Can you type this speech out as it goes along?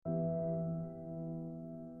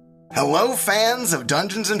Hello, fans of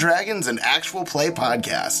Dungeons & Dragons and actual play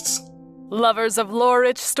podcasts. Lovers of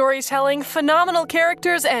lore-rich storytelling, phenomenal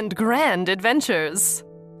characters, and grand adventures.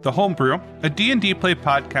 The Homebrew, a D&D play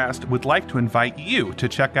podcast, would like to invite you to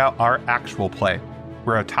check out our actual play.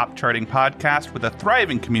 We're a top-charting podcast with a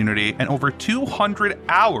thriving community and over 200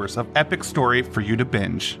 hours of epic story for you to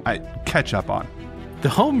binge. Catch up on. The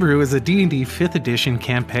Homebrew is a D&D 5th edition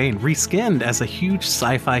campaign reskinned as a huge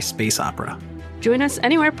sci-fi space opera. Join us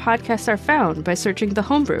anywhere podcasts are found by searching The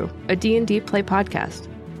Homebrew, a D&D play podcast.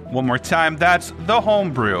 One more time, that's The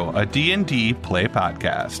Homebrew, a D&D play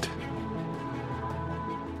podcast.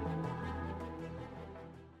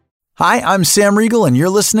 Hi, I'm Sam Riegel, and you're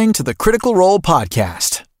listening to the Critical Role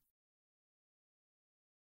Podcast.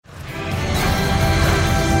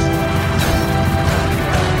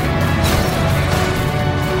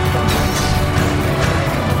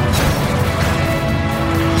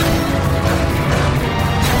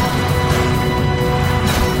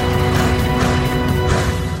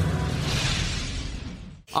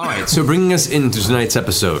 All right, so bringing us into tonight's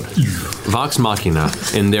episode, Vox Machina,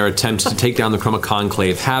 in their attempt to take down the Chroma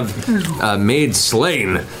Conclave, have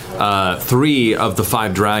slain 3 of the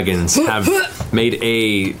 5 dragons, have made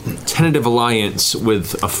a tentative alliance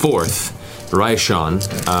with a 4th, Raishon,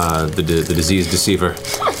 the diseased deceiver,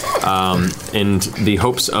 in the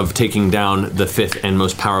hopes of taking down the 5th and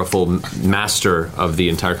most powerful master of the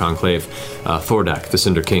entire conclave, Thordak, the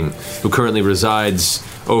Cinder King, who currently resides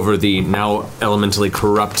over the now elementally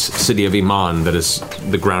corrupt city of Iman that is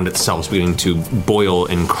the ground itself is beginning to boil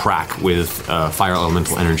and crack with fire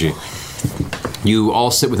elemental energy. You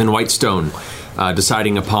all sit within Whitestone,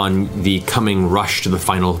 deciding upon the coming rush to the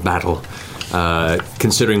final battle.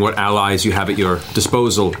 Considering what allies you have at your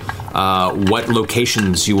disposal, what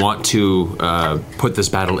locations you want to put this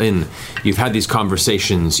battle in. You've had these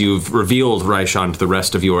conversations, you've revealed Raishon to the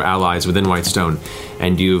rest of your allies within Whitestone,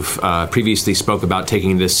 and you've previously spoke about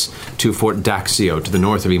taking this to Fort Braxio to the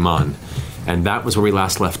north of Iman. And that was where we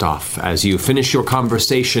last left off. As you finish your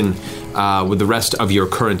conversation with the rest of your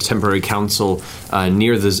current temporary council on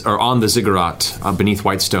the ziggurat beneath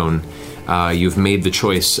Whitestone, you've made the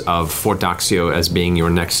choice of Fort Braxio as being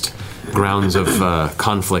your next grounds of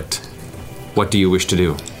conflict. What do you wish to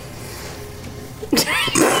do?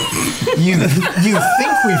 You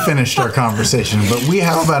think we finished our conversation, but we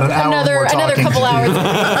have about an hour more talking another couple hours.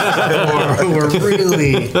 We're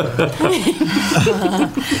really...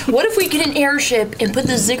 What if we get an airship and put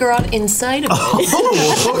the ziggurat inside of it?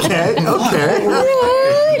 Oh, okay.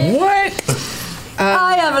 What?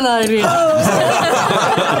 I have an idea.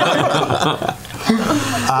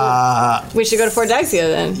 We should go to Fort Braxio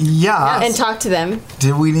then. Yeah. And talk to them.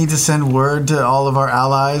 Do we need to send word to all of our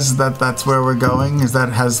allies that that's where we're going?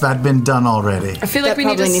 Has that been done already? I feel like we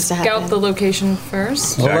need to scout the location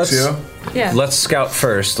first. Well, let's scout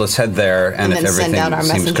first. Let's head there, and if everything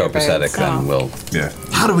seems copacetic, then we'll... Yeah.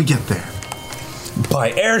 How do we get there?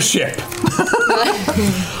 By airship.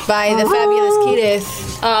 By the fabulous Keedith.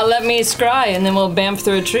 Let me scry, and then we'll bamf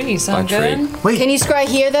through a tree. Sound good? Wait. Can you scry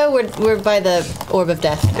here, though? We're by the Orb of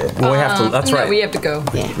Death. Well, we have to... That's right. We have to go.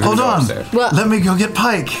 Yeah. Hold on. Well, let me go get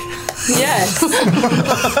Pike. Yes.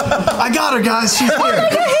 I got her, guys. She's here.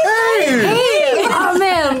 Hey! Oh,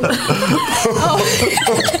 man.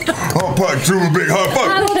 Oh, Pike, do a big high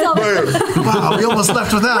five. Wow, we almost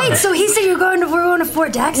left without her. Wait, so he said we're going to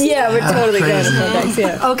Fort Braxio? Yeah, we're totally going to Fort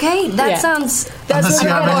Braxio. Okay, that sounds... That's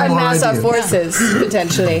where we're going to mass our forces,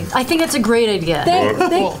 potentially. I think it's a great idea.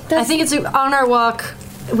 I think it's on our walk.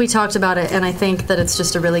 We talked about it, and I think that it's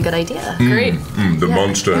just a really good idea. Great. The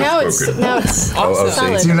monster has spoken. Now it's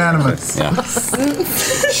solid. It's unanimous. Yeah.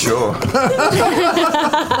 Sure.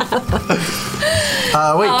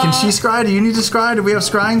 Wait, can she scry? Do you need to scry? Do we have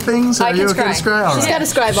scrying things? I can okay to scry? All She's right. got a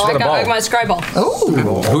scry ball. I got my scry ball. Oh.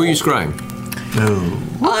 Who are you scrying? No.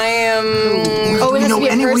 I am... Oh, it has to be a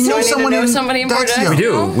person. We know someone in somebody in Fort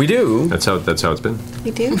Braxio. We do. That's how it's been.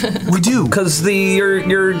 We do? We do. Because your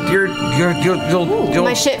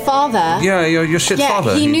My shit father. Yeah, your shit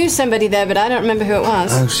father. Yeah, he knew somebody there, but I don't remember who it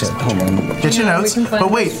was. Oh shit! Hold on. Get your notes.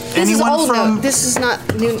 But wait, This anyone is old from... note. This is not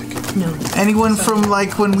new. No. Anyone from,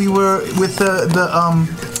 like, when we were with the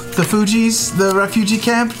Fugees, the refugee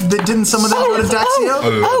camp? Didn't some of them go to Daxio?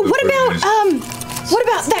 What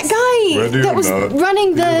about that guy that was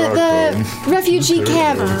running the refugee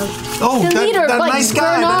camp? Oh, the leader, that like nice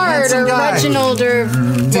guy, Bernard or guy. Reginald or...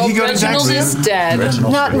 Did he go to Reginald Daxio? is dead.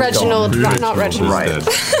 Not Reginald. Not Reginald. Right.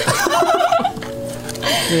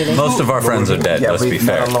 Most of our friends are dead. Let's be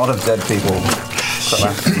fair. Met a lot of dead people.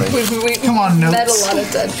 Come on, met notes. a lot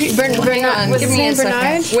of dead people. Bernard. Give me a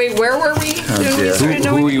Bernard? second. Wait, where were we?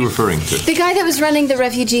 Who are you referring to? The guy that was running the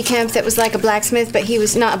refugee camp that was like a blacksmith, but he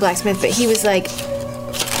was not a blacksmith, but he was like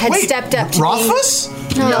had stepped up to Rothfuss?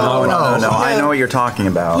 No. No. I know what you're talking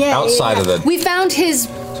about. Yeah, Outside of the. We found his.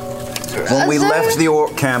 When we left the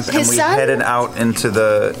orc camp and we son? headed out into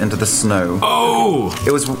the snow. Oh!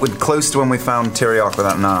 It was close to when we found Tyriok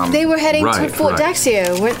without an arm. They were heading to Fort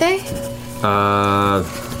Daxio, weren't they? I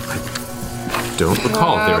don't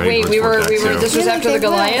recall if they were Wait, heading towards Fort Daxio. this was after the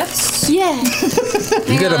Goliaths? Yeah.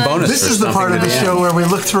 You get a bonus. This for is the part of the something show where we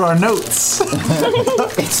look through our notes.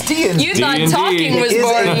 It's D&D. You thought talking was It is a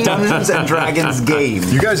boring. Dungeons and Dragons game.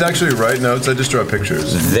 You guys actually write notes? I just draw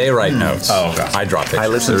pictures. They write notes. Oh, okay. I draw pictures. I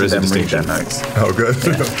listen to them read their notes. Oh, good.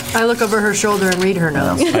 I look over her shoulder and read her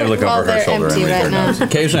notes. I look over her shoulder and read her notes.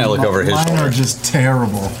 Occasionally I look over his Mine shoulder. are just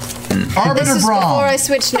terrible. Arbiter This is Braun. before I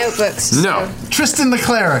switched notebooks. No. Tristan the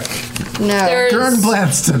Cleric. No. Gern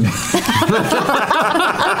Blanston.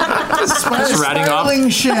 Just ratting off. Sparkling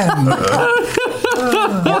Shen.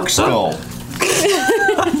 Orc Skull.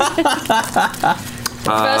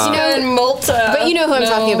 And Malta. But you know who I'm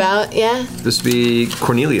talking about, yeah? This would be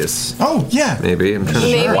Cornelius. Oh, yeah. Maybe. I'm trying to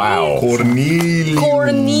Maybe. Wow. Cornelius.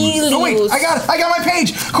 Cornelius. Oh, wait, I got my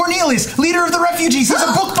page. Cornelius, leader of the refugees. He's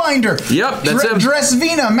a bookbinder. Yep, that's him.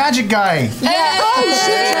 Dresvina, magic guy. Hey.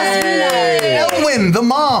 Elwyn, the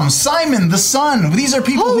mom. Simon, the son. These are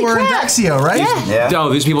people Holy who are in crap. Daxio, right? Yeah. Oh,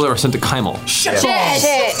 these people that were sent to Kymel. Shit. Shit.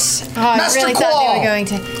 Oh, I Master really thought Claw. they were going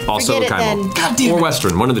to. Also Forget it then. Kymel. God damn Or it.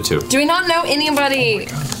 Western, one of the two. Do we not know anybody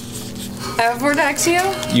at Fort Daxio?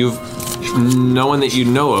 You've no one that you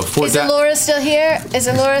know of. Fort Is Allura still here? Is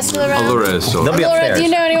Allura still around? Allura is still. They'll be Allura, upstairs. do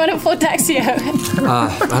you know anyone at Fort Daxio?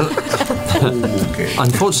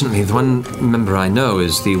 Unfortunately, the one member I know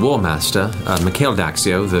is the War Master, Mikhail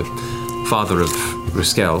Daxio, the father of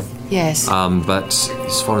Riskel. Yes. But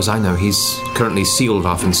as far as I know, he's currently sealed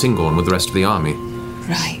off in Singorn with the rest of the army.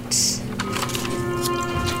 Right.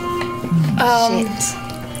 Shit.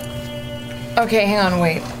 Okay, hang on,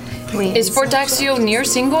 wait. Is Fort Daxio near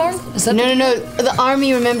Singorn? Is that No. The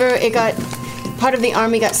army, remember, part of the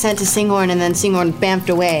army got sent to Singorn and then Singorn bamfed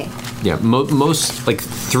away. Yeah, most like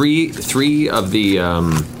three of the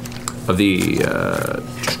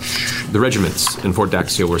regiments in Fort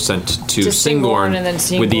Daxio were sent to Singorn and then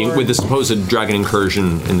Singorn. with the supposed dragon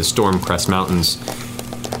incursion in the Stormcrest Mountains.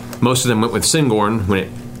 Most of them went with Singorn when it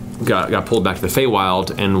got pulled back to the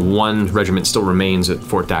Feywild, and one regiment still remains at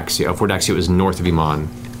Fort Daxio. Fort Daxio is north of Iman.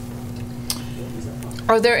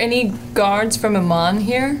 Are there any guards from Iman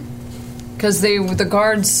here? Because the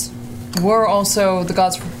guards were also the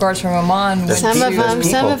guards from Iman. Some of them.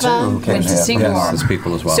 Went to Singorn. Yes, there's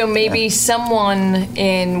people as well. So maybe someone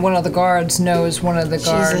in one of the guards knows one of the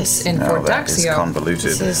guards Jesus. in Fort That is Daxio.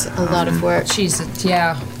 convoluted. This is a lot of work. Jesus,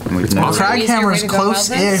 yeah. We've never Craghammer's Easier way to go about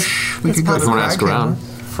close-ish. We could go to If you want to ask around,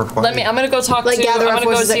 for quite I'm gonna go talk Like to. gather I'm our gonna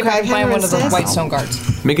go forces see at if I can find Craghammer one of the instead? Whitestone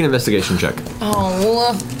guards. make an investigation check.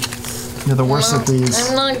 Oh, You're the worst at these.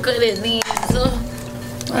 I'm not good at these.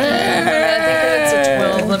 I think it's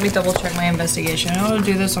a 12. Let me double check my investigation. I want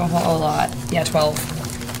to do this a whole lot. Yeah, 12.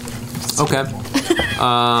 Okay.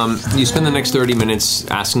 You spend the next 30 minutes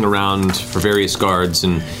asking around for various guards,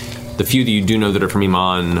 and the few that you do know that are from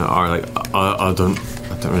Iman are like, I don't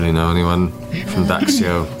really know anyone from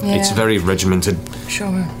Daxio. Yeah. It's very regimented. Sure.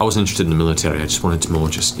 I wasn't interested in the military. I just wanted to more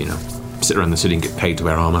just, sit around the city and get paid to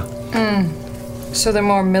wear armor. So they're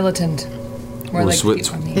more militant. More Well, like it's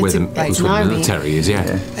people. where the military is,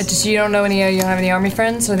 yeah. Just you don't know any? You don't have any army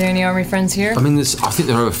friends? Are there any army friends here? I mean, I think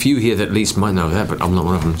there are a few here that at least might know that, but I'm not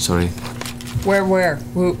one of them. Sorry. Where?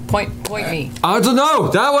 Point me. I don't know.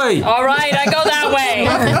 That way. All right, I go that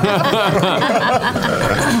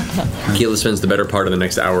way. Keela spends the better part of the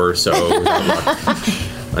next hour or so without luck,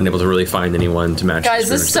 unable to really find anyone to match. Guys,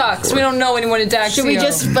 this sucks. We don't know anyone in Daxio. Should we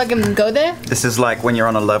just fucking go there? This is like when you're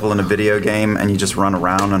on a level in a video game and you just run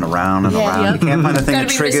around and around and around. Yeah. You can't find a thing that Gotta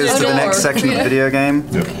be triggers Mr. to the next Door. section of the video game.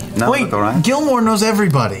 No, Wait, all right. Gilmore knows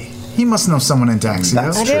everybody. He must know someone in Daxio.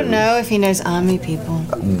 That's I true. don't know if he knows army people.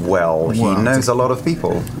 Well, he knows a lot of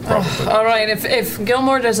people. All right, if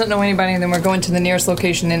Gilmore doesn't know anybody, then we're going to the nearest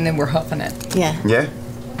location and then we're huffing it. Yeah. Yeah.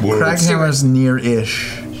 Craghammer's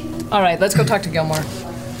near-ish. All right, let's go talk to Gilmore.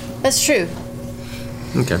 That's true.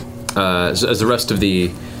 Okay. So as the rest of the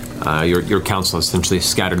your council is essentially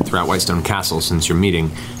scattered throughout Whitestone Castle since your meeting,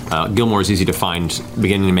 Gilmore is easy to find,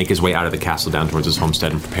 beginning to make his way out of the castle down towards his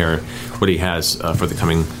homestead and prepare what he has for the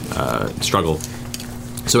coming struggle.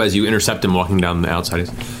 So as you intercept him walking down the outside,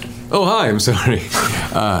 he's, "Oh, hi, I'm sorry.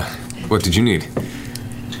 What did you need?"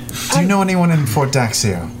 Do you know anyone in Fort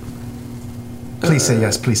Daxio? Please say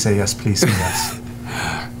yes, please say yes, please say yes.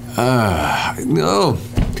 No.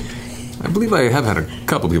 I believe I have had a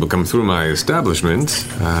couple people come through my establishment.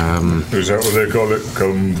 Is that what they call it?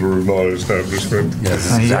 Come through my establishment? Yes,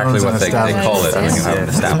 that's exactly what they call it when you have an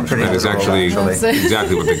establishment. That is actually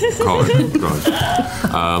exactly what they call it.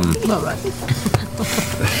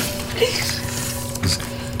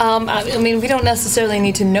 I mean, we don't necessarily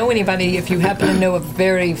need to know anybody if you happen to know a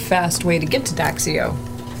very fast way to get to Daxio.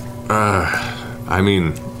 I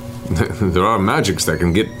mean, there are magics that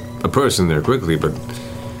can get a person there quickly, but...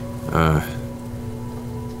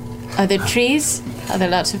 Are there trees? Are there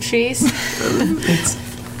lots of trees?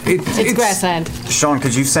 It's grassland. Sean,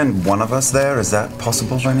 could you send one of us there? Is that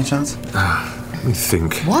possible by any chance? Let me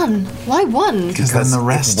think. One? Why one? Because then the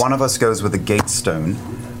rest. If one of us goes with a gate stone,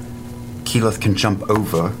 Keyleth can jump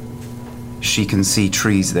over. She can see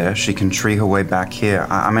trees there. She can tree her way back here.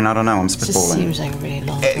 I mean, I don't know. I'm spitballing. Just seems like a really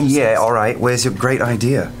long process. Yeah, all right. Where's your great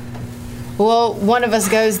idea? Well, one of us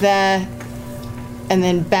goes there and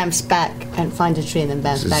then bamps back and finds a tree and then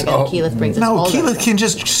bamps back and Keyleth brings us all No, Keyleth can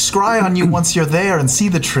just scry on you once you're there and see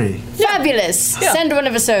the tree. Fabulous! Yeah. Send one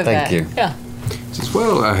of us over. Thank you. Yeah. Says,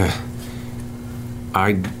 well,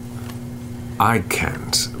 I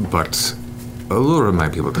can't, but Allura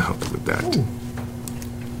might be able to help you with that. Ooh.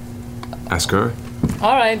 Ask her.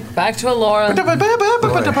 All right, back to Allura. I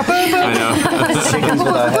know. Chickens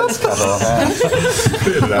with our heads cut off.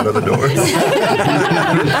 Get it out of the door.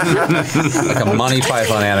 Like a Monty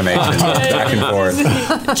Python animation, back and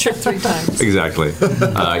forth. Trick 3 times. Exactly.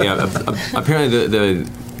 Apparently the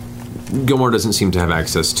Gilmore doesn't seem to have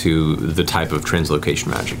access to the type of translocation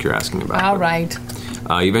magic you're asking about. All right.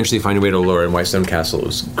 You eventually find your way to Allura in Whitestone Castle,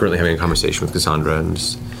 who's currently having a conversation with Cassandra, and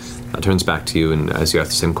turns back to you, and as you ask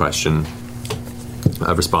the same question,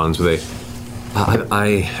 responds with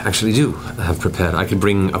I actually do have prepared. I could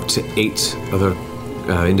bring up to 8 other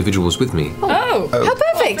individuals with me. Oh, how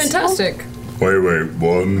perfect! Oh, fantastic. Wait,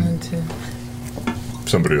 1, 2.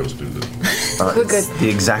 Somebody else do this. We're good. The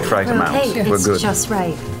exact right amount. Hey, We're it's good. just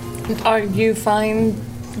right. Are you fine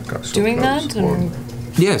doing that?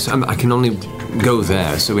 Yes, I can only go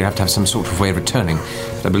there, so we have to have some sort of way of returning.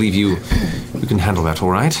 I believe you can handle that, all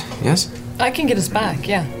right? Yes? I can get us back,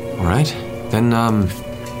 yeah. All right. Then,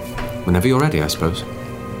 whenever you're ready, I suppose.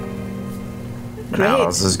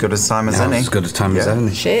 Now's as good a time as any. As good a time as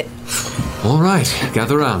any. Shit. All right,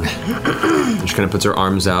 gather around. And she kind of puts her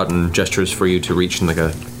arms out and gestures for you to reach in like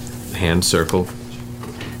a hand circle.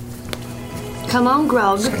 Come on,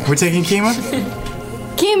 Grog. We're taking Kima?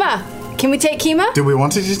 Kima! Can we take Kima? Do we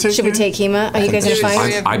want to just take Should we take Kima? Are you guys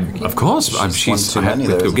gonna find? Of course. She's happy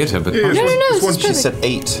to go get her, but She said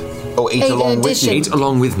 8. Oh, 8 along with you. 8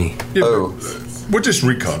 along with me. Oh. We're just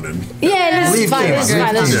reconning. Yeah, this is fine. This is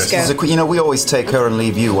fine. Let's just go. You know, we always take her and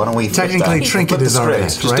leave you. Why don't we? Technically, Trinket is alright.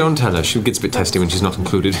 Just don't tell her. She gets a bit testy when she's not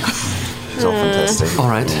included. She's often testy. All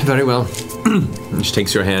right, very well. And she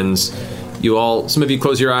takes your hands. You all, some of you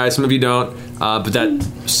close your eyes, some of you don't. But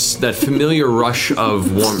that familiar rush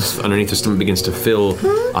of warmth underneath the stomach begins to fill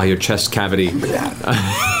your chest cavity.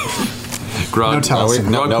 Grog puts up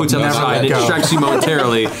the side and it distracts you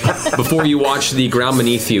momentarily before you watch the ground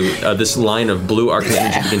beneath you, this line of blue arcane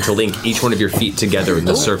energy begin to link each one of your feet together in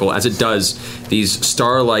this circle. As it does, these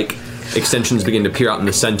star-like extensions begin to peer out in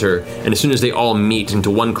the center, and as soon as they all meet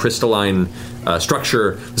into one crystalline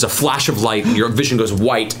structure, there's a flash of light, and your vision goes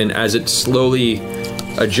white, and as it slowly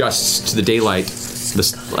adjusts to the daylight, the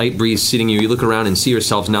slight breeze seating you, you look around and see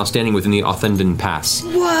yourselves now standing within the Authenden Pass,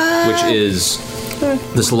 which is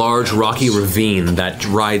this large rocky ravine that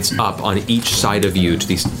rides up on each side of you to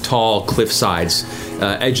these tall cliff sides,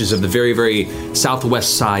 edges of the very, very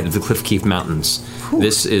southwest side of the Cliffkeep Mountains.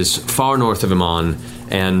 This is far north of Iman,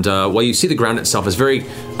 and while you see the ground itself is very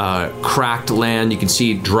cracked land, you can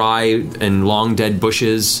see dry and long dead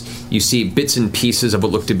bushes. You see bits and pieces of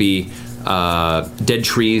what look to be dead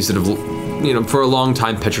trees that have, for a long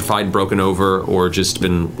time petrified, broken over, or just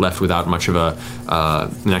been left without much of an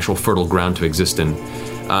actual fertile ground to exist in.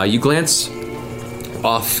 You glance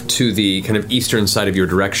off to the kind of eastern side of your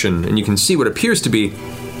direction, and you can see what appears to be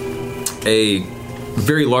a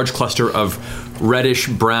very large cluster of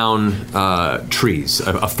reddish-brown trees,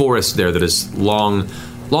 a forest there that is long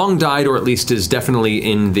died, or at least is definitely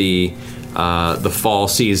in the fall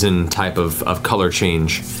season type of color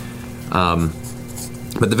change.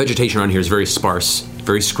 But the vegetation around here is very sparse,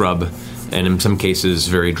 very scrub, and in some cases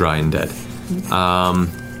very dry and dead.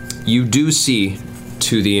 You do see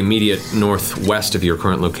to the immediate northwest of your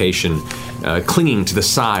current location, clinging to the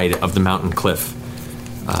side of the mountain cliff,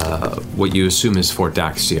 what you assume is Fort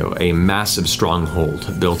Braxio, a massive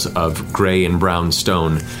stronghold built of gray and brown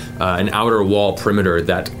stone, an outer wall perimeter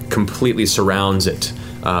that completely surrounds it,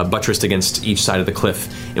 buttressed against each side of the cliff,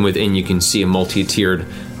 and within you can see a multi-tiered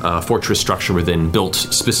fortress structure within, built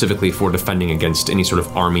specifically for defending against any sort of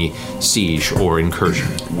army siege or incursion.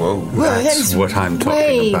 Whoa, that's what I'm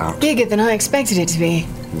talking about. Bigger than I expected it to be.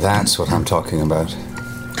 That's what I'm talking about.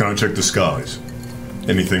 Can I check the skies?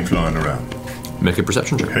 Anything flying around? Make a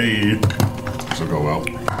perception check. Hey, this'll go well.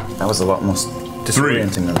 That was a lot more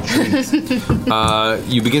disorienting than the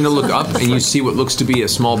trees. You begin to look up and you see what looks to be a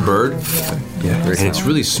small bird. Yeah, and it's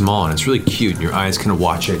really small and it's really cute. And your eyes kind of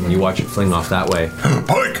watch it, and you watch it fling off that way.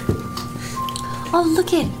 Pike! Oh,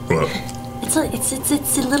 look it! What? It's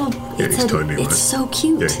a little. Yeah, he's tiny, It's right? so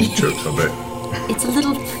cute. Yeah, he chirps, I bet. It's a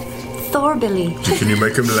little Thorbilly. Can you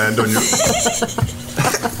make him land on your...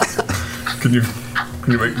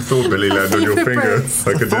 Can you make Thorbilly land on your finger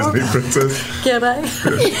like a Disney princess? Can I?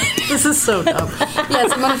 This is so dumb.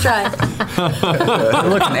 Yes, I'm gonna try.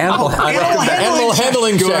 Look, an animal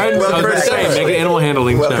handling Go ahead. check. I was gonna say, make an animal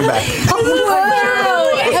handling check.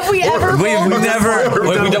 Have we ever? We've never.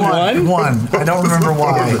 Wait, we done one? One. I don't remember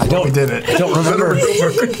why we did it. I don't remember. Oh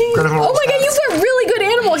my god, you've got really good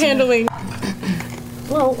animal handling.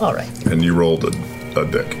 Well, all right. And you rolled a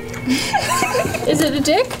dick. Is it a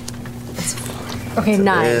dick? Okay, 9.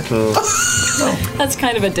 That's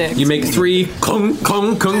kind of a dick. You make 3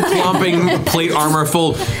 clomping plate armor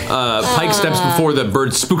full pike steps before the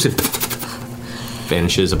bird spooks and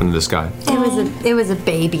vanishes up into the sky. It was a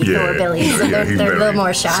baby Thorbilly, so they're a little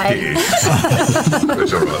more shy.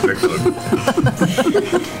 That's all right,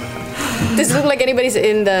 Does it look like anybody's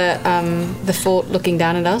in the fort looking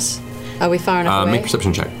down at us? Are we far enough away? Make a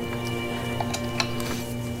perception check.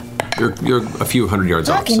 You're a few hundred yards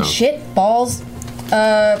off. Fucking So. shit balls.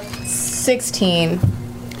 16.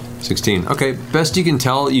 16. Okay, best you can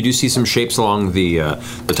tell, you do see some shapes along the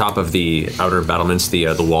top of the outer battlements, the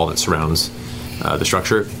wall that surrounds the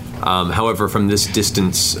structure. However, from this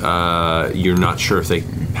distance, you're not sure if they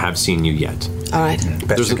have seen you yet. All right.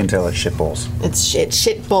 Best you can tell it's shit balls. It's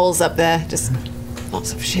shit balls up there. Just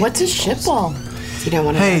lots of shit. What's a shit ball? You don't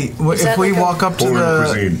want to. Hey, if we walk up to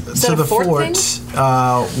the fort,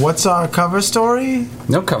 what's our cover story?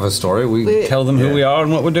 No cover story. We tell them who we are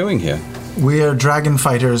and what we're doing here. We are dragon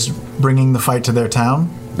fighters bringing the fight to their town.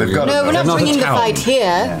 No, we're not bringing the fight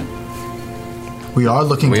here. We are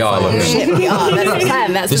looking to fight. Shit, we are. That's the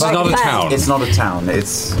plan. That's This the is right not a plan. town. It's not a town.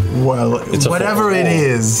 It's It's whatever it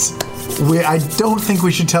is. I don't think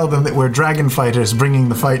we should tell them that we're dragon fighters bringing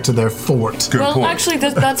the fight to their fort. Well, actually,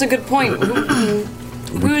 that's a good point.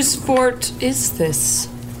 Whose fort is this?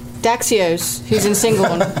 Daxio's, who's in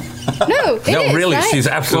Singleton. No, it is, really, right? she's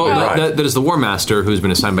absolutely right. That is the War Master who's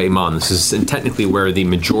been assigned by Iman. This is technically where the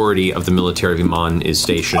majority of the military of Iman is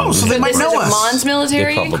stationed. Oh, so they might know us. Iman's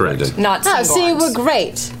military? Correct. Not Oh, see, we're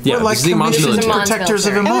great. Yeah, We're like this is the Iman's commissioned military. protectors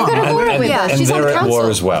of And we've got Iman. Aurora with us. And She's on they're the at council. war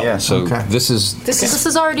as well. Yeah. So Okay. this is This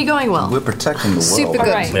is already going well. we're protecting the world. Super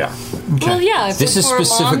good. Right. yeah. Well, yeah. If This it's is for Iman,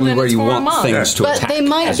 specifically then where it's you for want Iman. things to But attack. they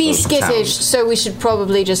might as be opposed to skittish, towns. so we should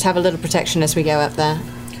probably just have a little protection as we go up there.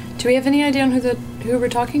 Do we have any idea on who we're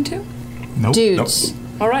talking to? Nope. Dudes.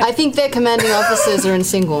 All right. I think their commanding officers are in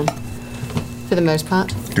Singleton, for the most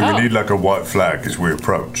part. Do we need like a white flag as we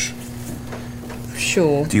approach?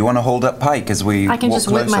 Sure. Do you want to hold up Pike as we I can walk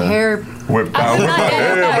just whip my closer? hair. Whip I whip my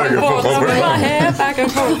hair back and forth. I whip my hair back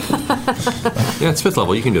and forth. Yeah, it's 5th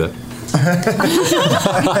level. You can do that.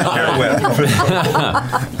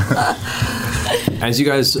 As you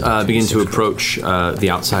guys begin to approach the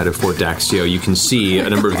outside of Fort Braxio, you can see a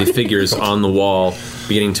number of the figures on the wall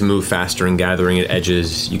beginning to move faster and gathering at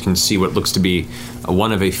edges. You can see what looks to be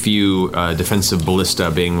one of a few defensive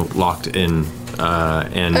ballista being locked in,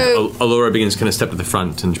 and Allura begins to kind of step to the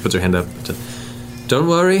front and she puts her hand up. Don't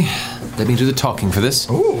worry, let me do the talking for this.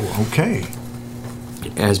 Oh, okay.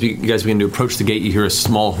 As you guys begin to approach the gate, you hear a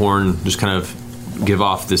small horn just kind of give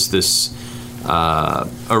off this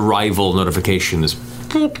arrival notification, this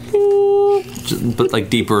but like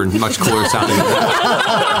deeper and much cooler sounding.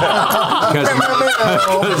 Because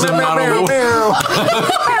I'm not a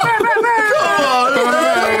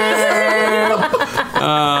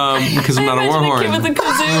because I'm not a war horn. With the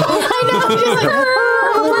kazoo.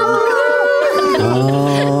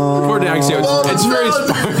 Poor Daxio, it's very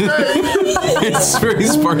it's very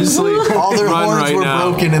sparsely All their run horns right were now.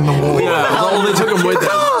 broken in the war. Yeah, well, they took them with them.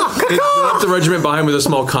 They left the regiment behind with a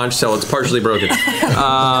small conch shell. It's partially broken.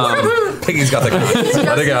 Piggy's got the conch.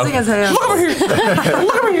 There you go.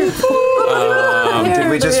 Take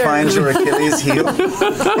we just find your Achilles heel?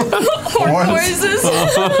 Horn voices.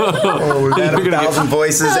 And 1,000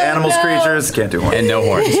 voices, animals, creatures, can't do horns. And no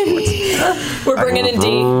horns. We're bringing in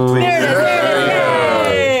D.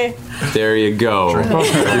 There you go.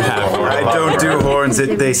 I don't do horns,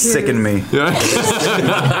 they sicken me.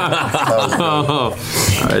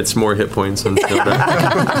 It's more hit points. Just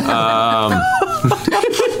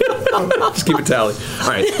keep a tally. All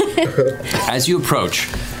right. As you approach,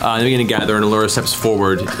 they begin to gather, and Allura steps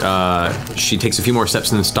forward. She takes a few more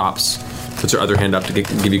steps and then stops, puts her other hand up to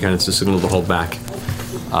give you kind of a signal to hold back.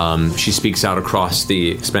 She speaks out across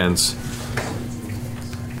the expanse.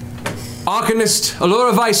 Arcanist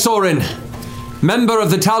Allura Vysorin, member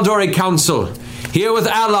of the Tal'Dorei Council, here with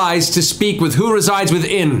allies to speak with who resides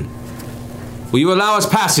within. Will you allow us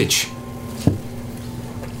passage?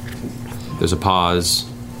 There's a pause.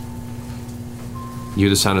 You hear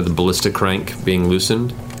the sound of the ballista crank being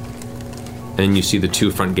loosened, and you see the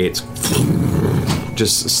two front gates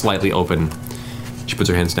just slightly open. She puts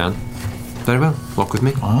her hands down. Very well. Walk with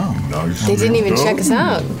me. Oh, nice. They didn't even check us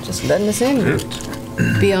out. Just letting us in.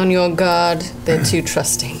 Be on your guard. They're too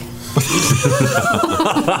trusting.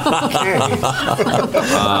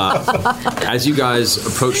 As you guys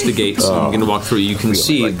approach the gates and begin to walk through, you can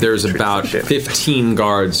see there's about 15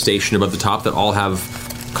 guards stationed above the top that all have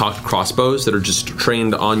cocked crossbows that are just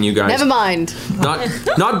trained on you guys. Never mind.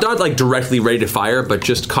 Not like directly ready to fire, but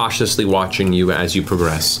just cautiously watching you as you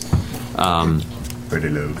progress. Pretty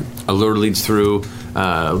low. Allura leads through,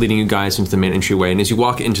 leading you guys into the main entryway, and as you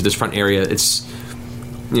walk into this front area, it's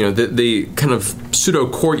the kind of pseudo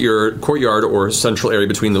courtyard or central area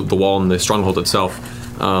between the wall and the stronghold itself.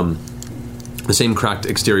 The same cracked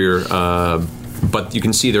exterior, but you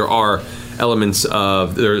can see there are elements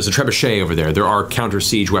of, there's a trebuchet over there. There are counter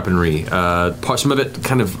siege weaponry. Some of it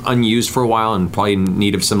kind of unused for a while and probably in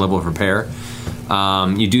need of some level of repair.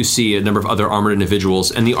 You do see a number of other armored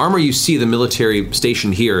individuals, and the armor you see the military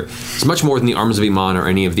stationed here is much more than the arms of Iman or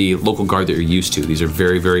any of the local guard that you're used to. These are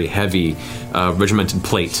very, very heavy regimented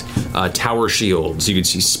plate, tower shields. You can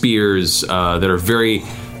see spears that are very,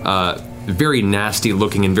 very nasty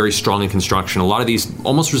looking and very strong in construction. A lot of these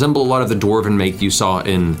almost resemble a lot of the dwarven make you saw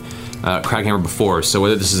in Craghammer before. So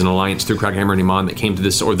whether this is an alliance through Craghammer and Iman that came to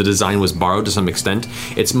this, or the design was borrowed to some extent,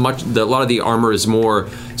 it's a lot of the armor is more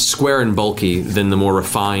square and bulky than the more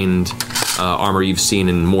refined armor you've seen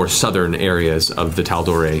in more southern areas of the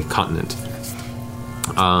Tal'Dorei continent.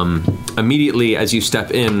 Immediately as you step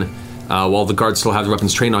in, while the guards still have their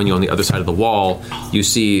weapons trained on you on the other side of the wall, you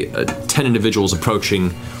see 10 individuals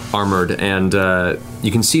approaching armored, and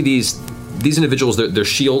you can see these individuals, their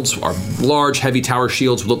shields are large, heavy tower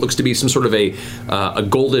shields with what looks to be some sort of a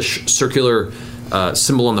goldish circular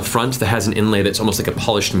symbol on the front that has an inlay that's almost like a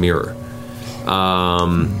polished mirror.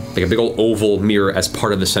 Like a big old oval mirror as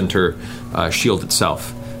part of the center shield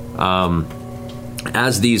itself.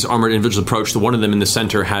 As these armored individuals approach, the one of them in the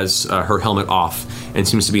center has her helmet off and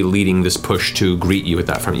seems to be leading this push to greet you at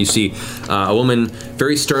that front. You see a woman,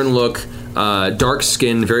 very stern look, dark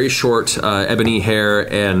skin, very short ebony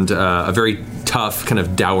hair, and a very tough kind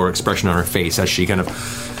of dour expression on her face as she kind of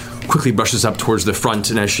quickly brushes up towards the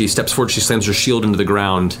front, and as she steps forward, she slams her shield into the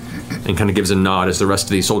ground and kind of gives a nod as the rest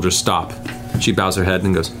of the soldiers stop. She bows her head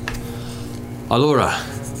and goes, Allura,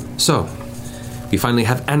 so, we finally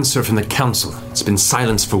have answer from the council. It's been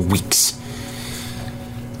silence for weeks.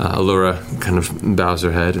 Allura kind of bows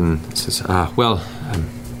her head and says,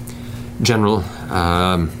 General,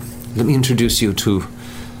 let me introduce you to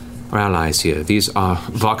our allies here. These are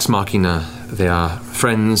Vox Machina. They are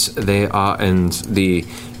friends. And the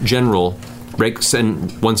general breaks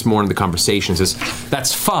in once more into the conversation and says,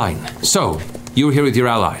 that's fine. So, you're here with your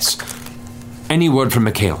allies. Any word from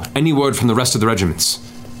Mikhail? Any word from the rest of the regiments?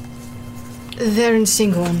 They're in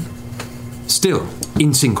Singorn. Still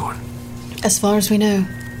in Singorn? As far as we know.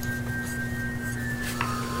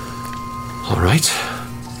 All right.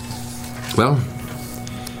 Well,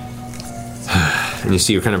 and you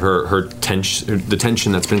see her kind of her tension, the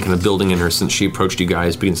tension that's been kind of building in her since she approached you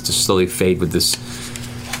guys begins to slowly fade with this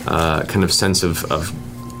kind of sense of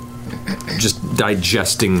just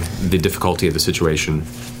digesting the difficulty of the situation.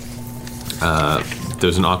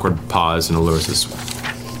 There's an awkward pause, and Allura says,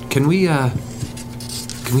 Can we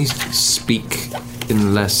speak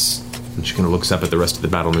in less, and she kind of looks up at the rest of the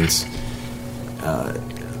battlements,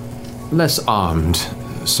 less armed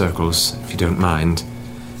circles, if you don't mind.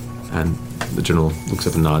 And the general looks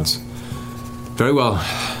up and nods. Very well.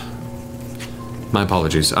 My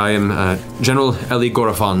apologies. I am General Eli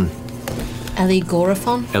Gorafon. Eli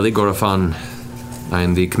Gorafon? Eli Gorafon. I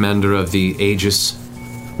am the commander of the Aegis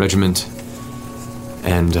Regiment,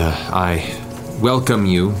 and I welcome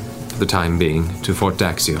you, for the time being, to Fort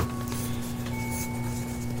Braxio.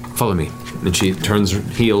 Follow me. And she turns her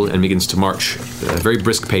heel and begins to march at a very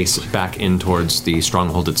brisk pace back in towards the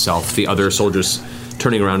stronghold itself. The other soldiers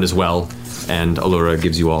turning around as well, and Allura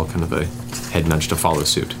gives you all kind of a head nudge to follow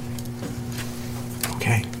suit.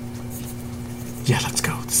 Okay. Yeah, let's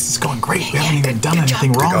go. This is going great. We haven't even done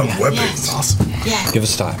anything wrong yet. It's awesome. Yeah. Give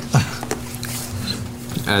us time.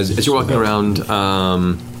 As you're walking around,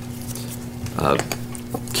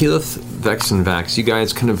 Keyleth, Vex, and Vax, you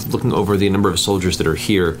guys kind of looking over the number of soldiers that are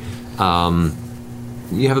here.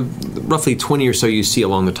 You have roughly 20 or so you see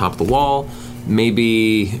along the top of the wall,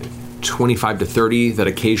 maybe 25 to 30 that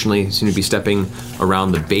occasionally seem to be stepping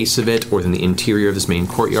around the base of it or in the interior of this main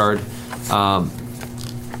courtyard.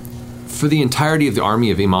 For the entirety of the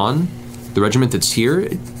army of Iman, the regiment that's here,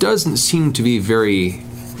 it doesn't seem to be very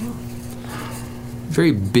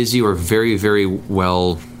busy or very, very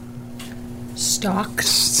well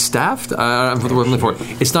staffed. For the word I'm looking for,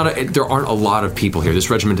 it's not. There aren't a lot of people here. This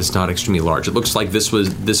regiment is not extremely large. It looks like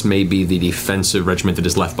this may be the defensive regiment that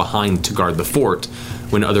is left behind to guard the fort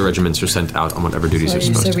when other regiments are sent out on whatever duties they're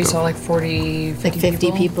supposed to go. We saw like 40,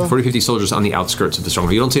 50 people. 40, 50 soldiers on the outskirts of the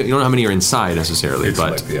stronghold. You don't know how many are inside necessarily,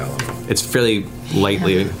 but like the Alamo. It's fairly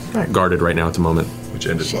lightly guarded right now at the moment. Which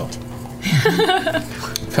ended well.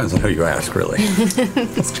 Depends on who you ask, really.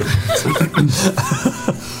 That's true.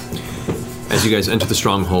 As you guys enter the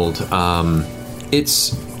stronghold,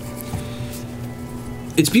 it's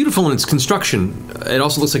beautiful in its construction. It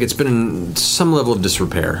also looks like it's been in some level of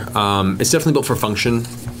disrepair. It's definitely built for function,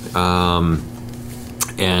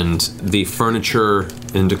 and the furniture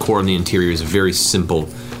and decor in the interior is very simple,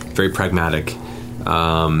 very pragmatic.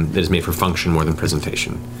 It is made for function more than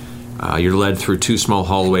presentation. You're led through two small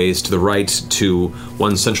hallways to the right to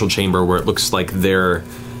one central chamber where it looks like there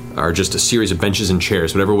are just a series of benches and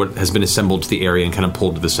chairs, whatever what has been assembled to the area and kind of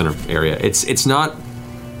pulled to the center area. It's not.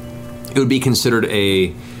 It would be considered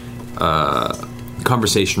a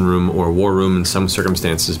conversation room or war room in some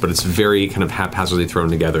circumstances, but it's very kind of haphazardly thrown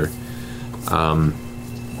together.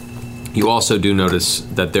 You also do notice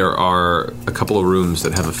that there are a couple of rooms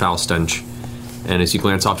that have a foul stench, and as you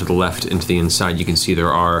glance off to the left into the inside, you can see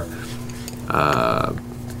there are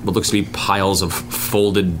what looks to be piles of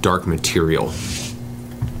folded dark material.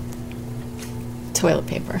 Toilet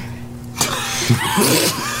paper.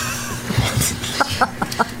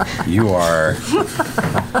 You are.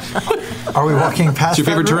 Are we walking past? It's your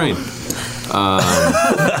favorite terrain.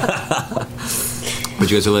 But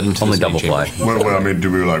you guys are led into only this double chamber. fly. Well, I mean,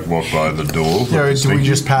 do we like walk by the door? Yeah, do we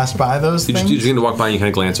just pass by those things? You're just going to walk by and you kind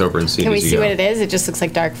of glance over and see. Can we as you see go. what it is? It just looks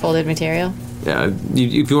like dark folded material. Yeah,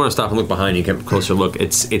 if you want to stop and look behind, you get a closer look.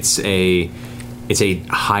 It's a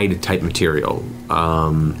hide type material.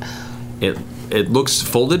 It looks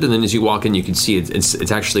folded, and then as you walk in, you can see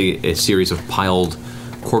it's actually a series of piled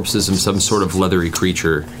corpses of some sort of leathery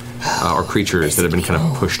creature or creatures that have been kind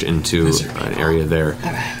of pushed into an area there.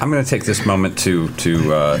 I'm going to take this moment to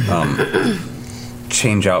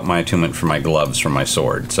change out my attunement for my gloves from my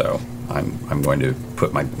sword. So I'm going to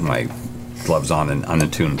put my gloves on and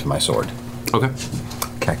unattune to my sword. Okay.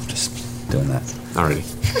 Okay, just doing that. Alrighty.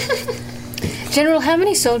 General, how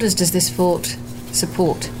many soldiers does this fort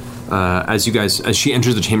support? As she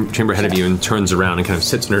enters the chamber ahead of you and turns around and kind of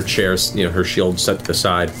sits in her chair, her shield set to the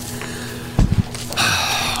side.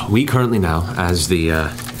 We currently now, as the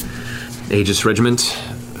Aegis Regiment,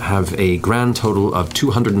 have a grand total of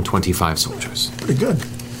 225 soldiers. Pretty good.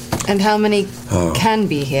 And how many can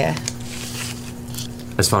be here?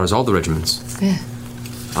 As far as all the regiments? Yeah.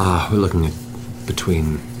 We're looking at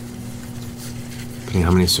between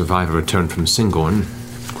how many survive a return from Singorn,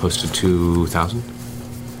 close to 2,000.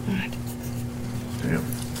 Right. Damn.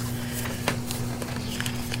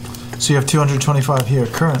 So you have 225 here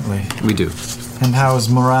currently. We do. And how is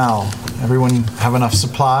morale? Everyone have enough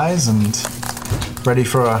supplies and ready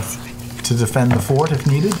to defend the fort if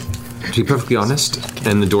needed? To be perfectly honest,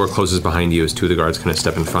 and the door closes behind you as two of the guards kind of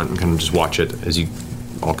step in front and kind of just watch it as you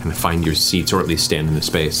all kind of find your seats or at least stand in the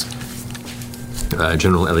space.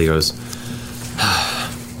 General Ellie goes,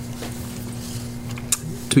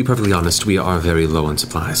 to be perfectly honest, we are very low on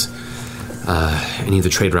supplies. Any of the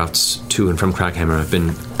trade routes to and from Crackhammer have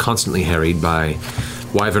been constantly harried by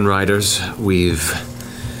wyvern riders. We've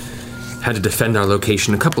had to defend our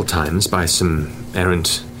location a couple times by some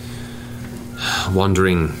errant,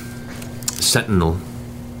 wandering sentinel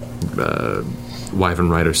wyvern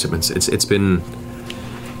rider shipments. It's been...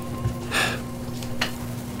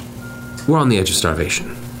 We're on the edge of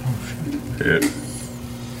starvation.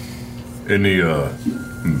 Any,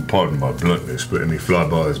 pardon my bluntness, but any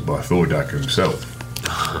flybys by Thordak himself?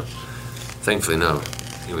 Thankfully, no.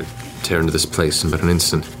 He would tear into this place in but an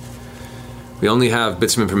instant. We only have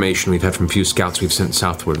bits of information we've had from few scouts we've sent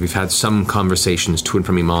southward. We've had some conversations to and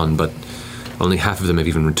from Iman, but only half of them have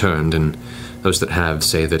even returned, and those that have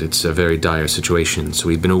say that it's a very dire situation. So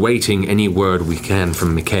we've been awaiting any word we can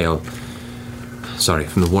from Mikhail. Sorry,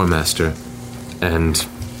 from the War Master. And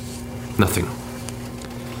nothing.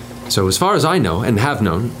 So as far as I know, and have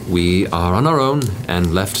known, we are on our own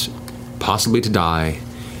and left possibly to die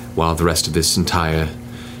while the rest of this entire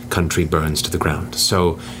country burns to the ground.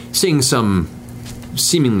 So seeing some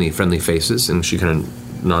seemingly friendly faces, and she kind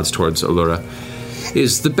of nods towards Allura,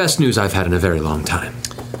 is the best news I've had in a very long time.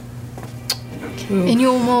 In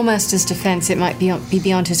your War Master's defense, it might be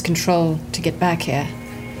beyond his control to get back here.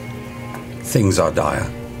 Things are dire.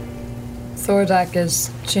 Thordak is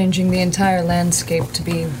changing the entire landscape to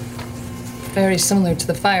be very similar to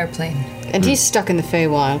the Fire Plane. And he's stuck in the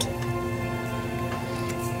Feywild.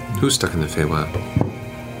 Who's stuck in the Feywild?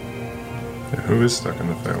 Yeah, who is stuck in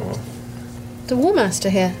the Feywild? The War Master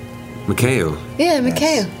here. Mikhail. Yeah,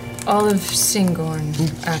 Mikhail. All of Singorn,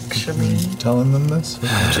 actually. Telling them this?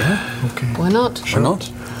 Yeah. Okay. Why not? Why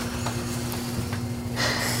not?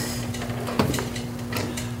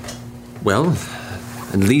 Well,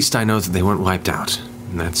 at least I know that they weren't wiped out,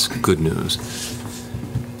 and that's good news.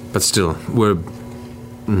 But still, we're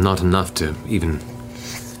not enough to even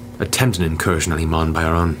attempt an incursion on Iman by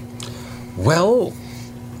our own. Well,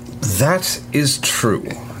 that is true,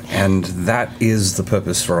 and that is the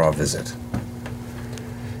purpose for our visit.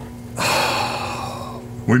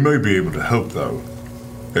 We may be able to help, though.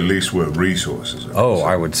 At least where resources are. Oh,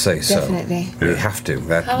 I would say so. Definitely. We have to.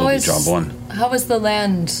 That will be job one. How is the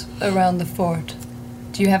land around the fort?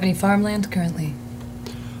 Do you have any farmland currently?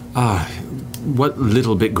 What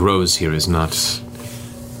little bit grows here is not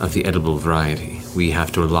of the edible variety. We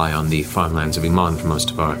have to rely on the farmlands of Iman for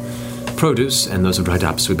most of our produce, and those have dried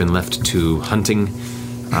up, so we've been left to hunting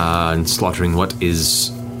and slaughtering what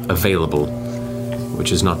is available,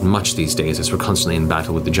 which is not much these days, as we're constantly in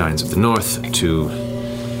battle with the giants of the north to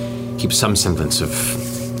keep some semblance of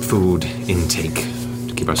food intake,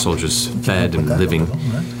 to keep our soldiers fed and living.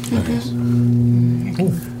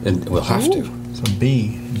 And we'll have to. Some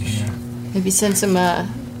bee. Maybe send some,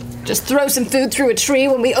 just throw some food through a tree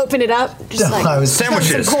when we open it up. Just like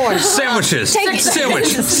Sandwiches! some corn. Sandwiches! Take Sandwich!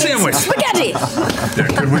 Spaghetti! Yeah,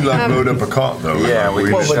 could we load up a cart though? Yeah,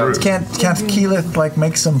 we Well, could. but can't Keyleth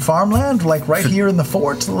make some farmland right here in the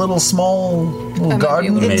fort? A little small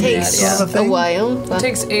garden. It takes sort of a thing? while. It But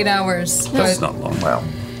takes 8 hours, That's but not long. Well,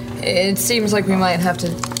 it seems like we might have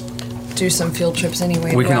to do some field trips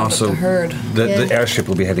anyway. We can round up also. the herd. The airship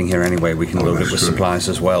will be heading here anyway. We can load it that's with true. supplies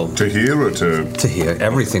as well. To here or to... To here.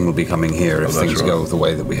 Everything will be coming here if that's things right. go the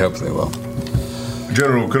way that we hope they will.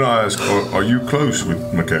 General, can I ask, are you close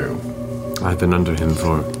with Mikhail? I've been under him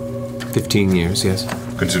for 15 years, yes.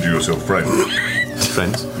 Consider yourself friends.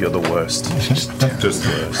 Friends? You're the worst. Just,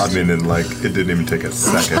 I mean, it didn't even take a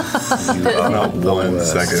second. Not 1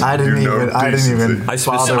 second. I didn't even bother with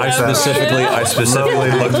that. I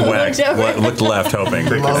specifically looked left, hoping. I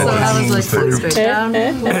was like, put straight down.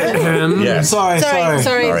 Yes.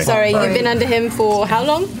 Sorry. You've been under him for how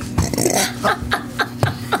long?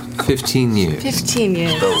 15 years. 15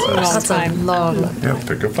 years. That's a long time. Long. Yeah,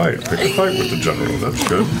 pick a fight. Pick a fight with the general. That's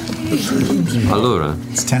good. Allura,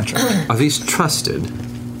 It's tantrum. are these trusted?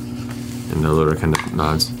 And Allura kind of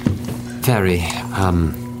nods. Very,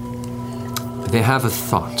 they have a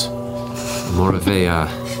thought. More of a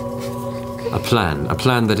plan. A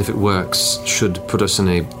plan that, if it works, should put us in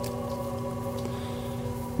a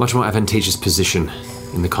much more advantageous position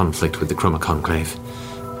in the conflict with the Chroma Conclave.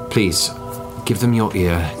 Please, give them your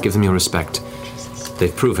ear, give them your respect.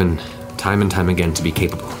 They've proven time and time again to be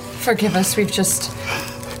capable. Forgive us, we've just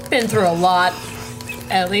been through a lot,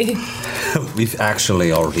 Ellie. We've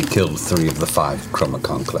actually already killed 3 of the 5 Chroma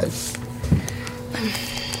Conclave.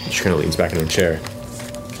 She kind of leans back in her chair.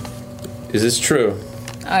 Is this true?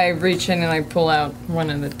 I reach in and I pull out one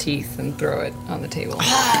of the teeth and throw it on the table. You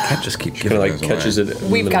can't just keep giving Kind of those catches away. it.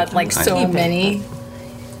 We've got like so many.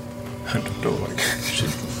 I don't know,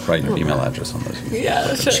 Write your email address on those.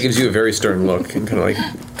 Yeah, sure. She gives you a very stern look and kind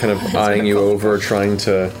of eyeing you over, trying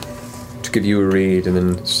to give you a read, and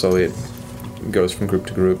then slowly it goes from group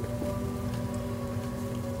to group.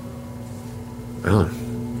 Well,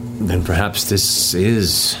 then perhaps this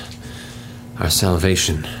is our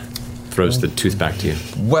salvation. Throws the tooth back to you.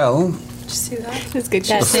 Well, Did you see that? That's good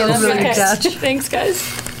catch. Thanks, guys.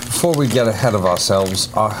 before we get ahead of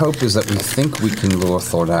ourselves, our hope is that we think we can lure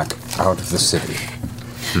Thordak out of the city.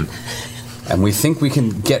 And we think we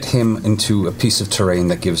can get him into a piece of terrain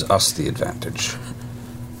that gives us the advantage.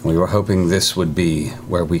 We were hoping this would be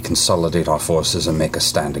where we consolidate our forces and make a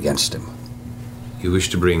stand against him. You wish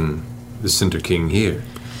to bring the Cinder King here?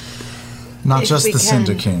 Not just the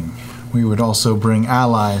Cinder King. We would also bring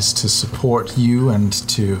allies to support you and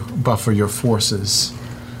to buffer your forces.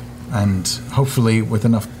 And hopefully with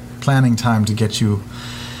enough planning time to get you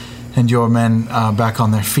and your men back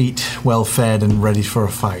on their feet, well fed and ready for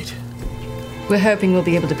a fight. We're hoping we'll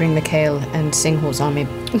be able to bring Mikhail and Singhor's army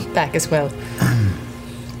back as well.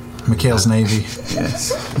 Mikhail's navy.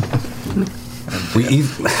 Yes.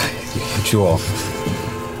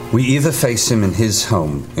 We either face him in his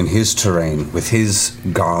home, in his terrain, with his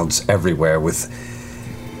guards everywhere, with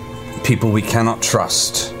people we cannot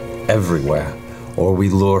trust everywhere, or we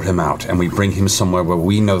lure him out and we bring him somewhere where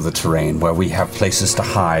we know the terrain, where we have places to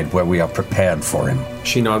hide, where we are prepared for him.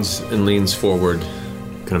 She nods and leans forward,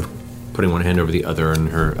 kind of putting one hand over the other and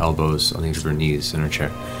her elbows on each of her knees in her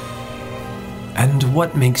chair. And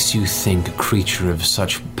what makes you think a creature of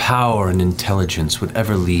such power and intelligence would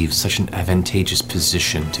ever leave such an advantageous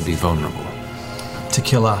position to be vulnerable? To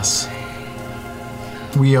kill us.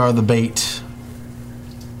 We are the bait.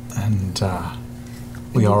 And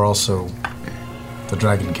we are also the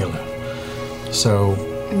dragon killer. So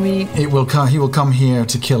he will come here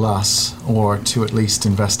to kill us, or to at least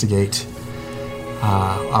investigate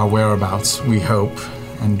our whereabouts, we hope.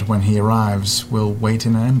 And when he arrives, we'll wait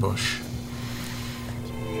in an ambush.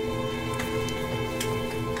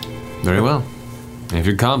 Very well. If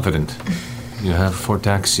you're confident, you have Fort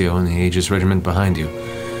Braxio and the Aegis Regiment behind you.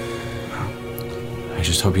 I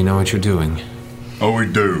just hope you know what you're doing. Oh, we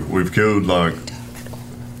do. We've killed, a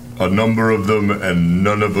number of them, and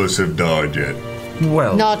none of us have died yet.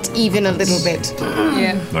 Well... Not even a little bit.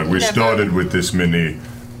 Yeah. We started with this many,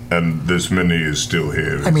 and this many is still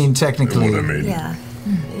here. I mean, technically... You know what I mean?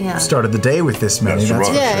 Yeah. Started the day with this many. That's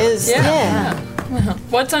right. Yeah.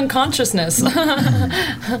 What's unconsciousness?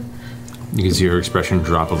 You can see her expression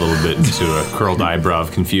drop a little bit into a curled eyebrow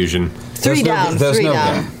of confusion. Three down.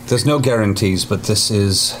 There's no guarantees, but this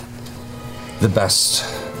is the best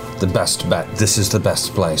bet. This is the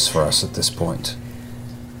best place for us at this point.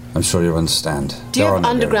 I'm sure you'll understand. Do you have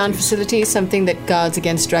underground facilities, something that guards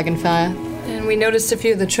against dragonfire? And we noticed a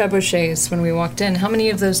few of the trebuchets when we walked in. How many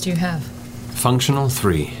of those do you have? Functional,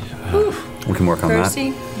 3. We can work on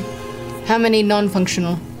Percy? How many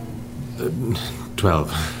non-functional?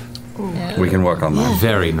 12. Yeah. We can work on that.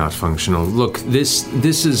 Very not functional. Look, this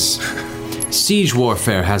is... Siege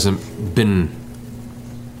warfare hasn't been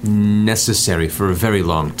necessary for a very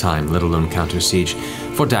long time, let alone counter-siege.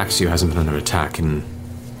 Fort Braxio hasn't been under attack in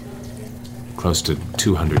close to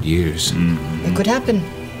 200 years. It could happen.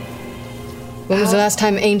 When was the last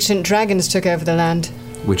time ancient dragons took over the land?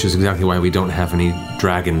 Which is exactly why we don't have any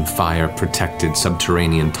dragon fire-protected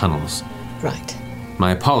subterranean tunnels. Right. My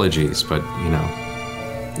apologies, but,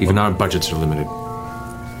 even our budgets are limited.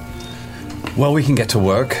 Well, we can get to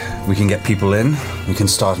work. We can get people in. We can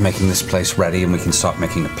start making this place ready, and we can start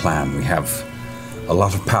making a plan. We have a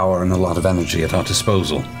lot of power and a lot of energy at our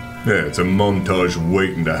disposal. Yeah, it's a montage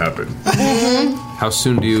waiting to happen. How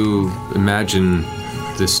soon do you imagine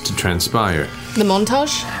this to transpire? The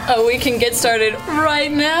montage? Oh, we can get started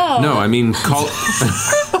right now. No, I mean, call...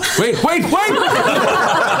 Wait!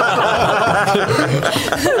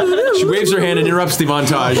 She waves her hand and interrupts the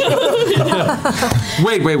montage.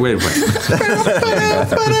 Wait.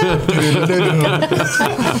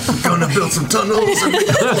 Gonna build some tunnels and make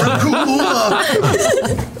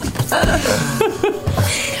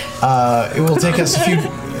It will take us a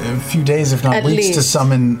few days, if not At weeks, to least.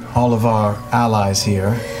 summon all of our allies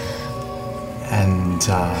here. And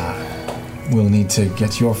we'll need to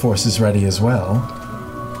get your forces ready as well.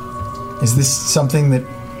 Is this something that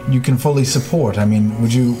you can fully support? I mean,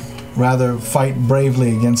 would you rather fight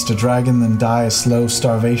bravely against a dragon than die a slow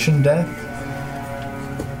starvation death?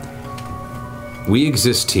 We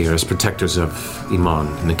exist here as protectors of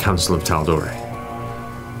Iman and the Council of Taldore.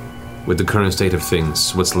 With the current state of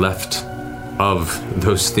things, what's left of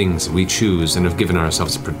those things we choose and have given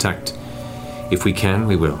ourselves to protect, if we can,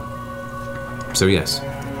 we will. So yes.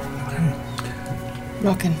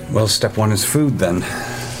 Rockin'. Well, step 1 is food, then.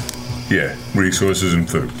 Yeah, resources and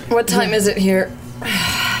food. What time is it here?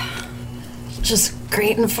 Just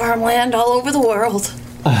grain farmland all over the world.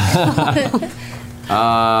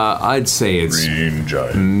 I'd say it's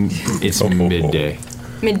midday.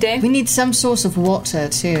 Midday? We need some source of water,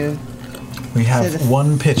 too. We have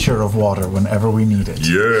one pitcher of water whenever we need it.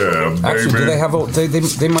 Yeah, baby. Actually, do they have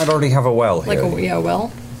they might already have a well here. Like a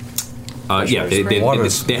well? Yeah, they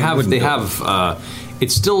have.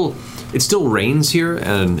 It's still it still rains here,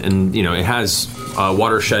 and it has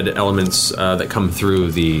watershed elements that come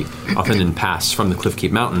through the Ophinden Pass from the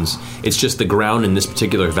Cliffkeep Mountains. It's just the ground in this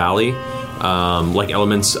particular valley, like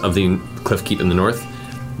elements of the Cliffkeep in the north,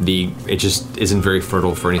 it just isn't very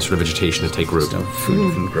fertile for any sort of vegetation to take root. No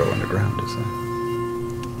food can grow underground, is there?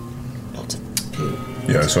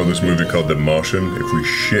 Yeah, I saw this movie called The Martian. If we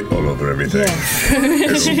shit all over everything,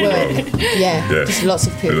 it'll grow. Yeah, just lots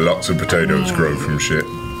of poo. Lots of potatoes grow from shit.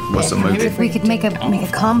 Maybe if we could make a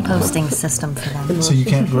composting system for them. So you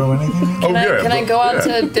can't grow anything? Can I go out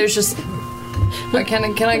to? There's just. Can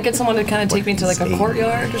I get someone to kind of take me to like a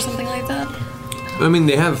courtyard or something like that? I mean,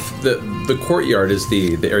 they have the courtyard is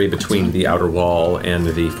the area between the outer wall and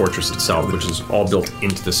the fortress itself, which is all built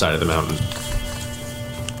into the side of the mountain.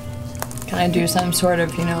 Can I do some sort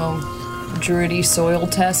of, druidy soil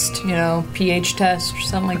test, pH test or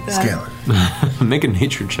something like that? Scale it. Make a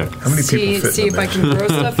nature check. How many people fit See in if I there? can grow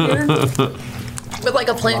stuff here with like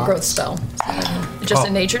a plant growth spell. Just a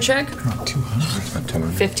nature check.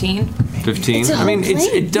 15. 15. I mean,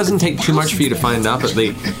 it doesn't take too much for you to find out, but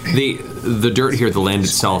the dirt here, the land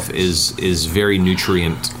itself, is very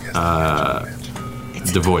nutrient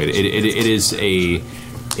devoid. It is a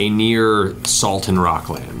near salt and rock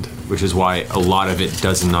land, which is why a lot of it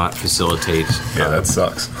does not facilitate. Yeah, that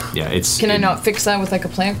sucks. Yeah, it's. Can I not fix that with like a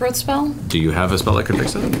plant growth spell? Do you have a spell that could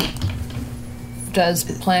fix that? Does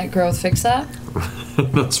plant growth fix that?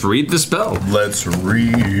 Let's read the spell. Let's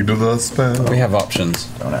read the spell. We have options.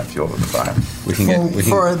 Don't have fuel with the fire. We can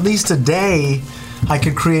For at least a day, I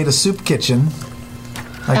could create a soup kitchen.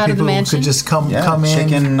 Like Out of the people mansion? could just come in,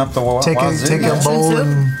 chicken up the take a bowl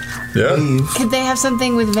and leave. Could they have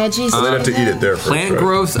something with veggies? They'd have to eat it there first. Plant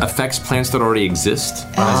growth affects plants that already exist,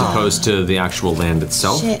 as opposed to the actual land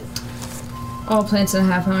itself. Shit. All plants in a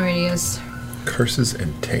half-mile radius. Curses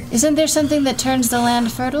and taint. Isn't there something that turns the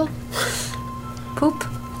land fertile? Poop.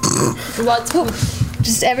 What's poop?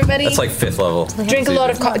 Just everybody. That's like 5th level. Drink a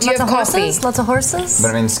lot of coffee. Do you have coffee? Lots of horses? But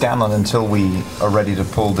I mean, Scanlan, until we are ready to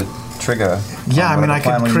pull the trigger. Yeah, I mean, I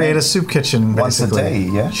could create a a soup kitchen once a basically. day,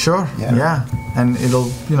 yeah? Sure. Yeah. Yeah. And it'll,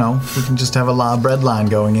 we can just have a bread line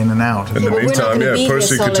going in and out. In the but we're not meantime, gonna be here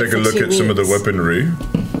Percy could solid take a for look 2 at some of the weeks. weaponry.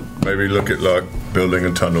 Maybe look at like building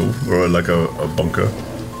a tunnel or like a bunker.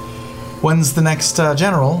 When's the next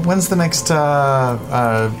general? When's the next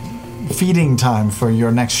feeding time for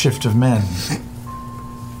your next shift of men?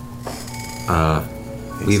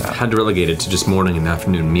 We've had to relegate it to just morning and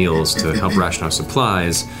afternoon meals to help ration our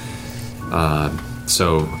supplies.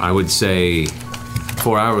 So I would say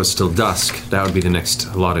 4 hours till dusk. That would be the next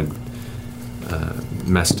allotted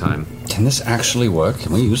mess time. Can this actually work?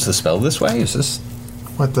 Can we use the spell this way? Is this...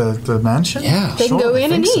 What, the mansion? Yeah. They can go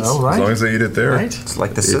in and eat. So, right? As long as they eat it there. Right? It's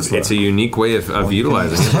like the sizzler. It's a unique way of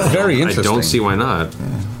utilizing it. Very I interesting. don't see why not.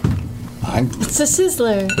 It's a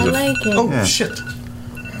sizzler. I like it. Oh, Yeah. shit.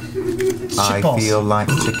 I Shitballs. feel like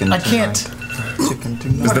chicken. I can't. Chicken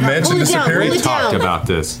tonight. Is the mansion Hold it down, disappearing? hold We it talked down. about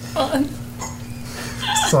this.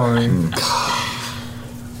 Sorry.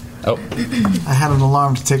 Oh. I had an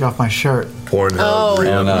alarm to take off my shirt. Pornhub. Oh,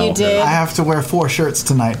 Rihanna. you did. I have to wear 4 shirts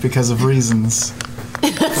tonight because of reasons.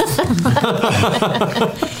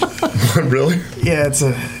 Really? Yeah, it's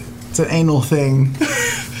an anal thing.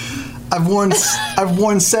 I've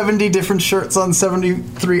worn 70 different shirts on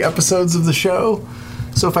 73 episodes of the show.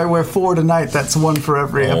 So if I wear 4 tonight, that's 1 for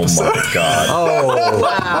every episode. Oh my god. Oh,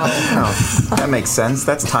 wow. That makes sense.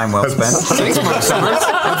 That's time well spent. Thanks, Mark Summers.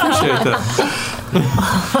 I appreciate that.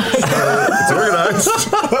 It's organized.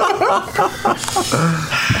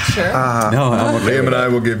 Sure. No, I'm okay. Liam and I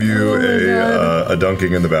will give you a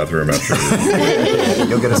dunking in the bathroom after.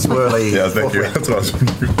 You'll get a swirly. Yeah, thank you. That's what I was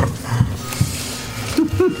wondering.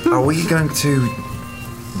 Are we going to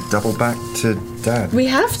double back to Dad We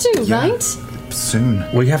have to, right? soon?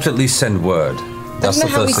 We have to at least send word. I That's don't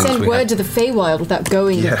the know how we first thing send word to the Feywild without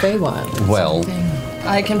going to the Feywild. Well,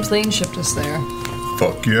 I can plane shift us there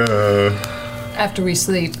Fuck yeah. after we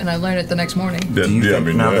sleep, and I learn it the next morning. Yeah, Do you yeah, I think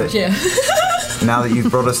mean, now yeah. that Yeah. now that you've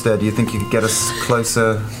brought us there, do you think you could get us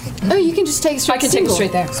closer? Oh, you can just take us straight I can to take us Single.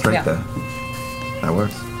 straight there. Straight Yeah. there. That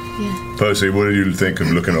works. Percy, what do you think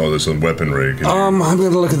of looking at all this on weaponry? Can you- I'm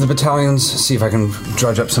going to look at the battalions, see if I can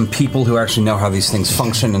dredge up some people who actually know how these things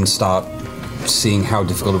function and start seeing how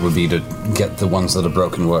difficult it would be to get the ones that are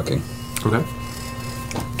broken working. Okay.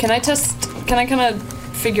 Can I kind of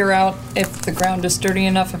figure out if the ground is sturdy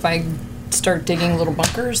enough if I start digging little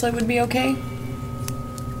bunkers that would be okay?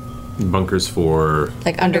 Bunkers for...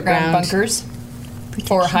 Like underground. bunkers?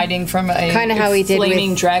 For hiding from a Kind of how we did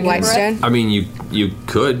flaming with dragon Whitestone. breath? I mean, you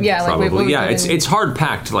could Yeah, like probably. we yeah, would it's hard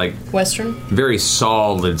packed, like Western? very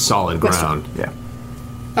solid ground. Yeah.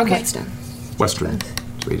 Okay. Whitestone. Western.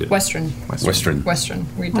 That's what he did. Western.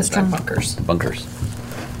 We did that bunkers. Bunkers.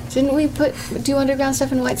 Didn't we do underground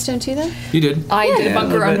stuff in Whitestone too, then? You did. I did a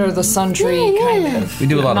bunker under the sun tree, kind of. We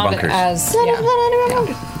do a lot of Not bunkers. As, Not yeah. underground.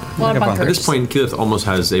 A lot of bunkers. At this point, Keyleth almost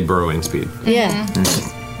has a burrowing speed. Yeah.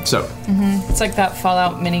 So, It's like that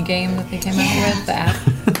Fallout mini game that they came out with, the app.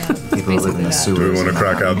 People live in the sewers. Do we want to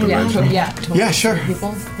crack out the mansion? Yeah. Yeah, sure.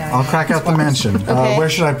 People. Yeah, I'll crack out the mansion. Okay. Where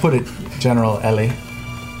should I put it, General Ellie?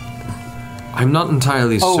 I'm not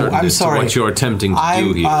entirely certain I'm as sorry. to what you're attempting to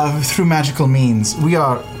do here. Through magical means, we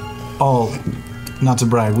are all, not to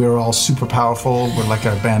brag, we are all super powerful. We're like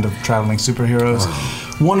a band of traveling superheroes.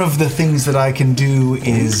 One of the things that I can do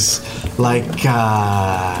is like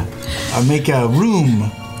make a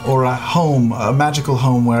room or a home, a magical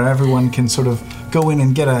home where everyone can sort of go in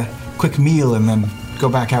and get a quick meal and then go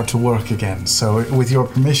back out to work again. So with your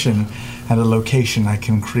permission and a location, I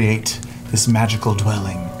can create this magical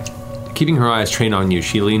dwelling. Keeping her eyes trained on you,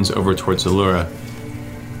 she leans over towards Allura.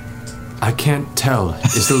 I can't tell.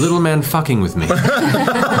 Is the little man fucking with me?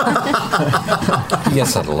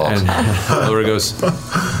 Yes, a lot. And Allura goes,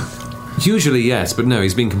 usually yes, but no,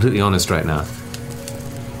 he's being completely honest right now.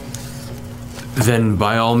 Then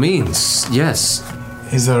by all means, yes.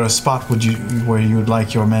 Is there a spot where you would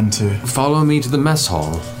like your men to... Follow me to the mess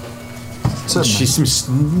hall. Certainly. She seems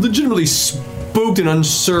legitimately spooked and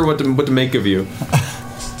unsure what to make of you.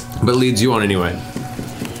 But leads you on anyway.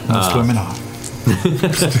 Most women are.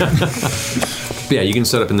 Yeah, you can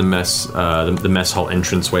set up in the mess hall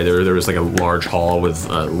entranceway. There was like a large hall with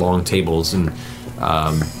long tables, and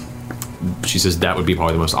she says that would be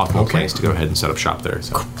probably the most optimal place to go ahead and set up shop there.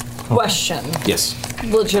 So. Question. Yes.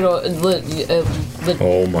 Oh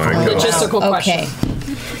my god. Logistical question.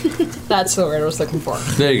 That's the word I was looking for.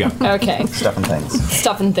 There you go. Okay. Stuff and things.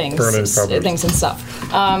 Stuff and things. Burning peppers. Things and stuff.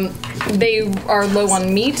 They are low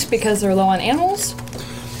on meat because they're low on animals?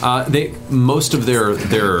 Most of their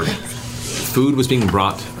food was being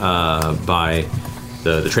brought by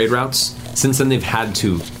the trade routes. Since then, they've had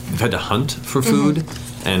to hunt for food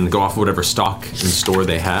and go off of whatever stock in store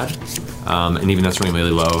they had, and even that's running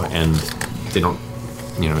really low. And they don't,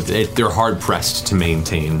 they're hard pressed to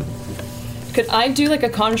maintain. Could I do like a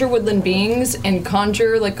conjure woodland beings and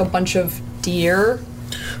conjure like a bunch of deer?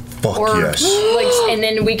 Fuck yes. And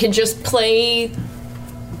then we could just play.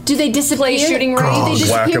 Do they disappear? Play shooting range. Do they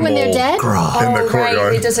disappear when they're dead? in the courtyard.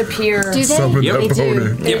 Right, they disappear. Do they? Summon Yep. that They do.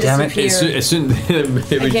 pony. They Damn it! disappear. As soon I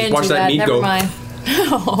can't watch do that that. meat Never go. mind.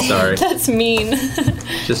 Oh, Sorry. That's mean.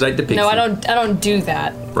 Just like the pixie. No, I don't do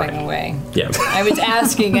that. By Right. the way. Yeah. I was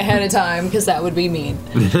asking ahead of time because that would be mean.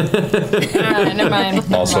 Alright, never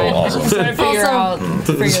mind. Also awesome. I'm trying to figure this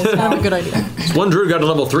out. Good idea. One druid got to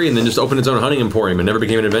level 3 and then just opened its own hunting emporium and never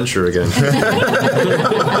became an adventurer again.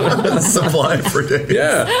 Supply for days.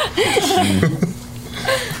 Yeah.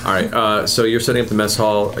 All right. So you're setting up the mess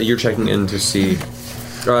hall. You're checking in to see.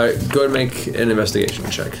 Go ahead and make an investigation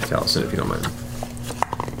check, Taliesin, if you don't mind.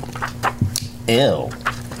 Ew.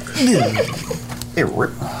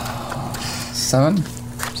 7?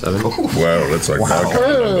 7. Wow, that's like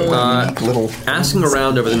vodka. Asking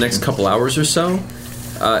around over the next couple hours or so,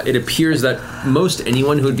 it appears that most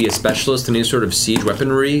anyone who would be a specialist in any sort of siege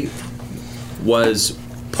weaponry was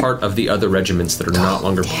part of the other regiments that are not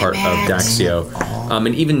longer part of Daxio.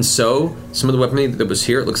 And even so, some of the weaponry that was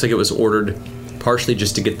here, it looks like it was ordered partially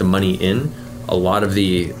just to get the money in. A lot of the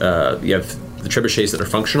you have the trebuchets that are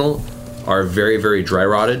functional are very, very dry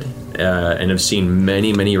rotted and have seen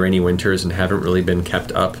many, many rainy winters and haven't really been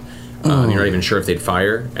kept up. You're not even sure if they'd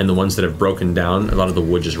fire. And the ones that have broken down, a lot of the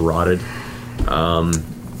wood just rotted.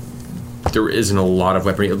 There isn't a lot of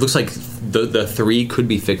weaponry. It looks like the 3 could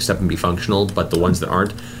be fixed up and be functional, but the ones that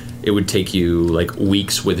aren't, it would take you like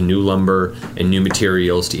weeks with new lumber and new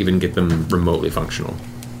materials to even get them remotely functional.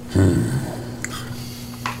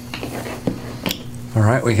 All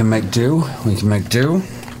right, we can make do.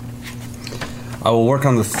 I will work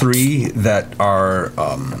on the 3 that are.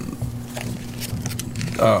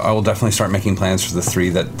 I will definitely start making plans for the 3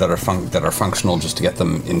 that are functional, just to get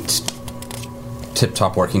them in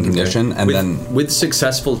tip-top working condition, and then with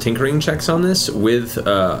successful tinkering checks on this, with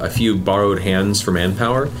a few borrowed hands for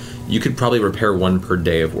manpower, you could probably repair 1 per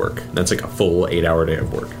day of work. That's like a full 8-hour day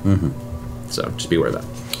of work. So just be aware of that.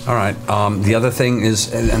 All right. The other thing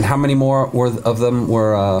is, and how many more of them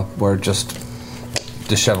were just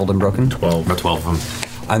disheveled and broken? 12. About 12 of them.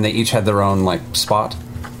 And they each had their own spot.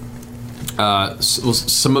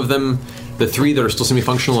 Some of them, the 3 that are still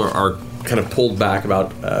semi-functional, are kind of pulled back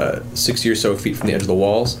about 60 or so feet from the edge of the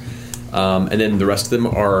walls, and then the rest of them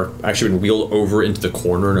are actually been wheeled over into the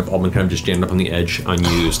corner and have all been kind of just jammed up on the edge,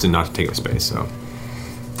 unused and not to take up space. So.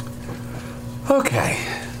 Okay,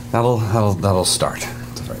 that'll start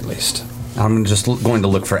at the very least. I'm just going to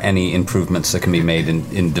look for any improvements that can be made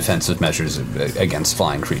in defensive measures against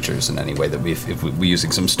flying creatures in any way that if we're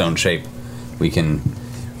using some stone shape, we can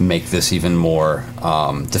make this even more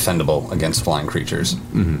defendable against flying creatures,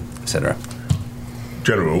 etc.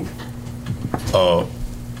 General,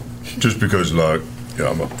 just because, like,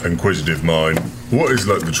 I'm an inquisitive mind, what is,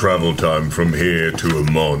 like, the travel time from here to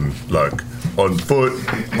Amon? Like, on foot,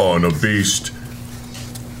 on a beast,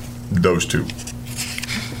 those two.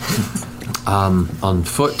 On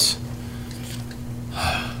foot,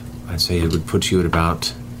 I'd say it would put you at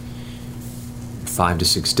about 5 to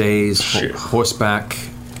 6 days. Horseback,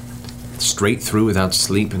 straight through without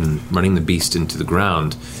sleep and running the beast into the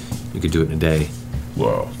ground. You could do it in a day.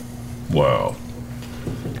 Wow.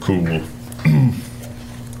 Cool.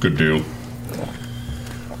 Good deal.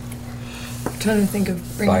 Trying to think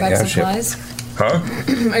of bringing back supplies? Huh?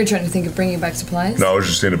 Are you trying to think of bringing back supplies? No, I was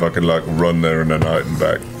just seeing if I could, like, run there in a night and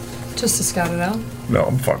back. Just to scout it out? No,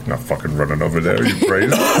 I'm not fucking running over there. Are you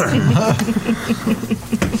crazy?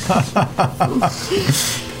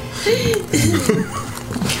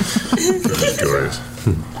 Curious.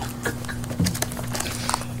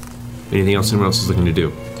 Anything else anyone else is looking to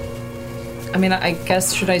do? I mean, I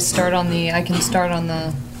guess I can start on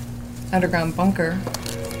the underground bunker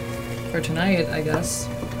for tonight, I guess.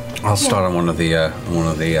 I'll start on one of the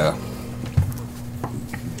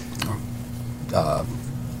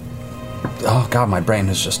oh god, my brain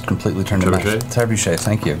has just completely turned to Trebuchet? Trebuchet,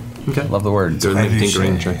 thank you. Okay. Love the word.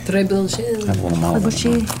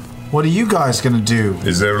 What are you guys gonna do?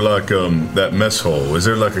 Is there, like, that mess hall? Is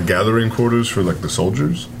there, like, a gathering quarters for, like, the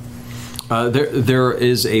soldiers? There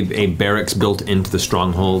is a barracks built into the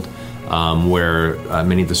stronghold where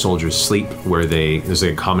many of the soldiers sleep, where there's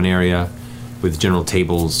a common area with general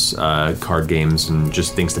tables, card games, and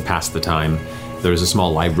just things to pass the time. There's a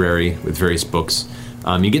small library with various books.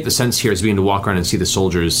 You get the sense here as being to walk around and see the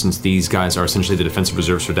soldiers, since these guys are essentially the defensive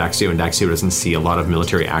reserves for Daxio, and Daxio doesn't see a lot of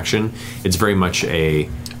military action. It's very much a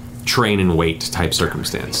train and wait type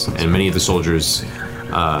circumstance. And many of the soldiers,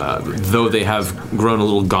 though they have grown a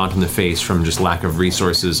little gaunt in the face from just lack of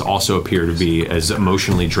resources, also appear to be as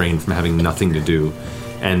emotionally drained from having nothing to do,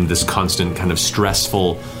 and this constant kind of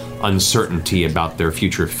stressful uncertainty about their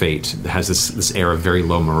future fate has this air of very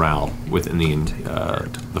low morale within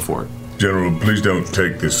the fort. General, please don't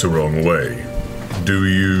take this the wrong way. Do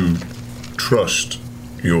you trust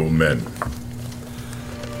your men?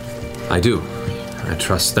 I do. I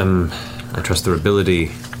trust them. I trust their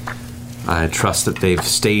ability. I trust that they've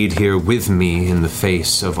stayed here with me in the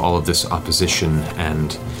face of all of this opposition,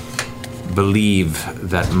 and believe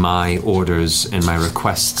that my orders and my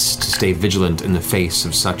requests to stay vigilant in the face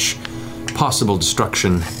of such possible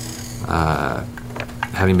destruction,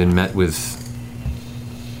 having been met with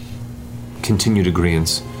continued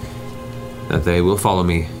agreeance, that they will follow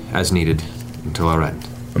me as needed until our end.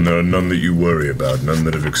 And there are none that you worry about, none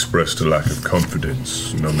that have expressed a lack of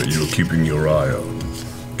confidence, none that you're keeping your eye on,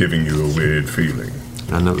 giving you a weird feeling.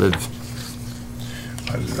 None that live.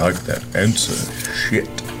 I like that answer. Shit.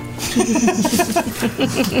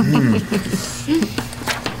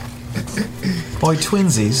 Oi,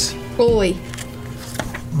 twinsies. Oi.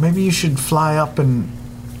 Maybe you should fly up and,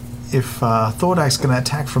 if Thordak's gonna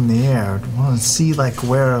attack from the air, want to see like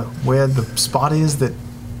where the spot is that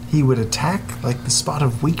he would attack, like the spot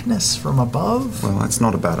of weakness from above. Well, that's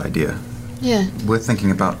not a bad idea. Yeah. We're thinking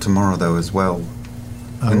about tomorrow though as well.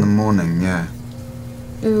 In the morning, yeah.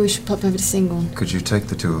 Maybe we should pop over to Single. Could you take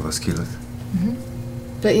the two of us, Keyleth? Mm-hmm.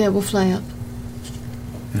 But yeah, we'll fly up.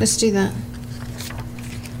 Let's do that.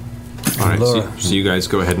 All right, so you guys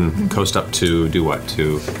go ahead and coast up to do what?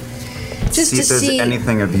 To Just see to if there's see-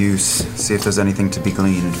 anything of use. See if there's anything to be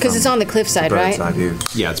gleaned. Because it's on the cliffside, bird's right? eye view.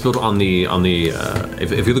 Yeah, it's built on the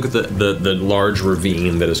if you look at the large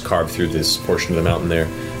ravine that is carved through this portion of the mountain there,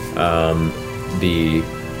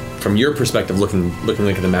 from your perspective, looking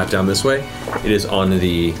like at the map down this way, it is on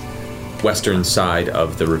the western side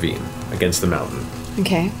of the ravine against the mountain.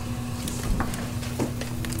 Okay.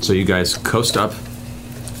 So you guys coast up,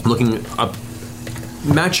 looking up,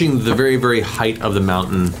 matching the very, very height of the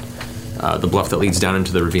mountain, the bluff that leads down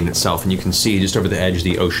into the ravine itself, and you can see just over the edge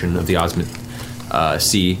the ocean of the Osmit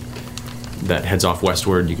Sea that heads off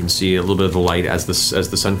westward. You can see a little bit of the light as the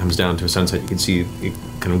sun comes down to a sunset. You can see it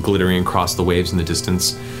kind of glittering across the waves in the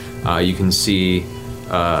distance. You can see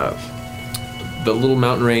the little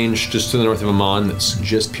mountain range just to the north of Amon that's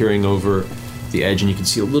just peering over the edge, and you can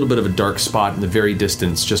see a little bit of a dark spot in the very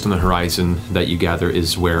distance, just on the horizon, that you gather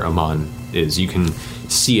is where Amon is. You can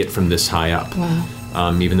see it from this high up,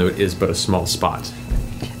 Wow. even though it is but a small spot.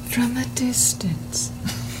 from a distance.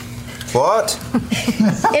 What?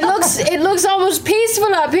 It looks almost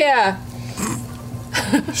peaceful up here.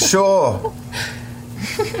 Sure.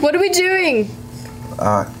 What are we doing?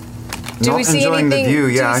 Do we see enjoying anything? the view.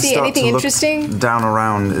 Yeah, do we I see start anything to look interesting down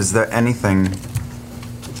around. Is there anything?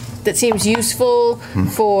 that seems useful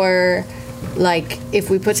for, like, if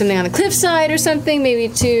we put something on the cliffside or something,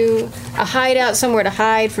 maybe to a hideout, somewhere to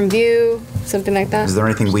hide from view, something like that? Is there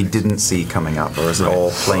anything we didn't see coming up, or is it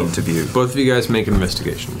all plain to view? Both of you guys make an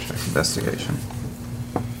investigation check. Investigation.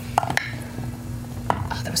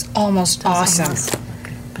 Oh, that was almost awesome.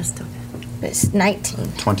 It's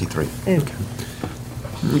 19. 23. Okay.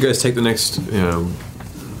 You guys take the next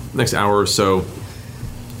hour or so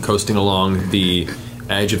coasting along the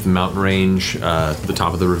edge of the mountain range, the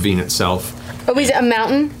top of the ravine itself. Oh, is it a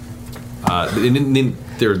mountain?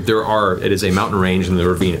 It is a mountain range, and the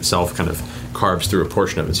ravine itself kind of carves through a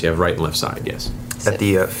portion of it, so you have right and left side, yes. At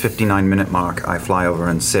the 59-minute mark, I fly over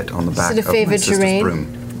and sit on the back of my sister's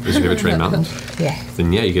broom. Is your favorite terrain mountains? Yeah.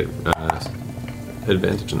 Then yeah, you get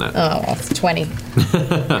advantage in that. Oh, it's 20.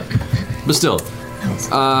 But still,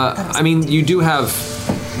 I mean, you do have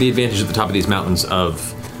the advantage at the top of these mountains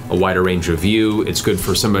of a wider range of view. It's good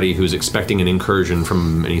for somebody who's expecting an incursion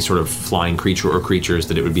from any sort of flying creature or creatures,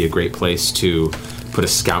 that it would be a great place to put a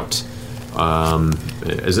scout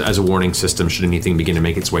as a warning system should anything begin to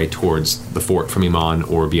make its way towards the fort from Iman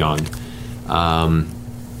or beyond. I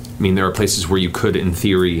mean, there are places where you could, in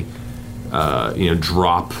theory,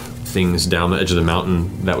 drop things down the edge of the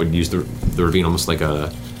mountain that would use the ravine almost like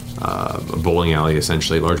a bowling alley,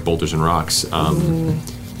 essentially, large boulders and rocks,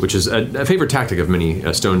 which is a favorite tactic of many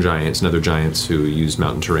stone giants and other giants who use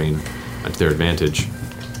mountain terrain to their advantage.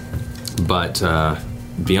 But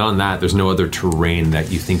beyond that, there's no other terrain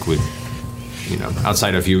that you think would,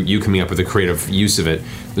 outside of you coming up with a creative use of it,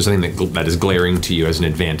 there's something that is glaring to you as an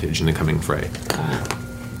advantage in the coming fray.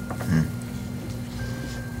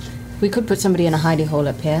 We could put somebody in a hidey hole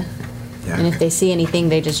up here. Yeah. And if they see anything,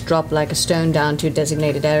 they just drop like a stone down to a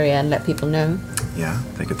designated area and let people know. Yeah,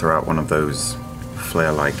 they could throw out one of those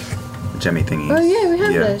flare-like gemmy thingies. Oh, yeah, we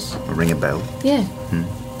have those. Or ring a bell. Yeah.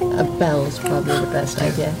 A bell's probably the best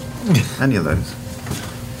idea. Any of those.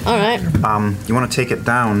 All right. You want to take us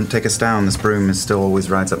down? This broom still always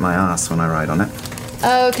rides up my ass when I ride on it.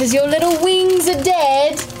 Oh, because your little wings are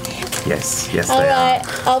dead? Yes, they All right,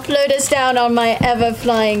 I'll float us down on my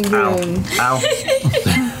ever-flying broom. Ow.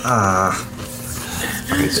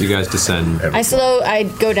 Okay, so you guys descend. I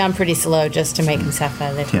go down pretty slow just to make him suffer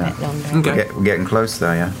a little bit longer. Okay. We're getting close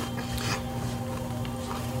though, yeah?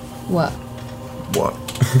 What? What?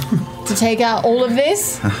 To take out all of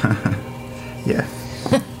this? Yeah.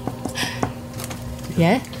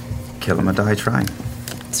 Yeah? Kill him or die trying.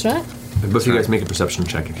 That's right. Both of you guys make a perception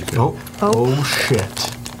check if you could. Oh shit.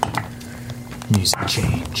 Music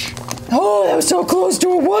change. Oh, that was so close to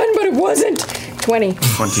a 1, but it wasn't. 20.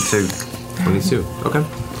 22. 22, okay.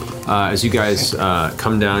 As you guys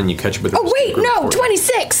come down, you catch up with the Oh, wait, no,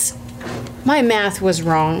 26! My math was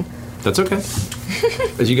wrong. That's okay.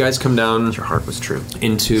 As you guys come down... Your heart was true.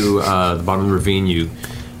 ...into the bottom of the ravine, you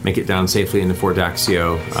make it down safely into Fort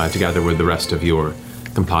Braxio together with the rest of your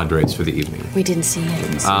compadres for the evening. We didn't see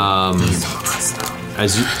it.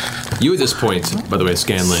 As you at this point, by the way,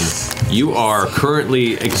 Scanlan, you are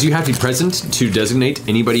currently, because you have to be present to designate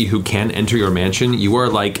anybody who can enter your mansion. You are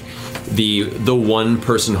like the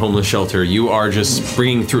one-person homeless shelter. You are just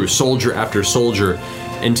bringing through soldier after soldier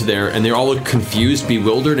into there, and they all look confused,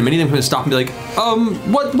 bewildered, and many of them can stop and be like,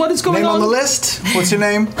 what is going on? Name on the list? What's your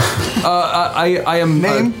name? I am...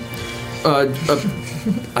 Name?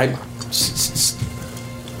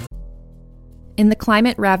 In the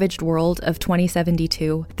climate-ravaged world of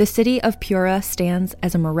 2072, the city of Pura stands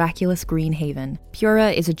as a miraculous green haven. Pura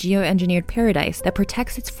is a geoengineered paradise that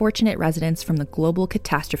protects its fortunate residents from the global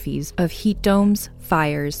catastrophes of heat domes,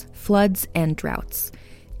 fires, floods, and droughts.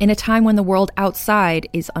 In a time when the world outside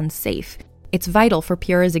is unsafe, it's vital for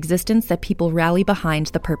Pura's existence that people rally behind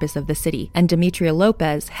the purpose of the city, and Demetria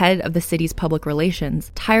Lopez, head of the city's public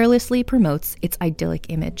relations, tirelessly promotes its idyllic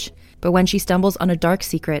image. But when she stumbles on a dark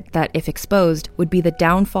secret that, if exposed, would be the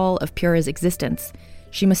downfall of Pura's existence,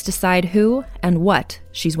 she must decide who and what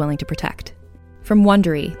she's willing to protect. From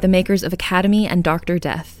Wondery, the makers of Academy and Dr.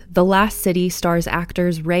 Death, The Last City stars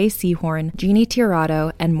actors Ray Seahorn, Jeannie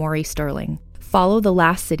Tirado, and Maury Sterling. Follow The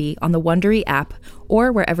Last City on the Wondery app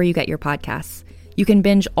or wherever you get your podcasts. You can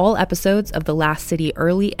binge all episodes of The Last City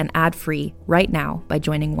early and ad-free right now by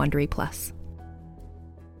joining Wondery Plus.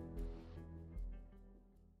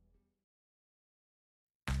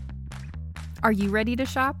 Are you ready to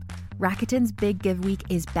shop? Rakuten's Big Give Week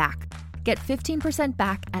is back. Get 15%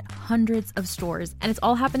 back at hundreds of stores, and it's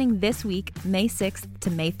all happening this week, May 6th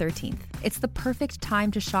to May 13th. It's the perfect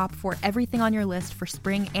time to shop for everything on your list for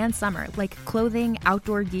spring and summer, like clothing,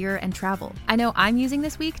 outdoor gear, and travel. I know I'm using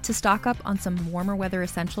this week to stock up on some warmer weather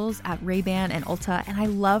essentials at Ray-Ban and Ulta, and I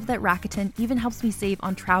love that Rakuten even helps me save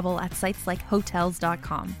on travel at sites like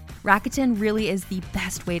Hotels.com. Rakuten really is the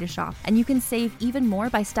best way to shop, and you can save even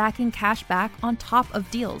more by stacking cash back on top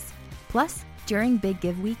of deals. Plus, during Big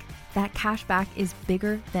Give Week, that cash back is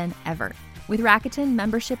bigger than ever. With Rakuten,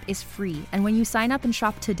 membership is free, and when you sign up and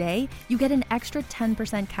shop today, you get an extra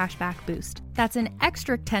 10% cash back boost. That's an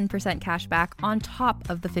extra 10% cash back on top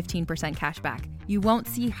of the 15% cash back. You won't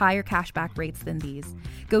see higher cash back rates than these.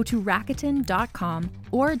 Go to Rakuten.com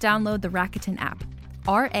or download the Rakuten app.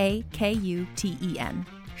 Rakuten.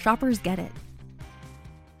 Shoppers get it.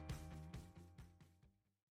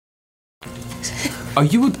 Are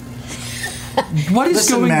you... What is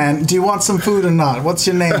Listen, going... man, do you want some food or not? What's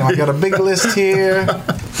your name? I got a big list here.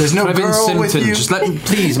 There's no Kevin girl with Simpson. you. Just let me...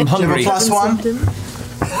 Please, I'm hungry. Do you have a +1? Do you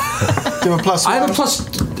have a +1? I have a plus...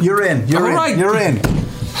 You're in. You're in. Right. You're in.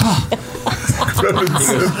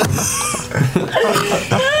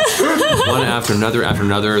 One after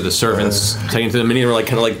another, the servants taking to them. Many are like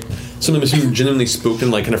kind of like some of them seem genuinely spooked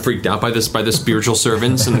and like kind of freaked out by the spiritual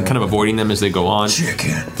servants and kind of avoiding them as they go on.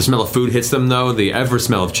 Chicken. The smell of food hits them though. The ever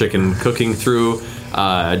smell of chicken cooking through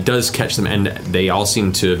does catch them, and they all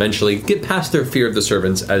seem to eventually get past their fear of the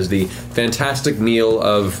servants as the fantastic meal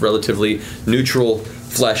of relatively neutral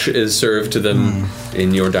flesh is served to them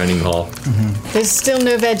in your dining hall. There's still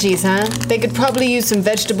no veggies, huh? They could probably use some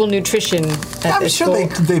vegetable nutrition at I'm this sure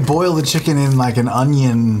point. they boil the chicken in like an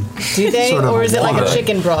onion. Do they? Sort of Or is it like a water.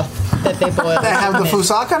 chicken broth that they boil? They have the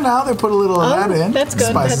fusaka now. They put a little of that in. That's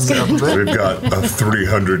good. Spices That's it up a bit. We've got a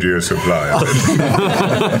 300-year supply of it.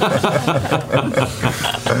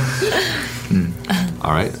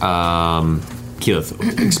 All right,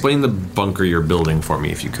 Keyleth, explain the bunker you're building for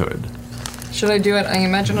me if you could. Should I do it, I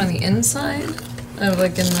imagine, on the inside?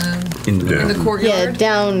 Like in the courtyard? Yeah,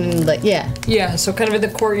 down, like, yeah. Yeah, so kind of in the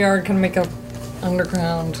courtyard, kind of make a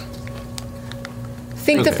underground.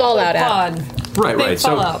 Think the fallout out. Right.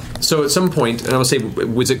 Fallout. So at some point, and I would say,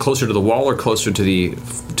 was it closer to the wall or closer to the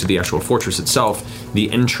actual fortress itself?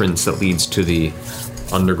 The entrance that leads to the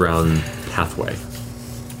underground pathway.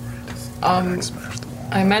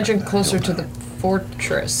 I imagine closer to the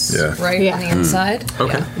fortress, right? Yeah. On the inside.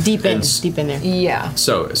 Okay. Yeah. Deep in there. Yeah.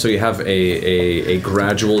 So you have a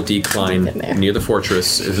gradual decline near the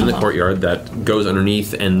fortress is in the courtyard that goes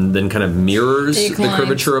underneath and then kind of mirrors the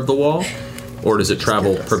curvature of the wall, or does it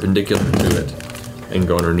travel perpendicular to it and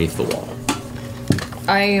go underneath the wall?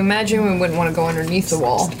 I imagine we wouldn't want to go underneath the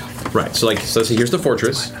wall. Right. So let's say here's the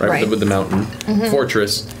fortress, right? With the mountain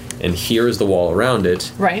fortress, and here is the wall around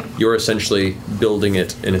it. Right. You're essentially building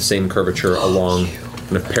it in the same curvature along,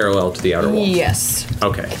 kind of parallel to the outer wall. Yes.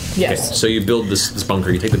 Okay. Yes. Okay. So you build this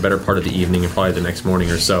bunker. You take the better part of the evening and probably the next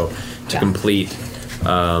morning or so to complete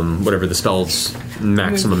whatever the spell's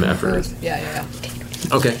maximum effort. Yeah.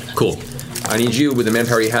 Okay. Cool. I need you, with the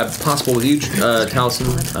manpower you have possible with you, Taliesin,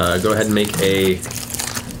 go ahead and make a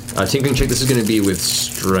tinkering check. This is going to be with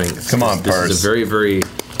strength. Come on, This is a very, very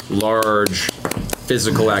large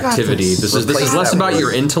physical activity. This is less about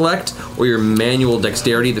your intellect or your manual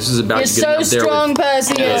dexterity. This is about You're you getting so up there strong, with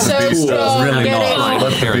Percy. You're so strong. really Get it.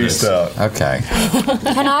 Okay.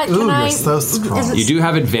 Can I? You do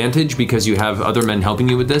have advantage because you have other men helping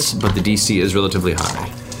you with this, but the DC is relatively high.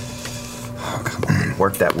 Oh, come on.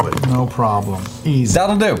 Work that wood. No problem. Easy.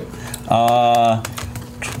 That'll do.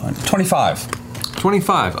 25.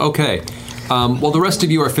 25, okay. While the rest of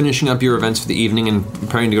you are finishing up your events for the evening and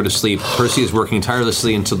preparing to go to sleep, Percy is working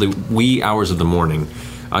tirelessly until the wee hours of the morning.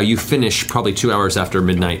 You finish probably 2 hours after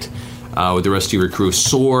midnight with the rest of your crew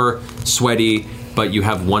sore, sweaty, but you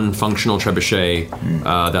have one functional trebuchet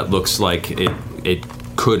that looks like it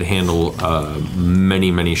could handle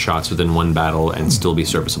many, many shots within one battle and still be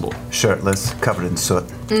serviceable. Shirtless, covered in soot.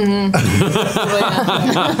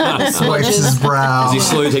 Wipes his brow. As he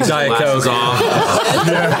slowly takes his glasses off.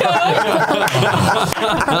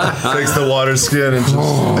 Takes the water skin and just...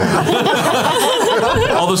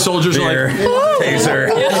 All the soldiers are like... Taser.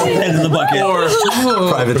 Head in the bucket. Or...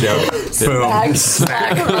 Private joke. Boom.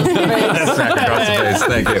 Smack across the face.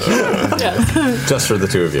 Thank you. Just for the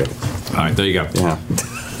two of you. All right, there you go. Yeah.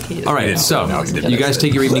 All right, so you guys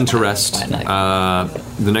take your evening to rest. The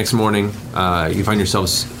next morning, you find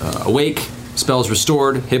yourselves awake, spells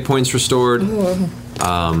restored, hit points restored.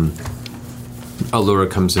 Allura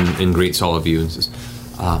comes in and greets all of you and says,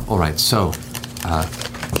 all right, so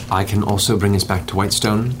I can also bring us back to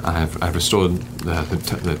Whitestone. I've restored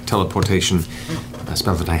the teleportation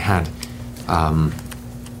spell that I had.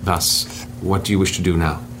 Thus, what do you wish to do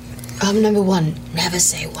now? Number one, never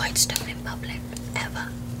say Whitestone in public, ever.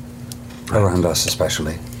 Around us,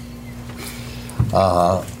 especially.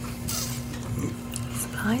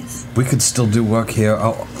 Supplies? We could still do work here.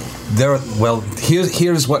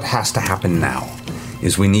 Here's what has to happen now.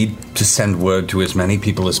 Is we need to send word to as many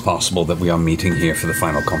people as possible that we are meeting here for the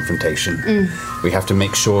final confrontation. We have to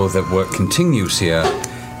make sure that work continues here,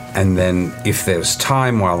 and then if there's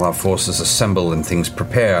time while our forces assemble and things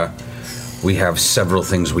prepare, we have several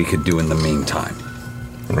things we could do in the meantime.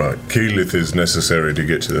 Right. Keyleth is necessary to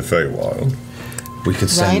get to the Feywild. We could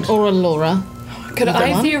send... Right, or a Laura. Could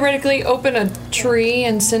I theoretically open a tree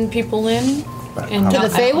and send people in? And To the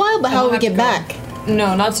Feywild? But how will we get back?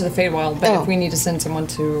 No, not to the Feywild, but if we need to send someone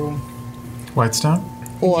to... Whitestone?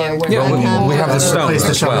 Or we have the stones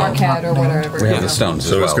as well. Marquette or whatever. We have the stones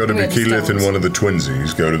So as it's well. got to be Keyleth and one of the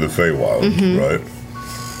twinsies go to the Feywild, right?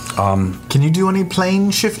 Can you do any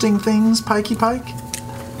plane shifting things, Pikey Pike?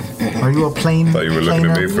 Are you a plane? Thought you were looking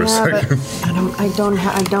at me for a second. I don't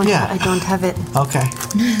have it. Okay.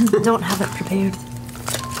 Don't have it prepared.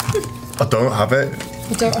 I don't have it.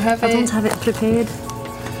 I don't have it prepared.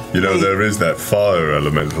 You know, there is that fire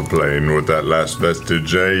element for playing with that last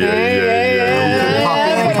vestige.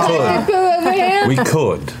 We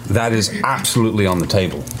could. That is absolutely on the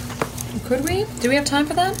table. Could we? Do we have time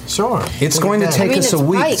for that? Sure. It's going to take us a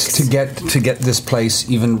week to get this place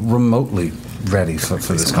even remotely ready for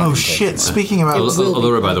this conversation. Oh shit! Speaking about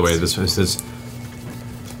Allura, by the way, this is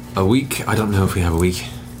a week. I don't know if we have a week.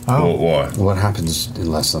 Oh, why? What happens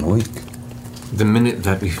in less than a week? The minute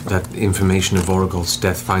that that information of Voragol's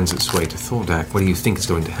death finds its way to Thordak, what do you think is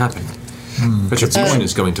going to happen? Retribution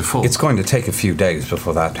is going to fall. It's going to take a few days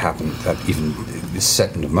before that happens. That even is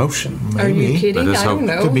set into motion. Are you kidding? I don't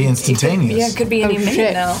know. Could be instantaneous. It could be any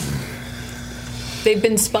minute now. They've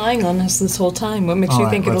been spying on us this whole time. What makes you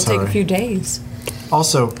think it'll take a few days?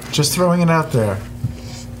 Also, just throwing it out there.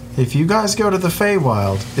 If you guys go to the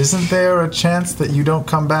Feywild, isn't there a chance that you don't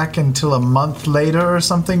come back until a month later or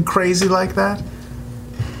something crazy like that?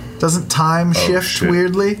 Doesn't time shift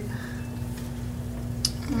weirdly?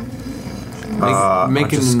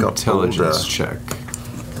 Make an intelligence check.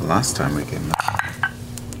 The last time we came back.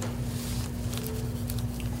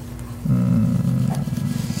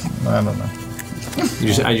 I don't know. You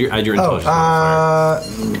just add your intelligence.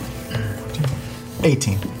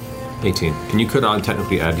 18. 18. And you could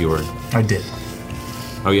technically add your... I did.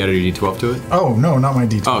 Oh, you added your D12 to it? Oh, no, not my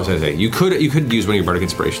D12. Oh, sorry. You could use one of your bardic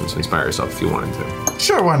inspirations to inspire yourself if you wanted to.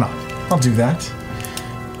 Sure, why not? I'll do that.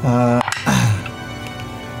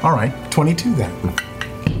 All right, 22 then.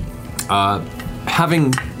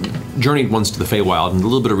 Having journeyed once to the Feywild and a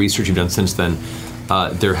little bit of research you've done since then,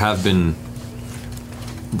 there have been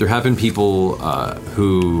people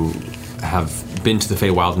who have been to the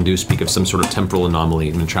Feywild and do speak of some sort of temporal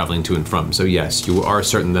anomaly when traveling to and from. So yes, you are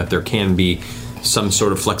certain that there can be some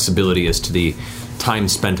sort of flexibility as to the time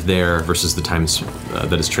spent there versus the times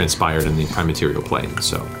that is transpired in the prime material plane.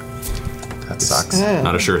 So that sucks.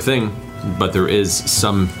 Not a sure thing, but there is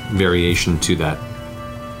some variation to that.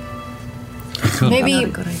 Maybe, Not a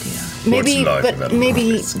good idea. maybe, but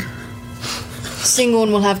maybe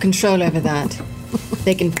Singorn will have control over that.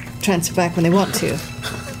 They can transfer back when they want to.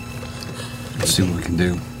 Let's see what we can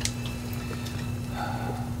do.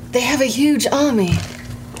 They have a huge army.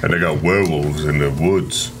 And they got werewolves in the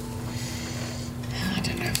woods. I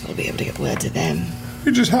don't know if we'll be able to get word to them.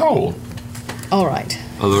 You just howl. All right.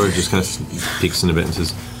 Allura just kind of peeks in a bit and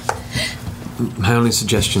says, my only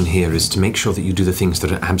suggestion here is to make sure that you do the things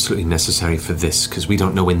that are absolutely necessary for this, because we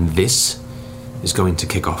don't know when this is going to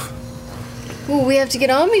kick off. Well, we have to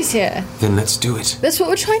get armies here. Then let's do it. That's what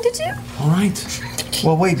we're trying to do. All right.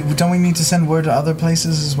 Well, wait, don't we need to send word to other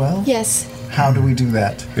places as well? Yes. How do we do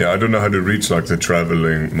that? Yeah, I don't know how to reach, like,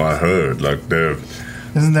 my herd. Like,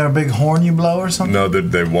 Isn't there a big horn you blow or something? No,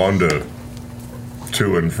 they wander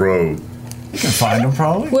to and fro. You can find them,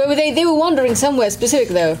 probably. Where were they? They were wandering somewhere specific,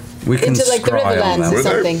 though. We can into like the scry on Riverlands them. or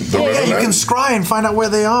something. Yeah, you can scry and find out where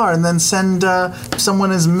they are, and then send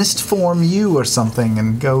someone as mistform you or something,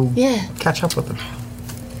 and go catch up with them.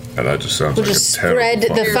 And that just sounds We'll like just a terrible spread the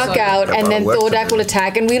fucking- fuck out, and then Thordak will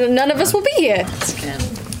attack, and none of us will be here.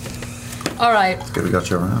 All right. Good, we got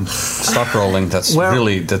you around. Stop rolling. That's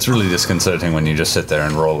really disconcerting when you just sit there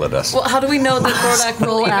and roll at us. Well, how do we know that Thordak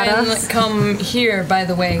will even come here, by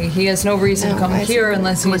the way? He has no reason to come here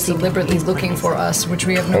unless he's deliberately looking for us, which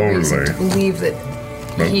we have no reason to believe that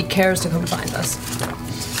he cares to come find us.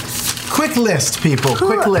 Quick list, people.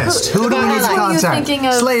 Quick list. Who do we need to Who are you contact? thinking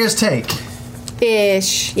of? Slayer's Take.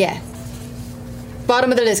 Ish, yeah.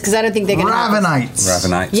 Bottom of the list, because I don't think they're going to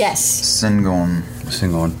Ravenites. Yes. Singorn.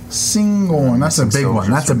 Singorn. That's a big one.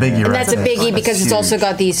 That's a biggie, And right that's a there. biggie because it's also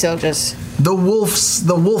got these soldiers. The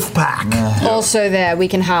wolf pack. Also there, we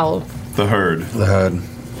can howl. The herd. The herd.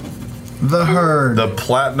 The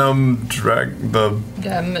platinum Jamasa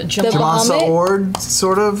Ord,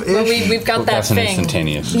 sort of ish. Well, we've got that thing.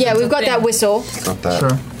 Instantaneous. Yeah, we've got that whistle. Got that.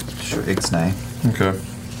 Sure. Ixnay. Okay.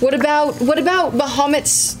 What about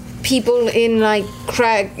Bahamut's people in like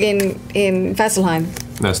in Vasselheim?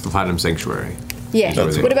 That's the Platinum Sanctuary. Yeah.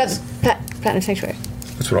 That's What about the Platinum Sanctuary?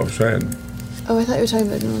 That's what I was saying. Oh, I thought you were talking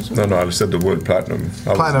about Norse. No, I said the word platinum.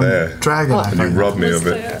 I Platinum was there. dragon, I And you think. robbed me of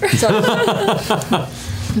it.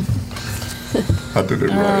 I did it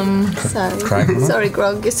right. Sorry,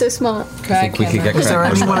 Grog. You're so smart. Is there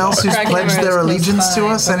anyone else who's pledged their allegiance to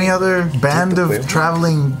us? Any other band of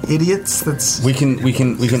traveling idiots? That's We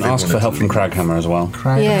can ask for help from Craghammer as well.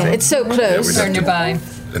 Yeah, it's so close. They're nearby.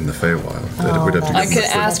 In the Feywild. We'd have to I give could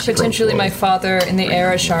them a ask first potentially my father in the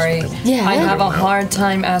Air Ashari. Yeah. I have a hard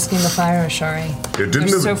time asking the Fire Ashari. didn't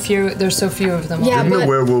There's the- there's so few of them. Didn't the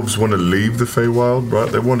werewolves want to leave the Feywild, right?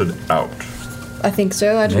 They wanted out. I think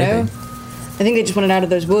so. I don't know. I think they just wanted out of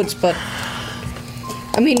those woods, but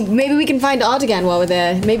I mean, maybe we can find Artigan while we're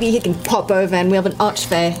there. Maybe he can pop over and we have an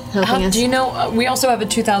archfey helping us. Do you know, we also have a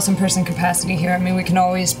 2,000 person capacity here. I mean, we can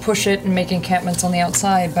always push it and make encampments on the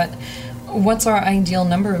outside, but what's our ideal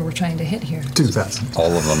number we're trying to hit here? 2,000.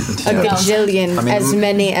 All of them. A gajillion, I mean, as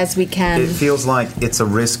many as we can. It feels like it's a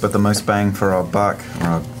risk, but the most bang for our buck, or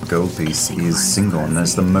our gold piece, is Singorn.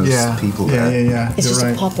 There's the most people there. It's just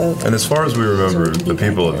a pop over. And as far as we remember, the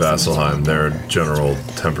people of Vasselheim, their general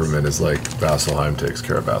temperament is like Vasselheim takes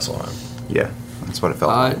care of Vasselheim. Yeah, that's what it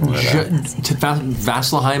felt like.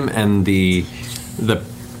 Vasselheim and the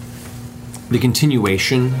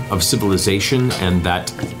continuation of civilization, and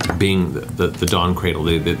that being the Dawn Cradle,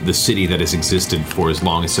 the city that has existed for as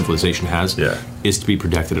long as civilization has, is to be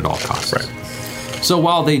protected at all costs. Right. So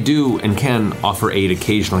while they do and can offer aid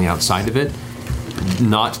occasionally outside of it,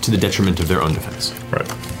 not to the detriment of their own defense. Right.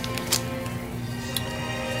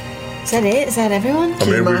 Is that it? Is that everyone? I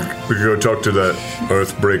mean, we could go talk to that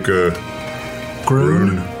Earthbreaker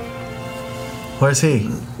Groon. Where's he?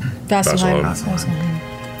 Vasselheim.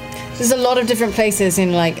 There's a lot of different places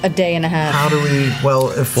in like a day and a half. How do we?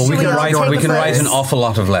 Well, if we can take write the an first- awful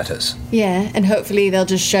lot of letters. Yeah, and hopefully they'll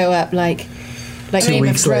just show up like 2 Game of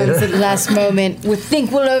weeks Thrones later. at the last moment. We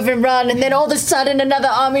think we'll overrun, and then all of a sudden another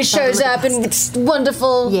army shows up, and it's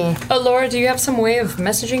wonderful. Yeah. Laura, do you have some way of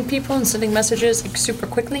messaging people and sending messages like, super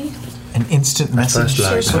quickly? An instant message.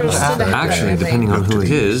 Actually, depending on who it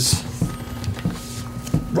is.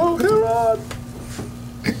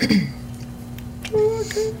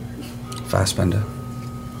 Fassbender.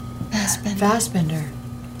 Fassbender.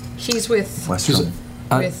 He's with...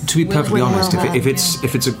 To be perfectly honest,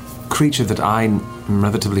 if it's a creature that I'm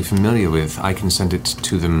relatively familiar with, I can send it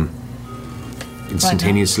to them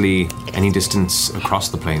instantaneously, any distance across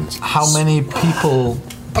the plains. How many people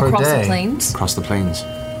per Across day? the plains? Across the plains.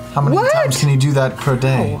 How many times can you do that per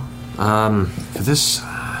day? For this,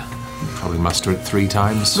 probably muster it 3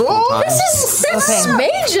 times. 4 Oh, times. this is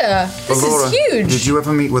major. This Laura, is huge. Did you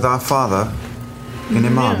ever meet with our father in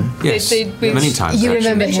Iman? Yes, many times. You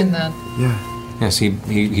actually. remember him? that. Yeah. Yes,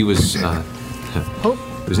 he was.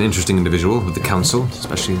 He was an interesting individual with the council,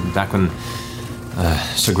 especially back when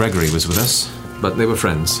Sir Gregory was with us. But they were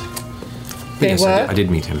friends. But They yes, were? I did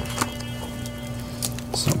meet him.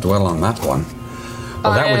 Let's not dwell on that one.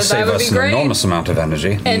 Well, that yeah, would save that would us be an great. enormous amount of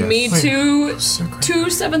energy. And me two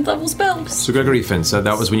 7th level spells. Sir Gregory Finch,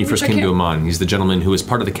 that was when you first Which I came to can't- Oman. He's the gentleman who was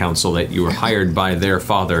part of the council that you were hired by their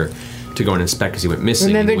father to go and inspect because he went missing.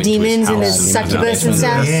 Remember You went to his demons and the house succubus and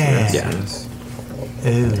stuff?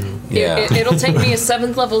 Yeah. It'll take me a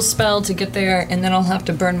 7th level spell to get there, and then I'll have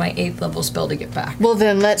to burn my 8th level spell to get back. Well,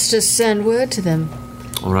 then let's just send word to them.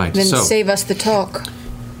 All right. Then So, save us the talk.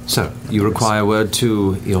 you require word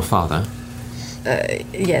to your father.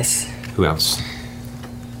 Yes. Who else?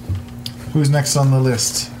 Who's next on the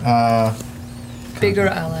list? Bigger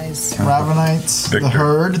allies. Ravenites. The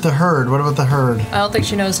herd. The herd. What about the herd? I don't think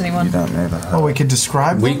she knows anyone. You don't know that. Oh, we could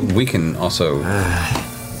describe them? We can also.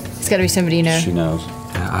 It's got to be somebody you know. She knows.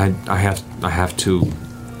 I have to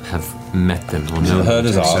have met them or know The herd them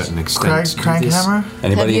is to a ours. certain extent. Crankhammer?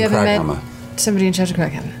 Have you ever met somebody in Shelter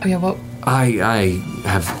Crackhammer? Oh yeah, what? I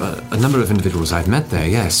have a number of individuals I've met there,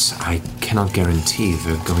 yes. I cannot guarantee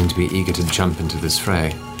they're going to be eager to jump into this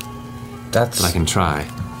fray. But I can try.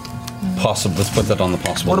 Possible. Let's put that on the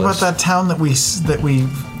possible What about list. that town that we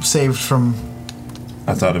saved from?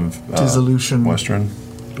 I thought of dissolution. Western.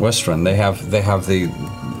 They have the.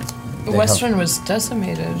 Western was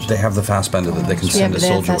decimated. They have the Fassbender that they can send a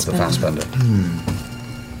soldier with the Fassbender.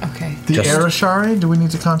 Okay. The Just- Arashari, do we need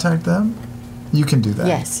to contact them? You can do that.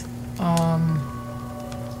 Yes.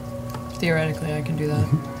 Theoretically, I can do that.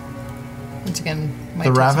 Once again, might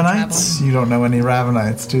The take some Ravenites? You don't know any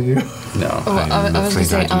Ravenites, do you? No. Oh, I was going to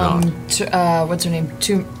say, what's her name?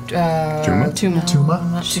 Tuma? Not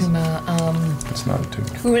Tuma. It's not a Tuma.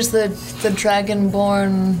 Who is the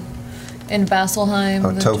dragonborn in Vasselheim?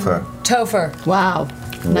 Oh, The Topher. Topher. Wow.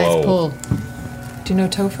 Nice Whoa. pull. Do you know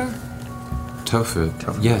Topher? Topher.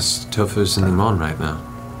 Yes, Topher's in the Mon right now.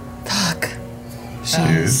 Fuck. She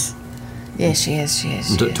is. Yeah, she is. She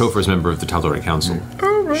is. Topher's a member of the Tal'Dorei Council.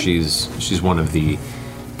 She's one of the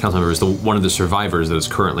council members, one of the survivors that is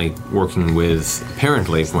currently working with,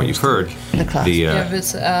 apparently, from what you've heard,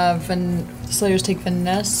 It's Slayers take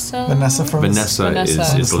Vanessa. Vanessa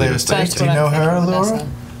is the leader of Slayers. Do you know her, Laura?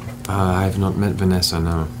 I have not met Vanessa,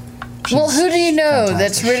 no. Well, who do you know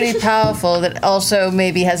that's really powerful that also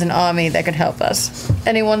maybe has an army that could help us?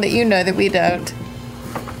 Anyone that you know that we don't?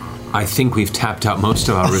 I think we've tapped out most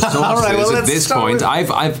of our resources All right, well, at let's this start point.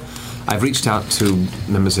 with- I've reached out to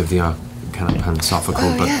members of the kind of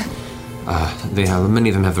Pansophical, but many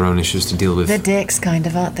of them have their own issues to deal with. They're dicks, kind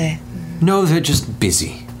of, aren't they? No, they're just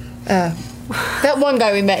busy. That one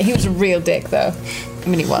guy we met, he was a real dick, though. I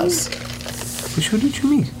mean, he was. Which who did you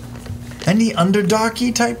meet? Any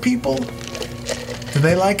Underdarky type people? Do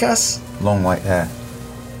they like us? Long white hair.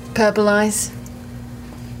 Purple eyes.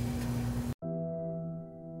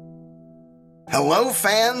 Hello,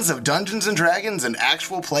 fans of Dungeons & Dragons and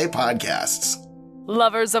actual play podcasts.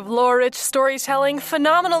 Lovers of lore-rich storytelling,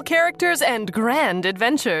 phenomenal characters, and grand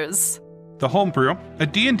adventures. The Homebrew, a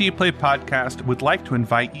D&D play podcast, would like to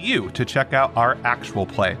invite you to check out our actual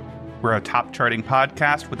play. We're a top-charting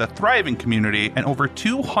podcast with a thriving community and over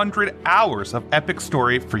 200 hours of epic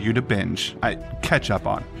story for you to catch up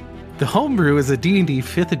on. The Homebrew is a D&D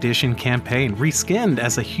 5th edition campaign reskinned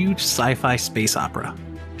as a huge sci-fi space opera.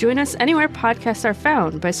 Join us anywhere podcasts are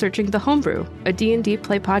found by searching The Homebrew, a D&D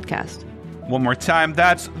play podcast. One more time,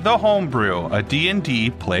 that's The Homebrew, a D&D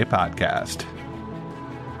play podcast.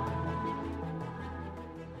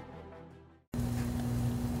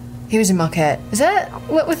 He was in Marquette. Is that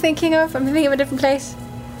what we're thinking of? I'm thinking of a different place.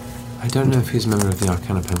 I don't know if he's a member of the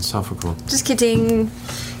Arcana Pansophical. Just kidding.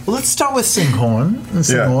 Well, let's start with Singhorn and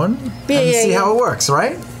see how it works,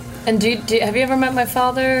 right? And have you ever met my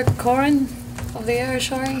father, Corin, of the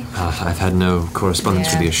Arashari? I've had no correspondence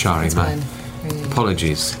with the Ashari. My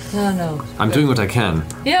apologies. No. I'm doing what I can.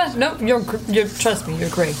 Yeah, no, you're trust me, you're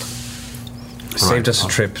great. Saved us a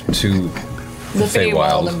trip to the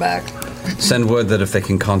Feywild and Feywild. back. Send word that if they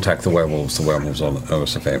can contact the werewolves will owe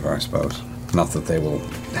us a favor, I suppose. Not that they will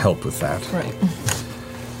help with that. Right.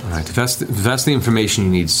 All right, if that's the information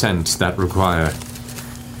you need sent, that require...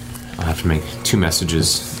 I'll have to make 2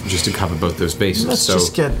 messages just to cover both those bases. Let's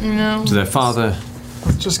just get... To their father...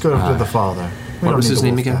 Let's just go to the father. What was his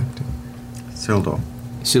name again? Sildor.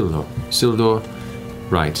 Sildor.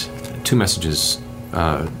 Right. 2 messages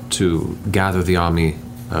to gather the army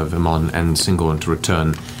of Amon and Singhorn to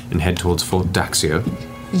return and head towards Fort Braxio.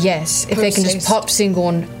 Yes, if they can just pop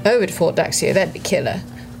Singhorn over to Fort Braxio, that'd be killer.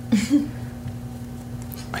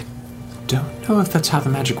 Don't know if that's how the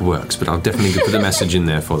magic works, but I'll definitely put a message in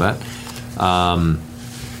there for that.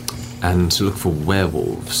 And to look for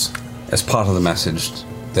werewolves. As part of the message,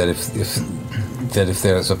 that if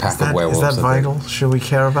there's a pack of werewolves... Is that vital? Should we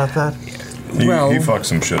care about that? He fucked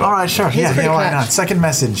some shit up. All right, sure. Yeah, why not? Second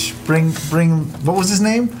message. Bring. What was his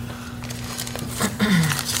name?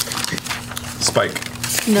 Spike.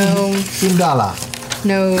 No. Indala.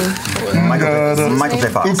 No. Michael J.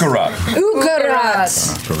 Fox. Ukarat.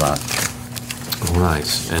 Ukarat. All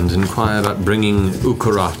right, and inquire about bringing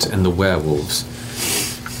Ukarat and the werewolves.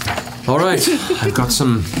 All right, I've got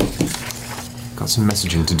some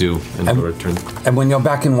messaging to do and I'll return. And when you're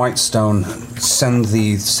back in Whitestone, send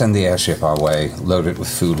the airship our way. Load it with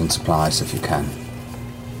food and supplies if you can.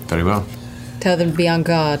 Very well. Tell them to be on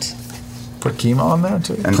guard. Put Kima on there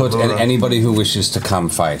too. And put anybody who wishes to come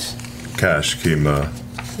fight. Cash, Kima.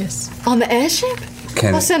 Yes. On the airship?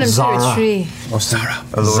 Can I'll send him to a tree. Zara.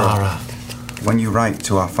 Allura, when you write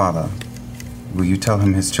to our father, will you tell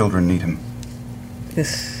him his children need him?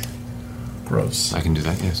 Gross. I can do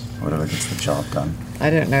that, yes. Whatever gets the job done. I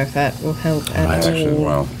don't know if that will help at all. Actually,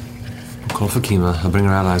 well. Call for Kima. I'll bring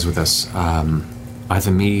our allies with us.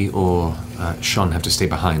 Either me or Sean have to stay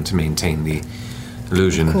behind to maintain the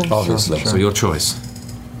illusion. Obviously. So your choice.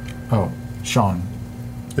 Oh, Sean.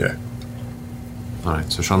 Yeah. All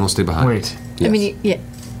right, so Sean will stay behind. Wait. I mean, yeah.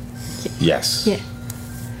 Yes. Yeah.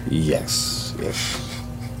 Yes.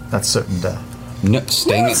 That's certain death. No,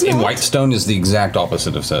 staying it's in not. Whitestone is the exact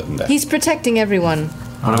opposite of certain death. He's protecting everyone.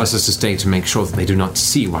 One of us is to stay to make sure that they do not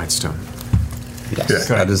see Whitestone. Yes,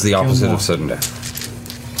 that is the opposite of certain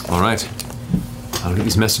death. All right. I'll get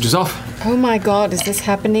these messages off. Oh my god, is this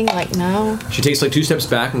happening like now? She takes like 2 steps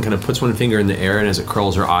back and kind of puts one finger in the air, and as it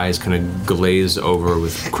curls, her eyes kind of glaze over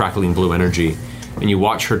with crackling blue energy. And you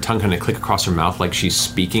watch her tongue kind of click across her mouth like she's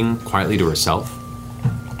speaking quietly to herself.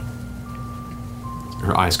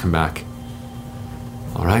 Her eyes come back.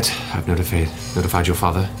 All right, I've notified your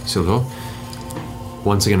father, Silvo.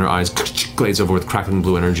 Once again, her eyes glaze over with crackling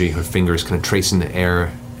blue energy. Her fingers kind of trace in the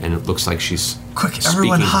air, and it looks like she's Quick, speaking.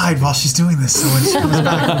 everyone hide while she's doing this so when she comes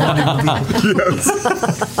back.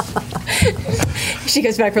 She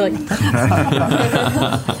goes back for like...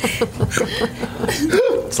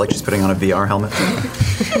 It's like she's putting on a VR helmet.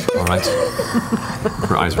 All right.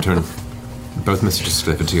 Her eyes return. Both messages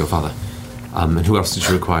delivered to your father. And who else did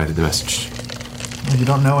you require the message? You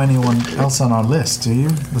don't know anyone else on our list, do you?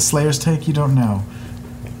 The Slayer's Take, you don't know.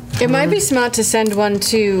 It might be smart to send one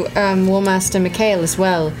to Warmaster Mikhail as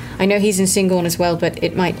well. I know he's in Singorn as well, but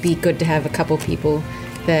it might be good to have a couple people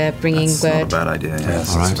there bringing That's word. not a bad idea.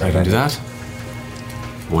 All right, I can do that.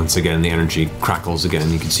 Once again, the energy crackles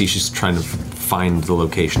again. You can see she's trying to find the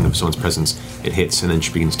location of someone's presence. It hits, and then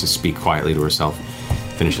she begins to speak quietly to herself.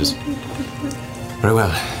 Finishes. Very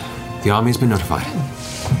well. The army has been notified.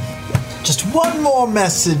 Just one more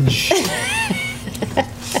message.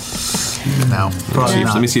 No, probably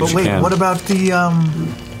not. Let me see if but she wait, can. what about the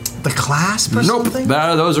clasp or Nope. something?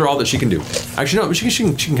 Those are all that she can do. Actually, no, she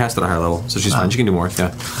can cast at a higher level, so she's fine. She can do more,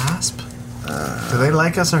 yeah. Clasp? Do they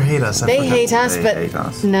like us or hate us? They hate us,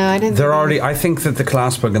 but no, I don't. They're already. I think that the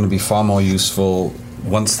clasp are going to be far more useful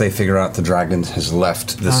once they figure out the dragon has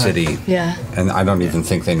left the city. Yeah. And I don't even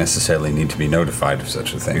think they necessarily need to be notified of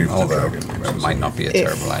such a thing, although it might not be a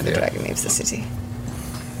terrible The idea. dragon leaves the city.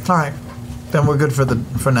 All right, then we're good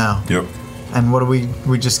for now. Yep. And what do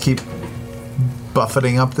we just keep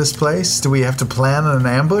buffeting up this place? Do we have to plan an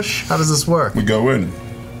ambush? How does this work? We go in.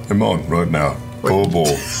 Come on, right now. Full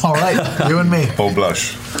ball. All right, you and me. Full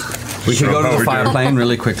blush. We can go to the we fire do. plane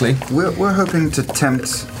really quickly. We're hoping to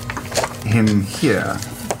tempt him here.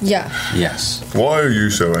 Yeah. Yes. Why are you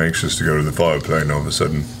so anxious to go to the fire plane all of a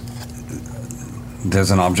sudden?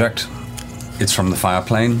 There's an object. It's from the fire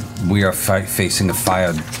plane. We are facing a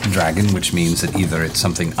fire dragon, which means that either it's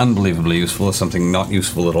something unbelievably useful or something not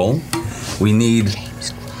useful at all. We need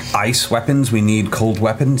ice weapons, we need cold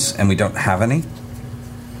weapons, and we don't have any.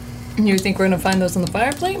 You think we're going to find those on the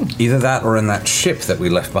fire plane? Either that or in that ship that we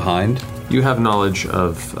left behind. You have knowledge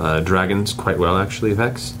of dragons quite well, actually,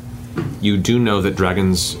 Vex. You do know that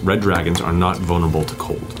red dragons, are not vulnerable to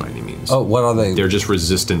cold by any means. Oh, what are they? They're just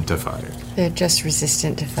resistant to fire. They're just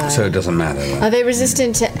resistant to fire. So it doesn't matter then. Are they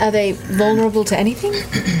resistant to? Are they vulnerable to anything?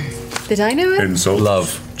 Did I know it? Insult.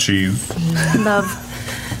 Love. Cheese. Love.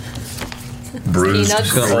 Bruised,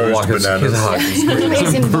 Peanuts. bruised bananas.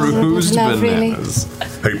 Isn't vulnerable to love, really?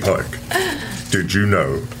 Hey, Pike, did you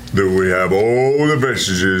know that we have all the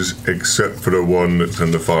vestiges except for the one that's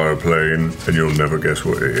in the fire plane, and you'll never guess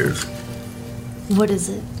what it is? What is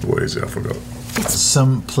it? What is it? I forgot.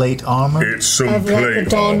 Some plate armor? It's some Of like the plate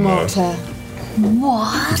dawn armor. mortar.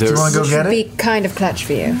 What? Do you want to go get Should it? be kind of clutch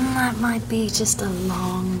for you. That might be just a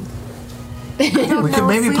long. We could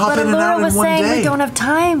maybe pop in and out in was one saying day. we don't have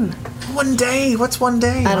time. One day? What's one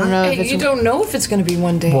day? I don't know if Hey, it's. you don't know if it's going to be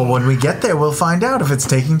one day. Well, when we get there, we'll find out. If it's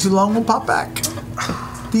taking too long, we'll pop back.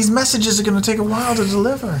 These messages are going to take a while to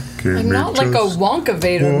deliver. I'm not like a Wonka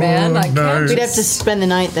Vader, man. I can't. We'd have to spend the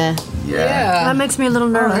night there. Yeah. That makes me a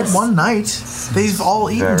little All right, nervous. one night. They've all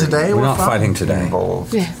eaten today. We're not fine. fighting today.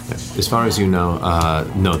 Yeah. As far as you know,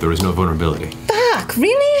 no, there is no vulnerability. Fuck,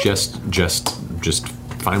 really? Just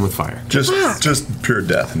fine with fire. Just pure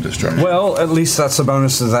death and destruction. Well, at least that's a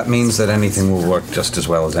bonus. That means that anything will work just as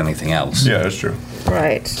well as anything else. Yeah, that's true.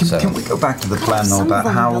 Right. Can we go back to the plan, though, some about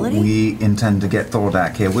how vulnerability. we intend to get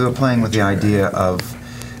Thordak here? We were playing with the idea of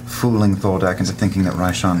fooling Thordak into thinking that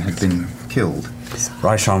Raishan had been killed.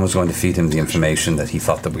 Raishan was going to feed him the information that he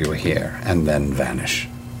thought that we were here, and then vanish.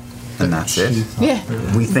 And that's it? Yeah.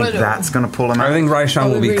 We think But, that's going to pull him out? I think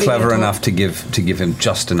Raishan will be really clever get to enough to give him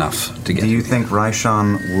just enough to get. Do you think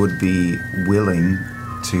Raishan would be willing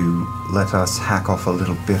to let us hack off a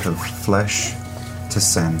little bit of flesh to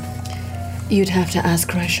send? You'd have to ask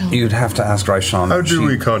Raishan. You'd have to ask Raishan. How do She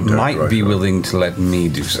we contact might be Raishan? willing to let me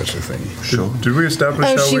do such a thing. Sure. Did we establish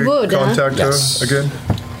Oh, how she we would, huh? contact Yes. her again?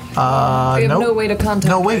 We have no way to contact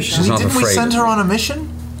No, wait. Roshan. Didn't we send her on a mission?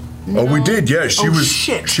 Oh, we did. Yeah, she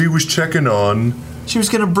was checking on. She was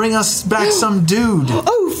going to bring us back some dude.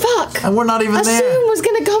 Oh, fuck. And we're not even there. Assume was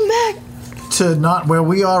going to come back. To not where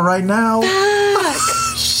we are right now.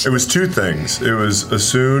 It was two things. It was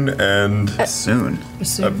Assoon and... Bassoon.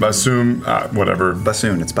 Bassoon, whatever.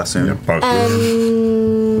 Bassoon, it's Bassoon. Yeah,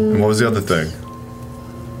 Bassoon. And what was the other thing?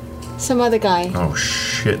 Some other guy. Oh,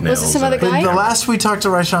 shit, Was it some other guy? The last we talked to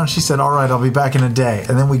Raishan, she said, all right, I'll be back in a day.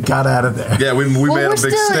 And then we got out of there. Yeah, we made a big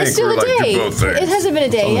stink. It's still We were a like, day. do both things. It hasn't been a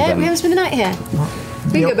day yet. We haven't spent the night here.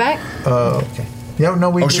 We can go back. Okay. Yeah, no,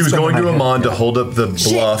 we. Oh, she was going to Amon to hold up the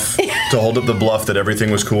bluff, that everything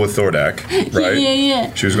was cool with Thordak, right?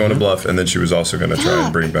 Yeah. She was going to bluff, and then she was also going to try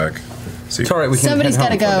and bring back. See, It's all right. We can Somebody's head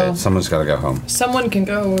home gotta for a go. bit. Someone's got to go home. Someone can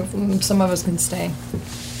go. Some of us can stay.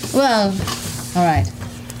 Well, all right.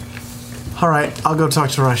 All right, I'll go talk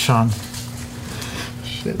to Raishan.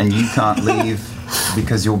 And you can't leave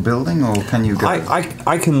because you're building, or can you go?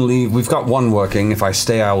 I can leave. We've got one working. If I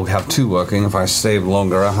stay, I will have two working. If I stay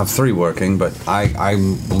longer, I'll have three working. But I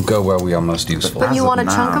will go where we are most useful. But you want a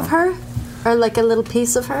chunk of her? Or like a little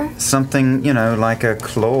piece of her? Something, like a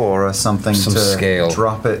claw or something Some to scale.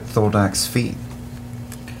 drop at Thordak's feet.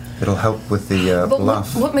 It'll help with the But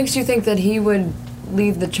bluff. what makes you think that he would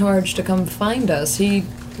leave the charge to come find us?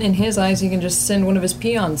 In his eyes, he can just send one of his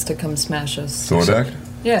peons to come smash us. Thordak?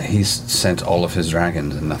 Yeah. He's sent all of his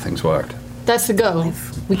dragons and nothing's worked. That's the goal.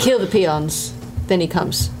 We kill the peons, then he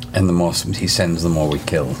comes. And the more he sends, the more we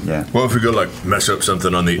kill. Yeah. Well, if we go mess up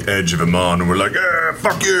something on the edge of Amon, and we're like,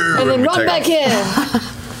 fuck you! And then we run take back off.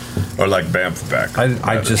 here. Or Bamf back.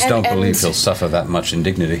 I just don't And- believe he'll suffer that much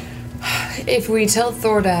indignity. If we tell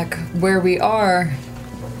Thordak where we are,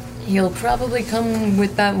 he'll probably come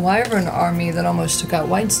with that wyvern army that almost took out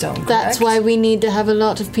Whitestone, correct? That's why we need to have a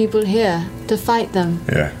lot of people here to fight them.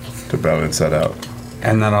 Yeah, to balance that out.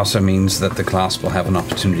 And that also means that the class will have an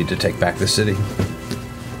opportunity to take back the city.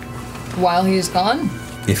 While he's gone?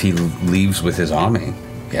 If he leaves with his army,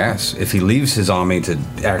 yes. If he leaves his army to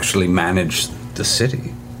actually manage the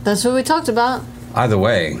city. That's what we talked about. Either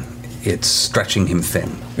way, it's stretching him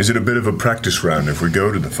thin. Is it a bit of a practice round if we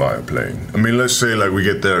go to the fire plane? I mean, let's say we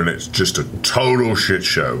get there and it's just a total shit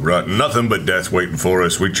show, right? Nothing but death waiting for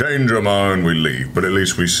us. We change our mind, we leave. But at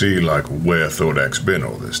least we see where Thordak's been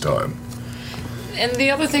all this time. And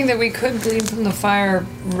the other thing that we could glean from the fire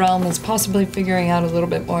realm is possibly figuring out a little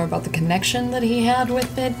bit more about the connection that he had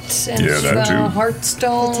with it. And Yeah, that the too.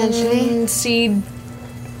 Heartstone seed,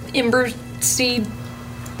 ember seed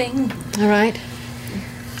thing. All right.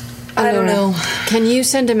 I don't know. Can you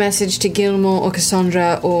send a message to Gilmore or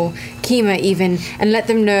Cassandra or Kima even and let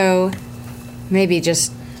them know, maybe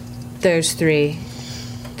just those three,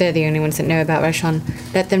 they're the only ones that know about Raishan,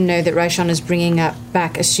 let them know that Raishan is bringing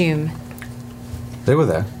back Assume. They were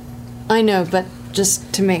there. I know, but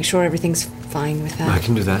just to make sure everything's fine with that. I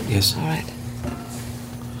can do that, yes. All right.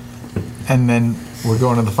 And then we're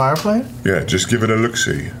going to the fire plane? Yeah, just give it a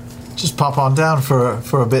look-see. Just pop on down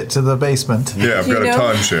for a bit to the basement. Yeah, I've got a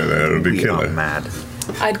timeshare there. It'll be killer. Mad.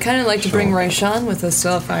 I'd kind of like to bring Raishan with us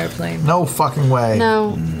to a fire plane. No fucking way.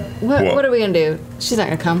 No. What? What are we going to do? She's not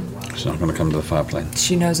going to come. She's not going to come to the fire plane.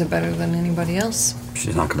 She knows it better than anybody else.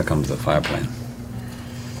 She's not going to come to the fire plane.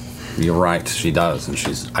 You're right, she does,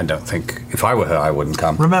 and I don't think, if I were her, I wouldn't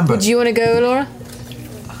come. Remember. Do you want to go, Laura?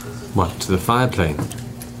 What, to the fire plane?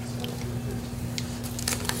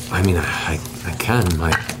 I mean, I can.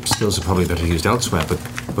 My skills are probably better used elsewhere, but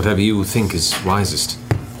whatever you think is wisest.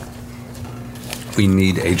 We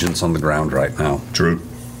need agents on the ground right now. True.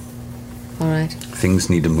 All right. Things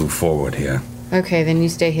need to move forward here. Okay, then you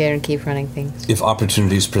stay here and keep running things. If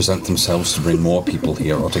opportunities present themselves to bring more people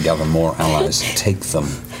here or to gather more allies, take them.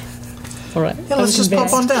 All right. Yeah, let's just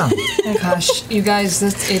pop on down. Oh gosh, you guys,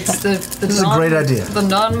 this This is a great idea. The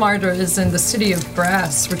non-martyr is in the city of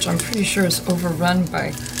Brass, which I'm pretty sure is overrun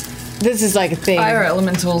by This is like a thing. fire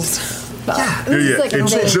elementals. Yeah,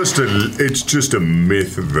 it's just a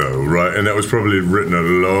myth though, right? And that was probably written a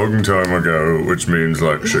long time ago, which means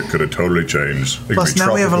shit could have totally changed. It could Plus, be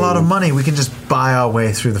now we have a lot of tropical. money. We can just buy our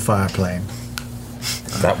way through the fire plane.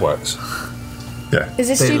 That works. Yeah. Is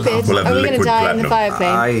it They stupid? We'll have Are we going to liquid die in the platinum. fire plane?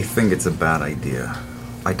 I think it's a bad idea.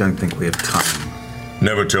 I don't think we have time.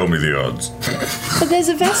 Never tell me the odds. But there's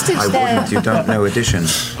a vestige I there. wouldn't. You don't know addition.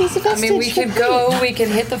 There's a vestige. I mean, we could go, we could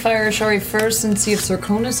hit the fire shari first and see if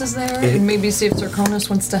Zirconis is there, and maybe see if Zirconis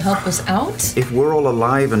wants to help us out. If we're all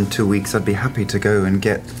alive in 2 weeks, I'd be happy to go and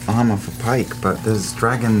get armor for Pike, but there's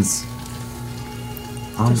dragons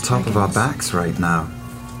on top of our backs right now.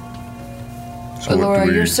 So But what Laura, do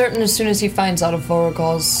we- you're certain as soon as he finds out of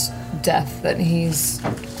Voragol's death that he's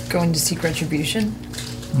going to seek retribution?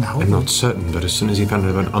 No. I'm not certain, but as soon as he found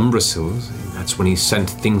out about Umbrasil, that's when he sent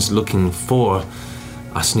things looking for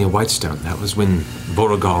us near Whitestone. That was when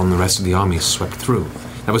Beauregard and the rest of the army swept through.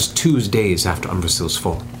 That was 2 days after Umbrasil's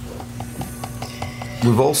fall.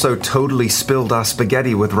 We've also totally spilled our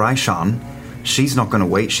spaghetti with Raishan. She's not going to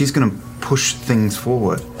wait. She's going to push things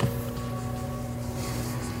forward.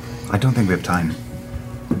 I don't think we have time.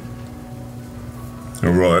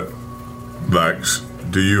 All right. Vax,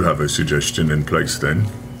 do you have a suggestion in place then?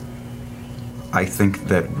 I think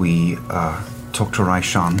that we talk to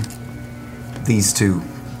Raishan. These two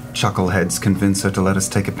chuckleheads convince her to let us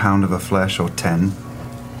take a pound of her flesh or 10.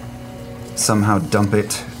 Somehow dump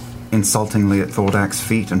it insultingly at Thordak's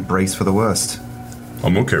feet and brace for the worst.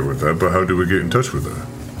 I'm okay with that, but how do we get in touch with her?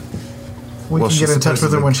 We can get in touch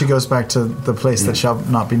with her when she goes back to the place that shall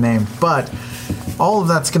not be named. But all of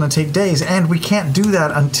that's going to take days, and we can't do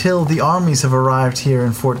that until the armies have arrived here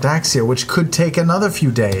in Fort Braxio, which could take another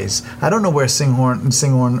few days. I don't know where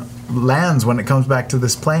Singhorn lands when it comes back to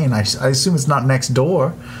this plane. I assume it's not next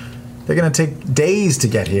door. They're going to take days to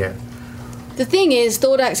get here. The thing is,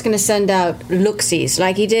 Thordak's going to send out looksies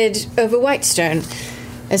like he did over Whitestone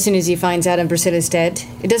as soon as he finds out Umbrasilla's dead.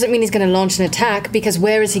 It doesn't mean he's going to launch an attack, because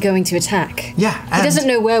where is he going to attack? Yeah, he doesn't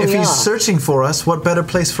know where we are. If he's searching for us, what better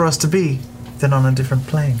place for us to be than on a different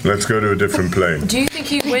plane? Let's go to a different plane. Do you think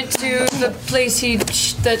he went to the place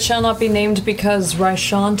that shall not be named because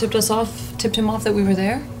Raishan tipped him off that we were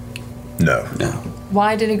there? No.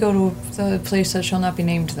 Why did he go to the place that shall not be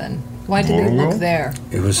named then? Why did they look there?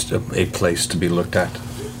 It was a place to be looked at.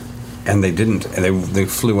 And they didn't. They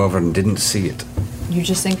flew over and didn't see it. You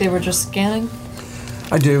just think they were just scanning?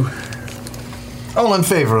 I do. All in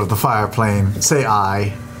favor of the fire plane, say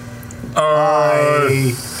aye.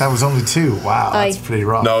 Aye. That was only 2. Wow, that's pretty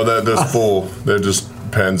rough. No, there's 4. They're just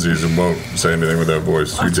pansies and won't say anything with their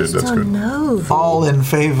voice. You did, that's good. All in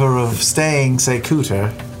favor of staying, say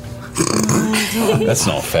Cooter. That's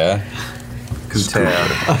not fair.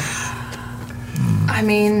 Cooter. I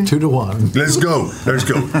mean... 2 to 1. Let's go.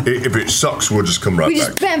 If it sucks, we'll just come right We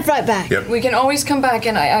back. just bamf right back. Yep. We can always come back,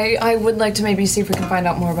 and I would like to maybe see if we can find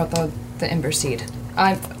out more about the Ember Seed.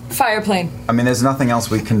 Fire plane. I mean, there's nothing else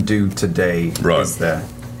we can do today, is there?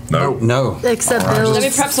 No. Except All right. build. Let me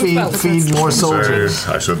prep some spells. Feed more soldiers.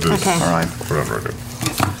 I said this. Okay. All right. Whatever I do.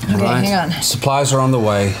 Okay, Right. hang on. Supplies are on the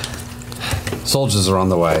way. Soldiers are on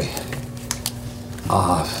the way.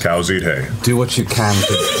 Cows eat hay. Do what you can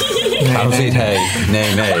to... Cows eat hay.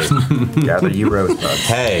 Nay, nay. Gather you rosebuds.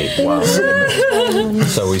 Hay. Wow.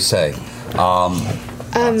 So we say.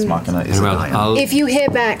 Vox Machina is a lion. If you hear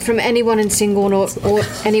back from anyone in Singhorn or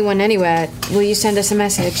anyone anywhere, will you send us a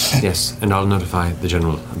message? Yes, and I'll notify the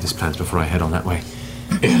general of these plans before I head on that way.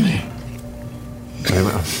 Very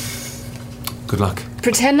well. Good luck.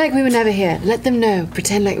 Pretend like we were never here. Let them know.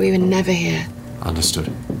 Pretend like we were never here.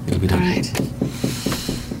 Understood. It'll be done. All right.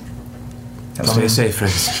 Stay safe,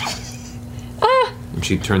 friends. And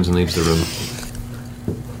she turns and leaves the room.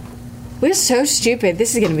 We're so stupid.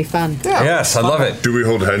 This is going to be fun. Yes, I love it. Do we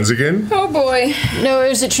hold hands again? Oh boy. No, it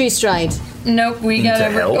was a tree stride. Nope, we Into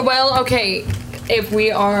gotta... hell? Well, okay. If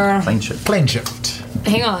we are... Plane shift. Plane shift.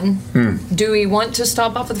 Hang on. Do we want to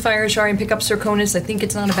stop off at the fire shard and pick up Circonus? I think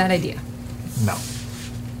it's not a bad idea. No.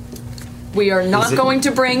 We are not going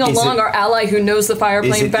to bring along our ally who knows the fire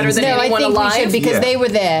plane better than anyone alive. I think we should, because they were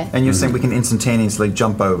there. And you're saying we can instantaneously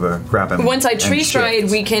jump over, grab him. Once I and tree shift. stride,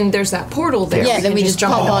 we can. There's that portal there. Yeah, then we just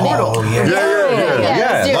jump pop on on the it. portal. Oh, yeah.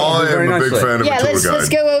 Let's do it. I am a big fan of Yeah, a tour let's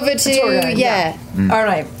guide. go over to Tour guide, yeah. All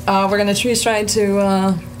right, we're gonna tree stride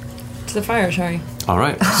to the fire shard. All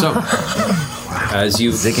right. So, as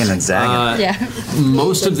you zigging and zagging,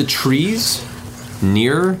 most of the trees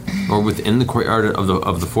near or within the courtyard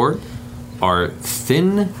of the fort are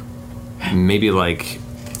thin, maybe like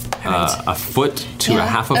a foot to a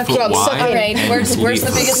half a foot wide. All right, where's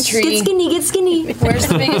the biggest tree? Get skinny, get skinny. Where's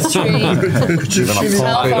the biggest tree?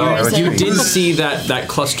 How far is You it? did see that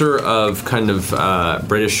cluster of kind of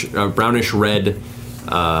brownish red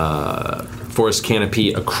forest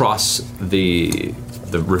canopy across the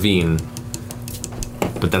ravine,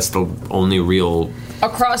 but that's the only real.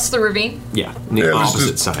 Across the ravine? Yeah, on the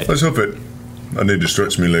opposite side. Let's hope it. I need to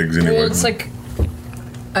stretch my legs anyway. Well, it's like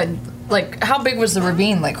how big was the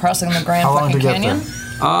ravine? Like crossing the Grand How long fucking to get Canyon?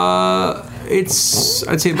 It's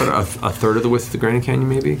I'd say about a third of the width of the Grand Canyon,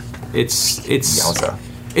 maybe. It's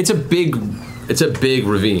a big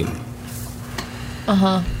ravine.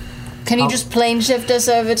 Can you just plane shift us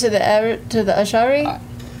over to the Ashari?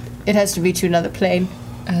 It has to be to another plane.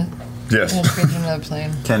 Yes. It has to be to another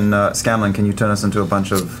plane. Can Scanlan, can you turn us into a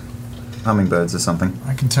bunch of hummingbirds or something.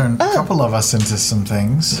 I can turn a couple of us into some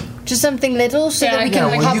things. Just something little so that we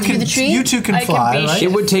can hop through the tree? You two can fly, right?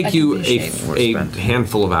 It would take you a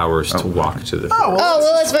handful of hours to walk to the. Oh, well,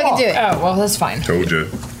 let's fucking do it. Oh, well, that's fine. Told you.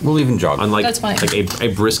 We'll even jog. On That's fine. like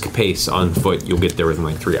a brisk pace on foot, you'll get there within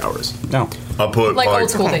like 3 hours. No. I put Like old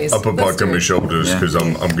school days. I put Let's Pike do on my it. shoulders because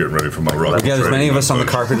I'm getting ready for my rock. Get as many of us on the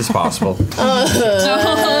carpet as possible. Rip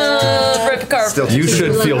carpet. You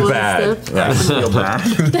should feel bad. Yeah, feel bad.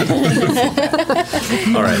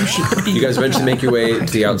 All right, you guys eventually make your way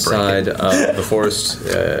to the outside of the forest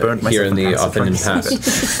here in the Authentic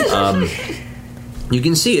Pass. You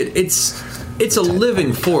can see it. It's a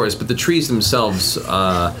living forest, but the trees themselves,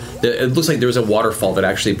 it looks like there's a waterfall that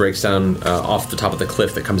actually breaks down off the top of the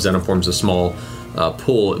cliff that comes down and forms a small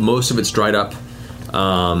pool. Most of it's dried up,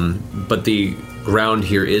 but the ground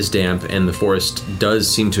here is damp, and the forest does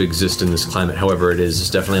seem to exist in this climate. However, it's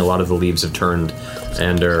definitely a lot of the leaves have turned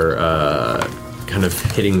and are kind of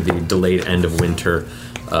hitting the delayed end of winter,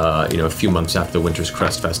 a few months after the Winter's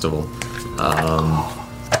Crest Festival.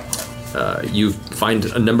 You find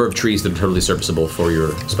a number of trees that are totally serviceable for your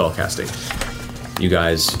spellcasting. You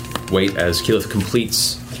guys wait as Keyleth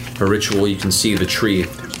completes her ritual. You can see the tree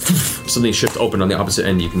suddenly shift open on the opposite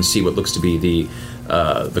end. You can see what looks to be the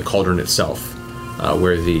cauldron itself,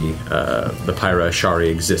 where the Pyra Ashari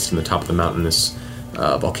exists in the top of the mountainous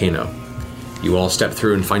volcano. You all step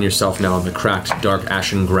through and find yourself now on the cracked, dark,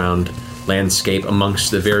 ashen ground landscape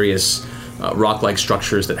amongst the various rock-like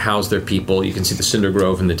structures that house their people. You can see the Cinder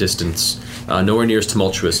Grove in the distance, nowhere near as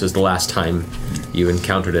tumultuous as the last time you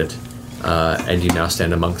encountered it, and you now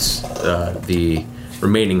stand amongst the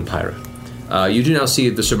remaining Pyra. You do now see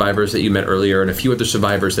the survivors that you met earlier, and a few other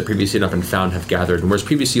survivors that previously had not been found have gathered, and whereas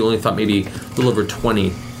previously you only thought maybe a little over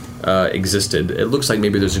 20 existed, it looks like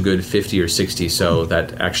maybe there's a good 50 or 60 so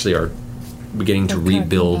that actually are beginning to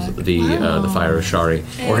rebuild the Fire Ashari.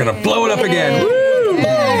 We're gonna blow it up again.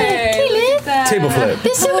 Table flip.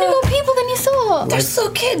 There's so many more people than you thought. They're still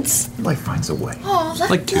kids. Life finds a way. Oh,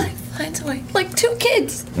 Like 2. finds a way. Like 2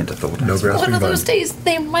 kids. Into thought. No One grasping of those vine. days,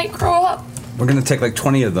 they might grow up. We're gonna take like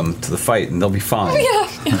 20 of them to the fight, and they'll be fine. Yeah.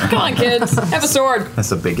 Come on, kids. Have a sword.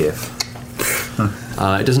 That's a big if.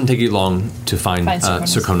 It doesn't take you long to find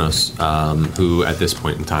Serkonos. Serkonos, who at this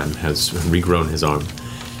point in time has regrown his arm.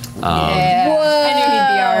 Yeah. I knew he'd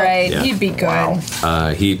be all right. Yeah. He'd be good.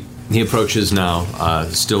 He approaches now,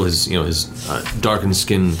 still his darkened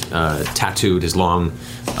skin, tattooed, his long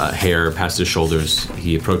hair past his shoulders.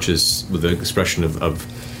 He approaches with an expression of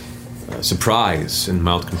surprise and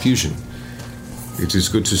mild confusion. It is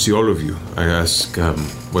good to see all of you. I ask,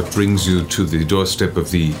 what brings you to the doorstep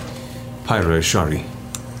of the Pyra Ashari?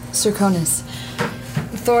 Serkonos,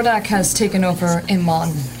 Thordak has taken over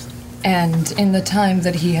Iman, and in the time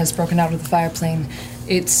that he has broken out of the fire plane,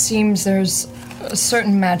 it seems there's a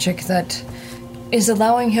certain magic that is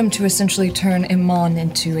allowing him to essentially turn Iman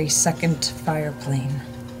into a second fire plane.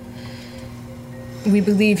 We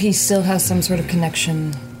believe he still has some sort of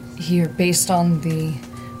connection here based on the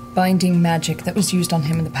binding magic that was used on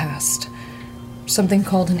him in the past. Something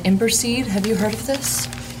called an Ember Seed. Have you heard of this?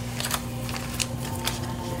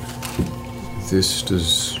 This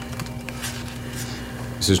does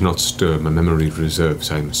not stir my memory reserves,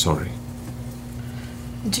 I'm sorry.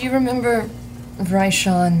 Do you remember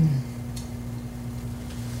Raishan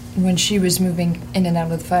when she was moving in and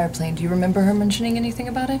out of the fire plane? Do you remember her mentioning anything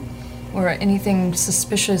about it? Or anything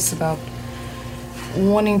suspicious about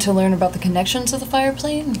wanting to learn about the connections of the fire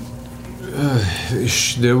plane?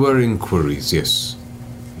 There were inquiries, yes.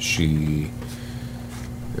 They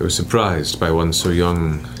were surprised by one so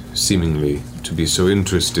young, seemingly, to be so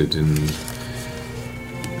interested in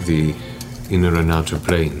the inner and outer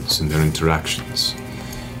planes and their interactions.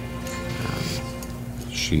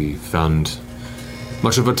 She found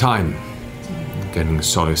much of her time getting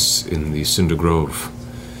solace in the Cinder Grove.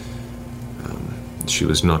 She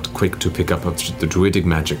was not quick to pick up the druidic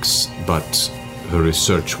magics, but her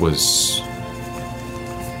research was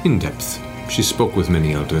in depth. She spoke with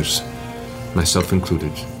many elders, myself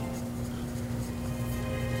included.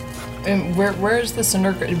 And where is the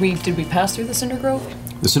Cinder Grove? Did we pass through the Cinder Grove?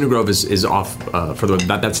 The Cinder Grove is off further.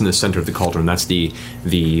 That's in the center of the cauldron. That's the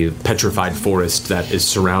petrified forest that is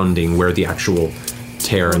surrounding where the actual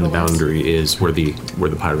tear in the boundary is, where the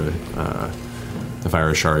Pyra, the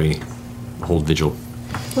Fire Ashari hold vigil.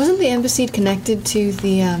 Wasn't the Ember Seed connected to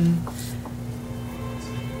the,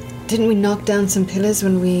 Didn't we knock down some pillars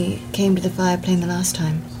when we came to the fire plane the last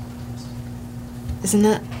time? Isn't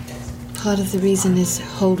that part of the reason his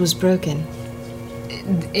hold was broken?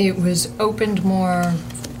 It was opened more.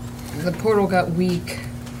 The portal got weak.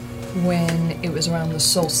 when it was around the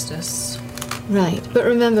solstice. Right, but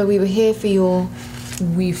remember, we were here for your...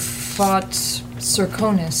 We fought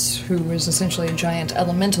Circonus, who was essentially a giant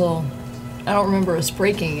elemental. I don't remember us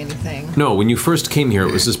breaking anything. No, when you first came here,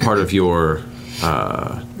 it was as part of your...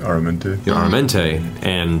 Aramente. Your Aramente,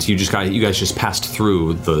 and you guys just passed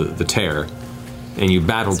through the tear, and you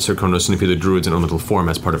battled Circonus and a few of the druids in elemental form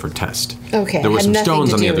as part of her test. Okay, There were had some nothing stones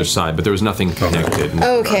to on the do other with- side, but there was nothing connected.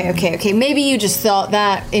 Okay. Maybe you just thought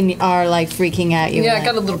that in our, like, freaking out. You Yeah, I went-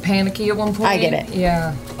 got a little panicky at one point. I get it.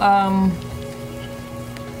 Yeah.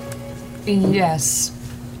 Yes.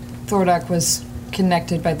 Thordak was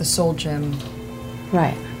connected by the soul gem.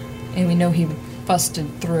 Right. And we know he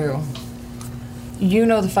busted through. You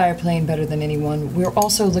know the fire plane better than anyone. We're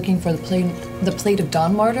also looking for the plate of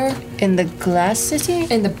Dawn Martyr. In the Glass City?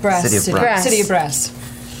 In the Brass City of Brass. City of Brass.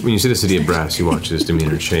 When you see the City of Brass, you watch his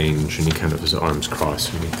demeanor change, and he kind of, his arms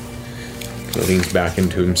cross, and he kind of leans back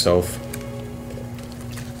into himself.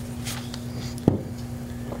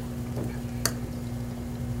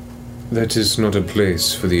 That is not a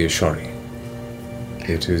place for the Ashari.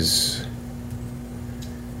 It is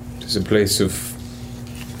a place of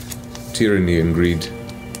tyranny and greed.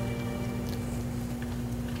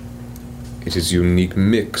 It is a unique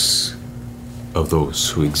mix of those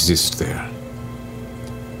who exist there.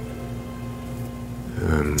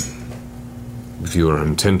 If you are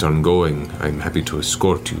intent on going, I'm happy to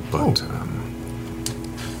escort you, but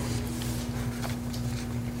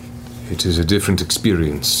it is a different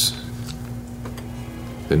experience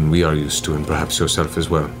than we are used to, and perhaps yourself as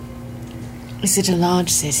well. Is it a large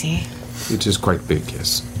city? It is quite big,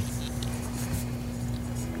 yes.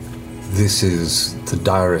 This is the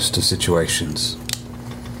direst of situations.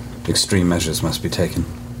 Extreme measures must be taken.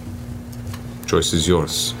 Choice is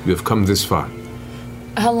yours. You have come this far.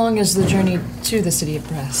 How long is the journey to the City of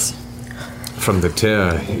Brass? From the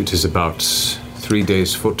Tear, it is about 3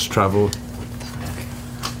 days foot travel.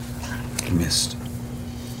 Missed.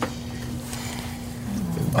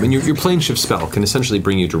 I mean, your plane shift spell can essentially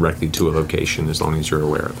bring you directly to a location as long as you're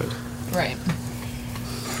aware of it. Right.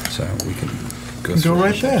 So we can Go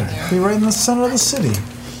right there. Be right in the center of the city.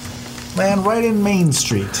 Land right in Main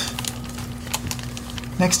Street.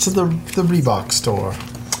 Next to the Reebok store.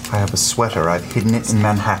 I have a sweater. I've hidden it in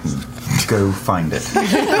Manhattan. Go find it.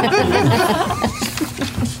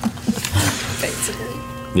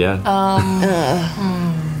 Yeah.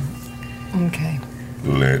 Okay.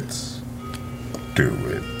 Let's do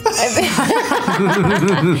it.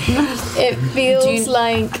 It feels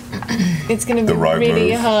like it's going to The be right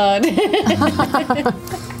really move. hard. I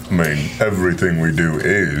mean, everything we do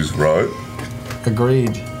is, right?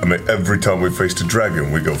 Agreed. I mean, every time we faced a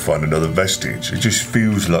dragon, we go find another vestige. It just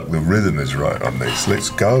feels like the rhythm is right on this. Let's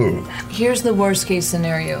go. Here's the worst case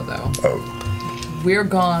scenario, though. Oh. We're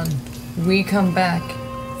gone. We come back.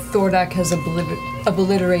 Thordak has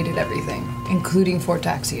obliterated everything, including Fort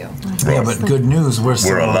Braxio. Yeah, but good news, we're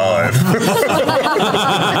still alive. High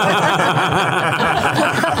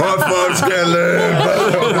five, Skeleton!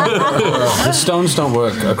 The stones don't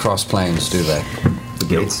work across planes, do they? The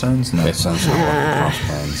gate stones? No. Gate stones don't work across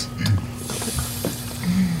planes.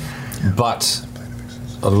 But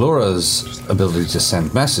Alura's ability to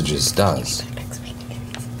send messages does.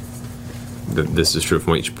 This is true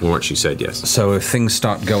from what she said, yes. So if things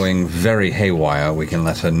start going very haywire, we can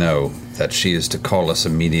let her know that she is to call us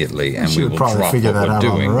immediately, and She we would will probably drop figure what that we're out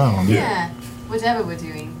on doing. her own. Yeah, whatever we're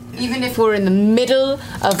doing. Even if we're in the middle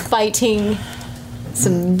of fighting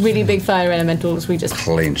some really big fire elementals, we just...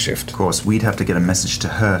 Plane shift. Of course, we'd have to get a message to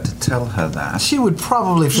her to tell her that. She would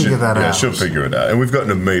probably figure that Yeah, out. she'll figure it out. And we've got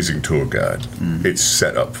an amazing tour guide. It's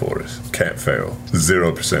set up for us. Can't fail.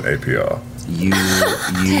 0% APR.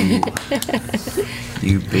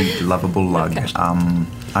 You big lovable lug.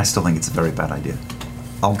 I still think it's a very bad idea.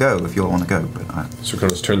 I'll go if you all want to go, but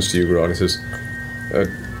Circonus turns to you, Grog, and says,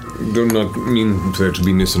 do not mean there to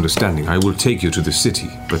be misunderstanding. I will take you to the city,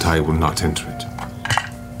 but I will not enter it.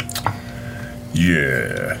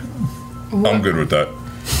 Yeah. I'm good with that.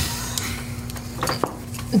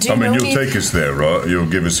 Do you I mean, know you'll take us there, right? You'll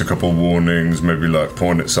give us a couple warnings, maybe like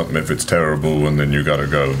point at something if it's terrible, and then you gotta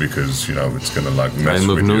go because, you know, it's gonna like mess I am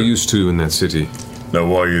with of no you. use to you in that city. Now,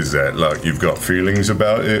 why is that? Like, you've got feelings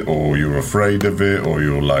about it, or you're afraid of it, or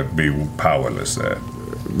you'll like be powerless there?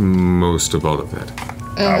 Most of all of that.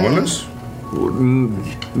 Powerless?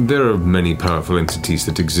 There are many powerful entities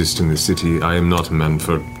that exist in the city. I am not a man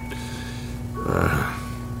for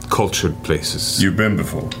cultured places. You've been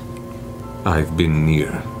before? I've been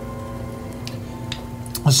near.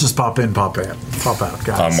 Let's just pop in, pop out, guys.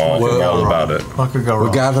 I'm all about it. What could go wrong?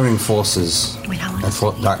 We're gathering forces at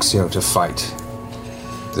Fort Braxio to fight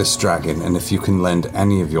this dragon, and if you can lend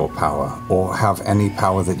any of your power, or have any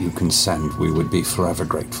power that you can send, we would be forever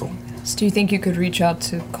grateful. So do you think you could reach out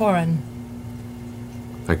to Corin?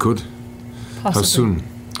 I could. Possibly. How soon?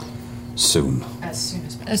 Soon.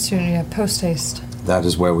 As soon, yeah, post-haste. That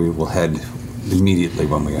is where we will head immediately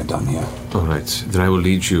when we are done here. All right. Then I will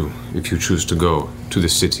lead you, if you choose to go, to the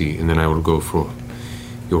city, and then I will go for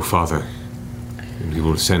your father. And we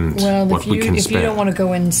will send what we can if spare. you don't want to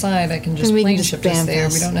go inside, I can just We can plane just ship us there.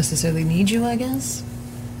 bamfus. We don't necessarily need you, I guess.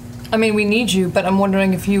 I mean, we need you, but I'm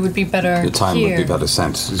wondering if you would be better Your time here. would be better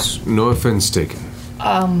spent. No offense taken.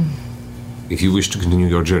 If you wish to continue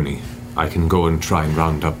your journey, I can go and try and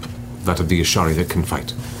round up that of the Ashari that can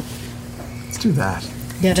fight. Let's do that.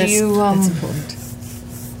 Yeah, Do that's, you, that's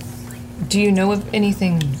important. Do you know of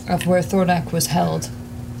anything of where Thordak was held?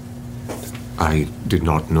 I did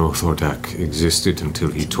not know Thordak existed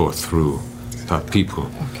until he tore through that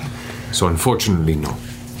people. Okay. So unfortunately, no.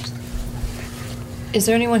 Is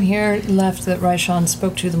there anyone here left that Raishan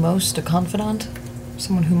spoke to the most? A confidant?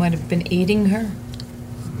 Someone who might have been aiding her?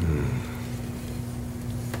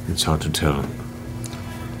 It's hard to tell.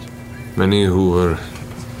 Many who were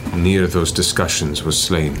near those discussions were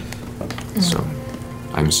slain. So,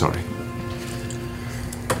 I'm sorry.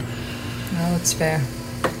 No, it's fair.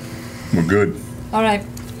 We're good. All right.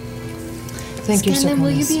 Thank you, Sir Scanlan, will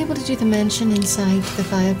you Cornus. be able to do the mansion inside the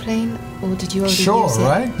fire plane? Or did you already Sure, use it?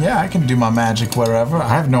 right? Yeah, I can do my magic wherever. I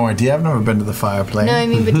have no idea. I've never been to the fire plane. No, I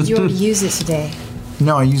mean, but did you already use it today?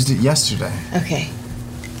 No, I used it yesterday. Okay.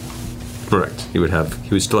 Correct. He would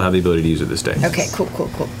still have the ability to use it this day. Okay, cool.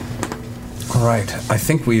 All right. I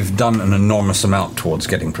think we've done an enormous amount towards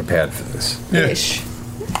getting prepared for this. Ish.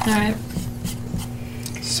 All right.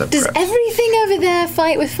 Does everything over there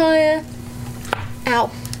fight with fire? Ow.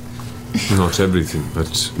 Not everything,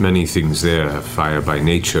 but many things there have fire by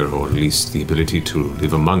nature, or at least the ability to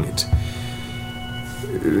live among it.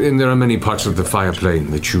 And there are many parts of the fire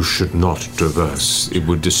plane that you should not traverse. It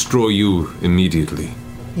would destroy you immediately.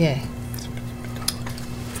 Yeah.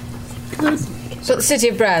 So the City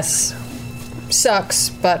of Brass sucks,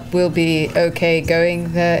 but we'll be okay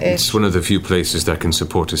going there-ish. It's one of the few places that can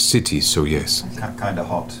support a city, so yes. Kind of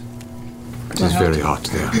hot. It is very hot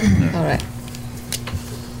there. All right.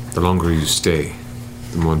 The longer you stay,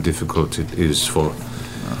 the more difficult it is for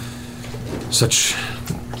such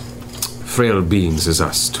frail beings as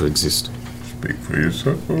us to exist. Speak for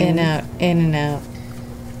yourself. In and out, in and out,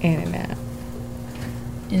 in and out.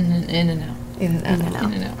 In and out. In and out.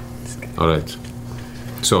 In and out. All right.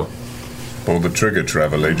 So. Pull the trigger,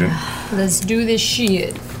 travel agent. Let's do this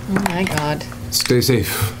shit. Oh my god. Stay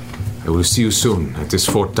safe. I will see you soon at this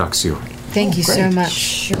Fort Braxio. Thank you so great. much.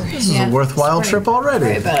 Sure. This is a worthwhile trip already.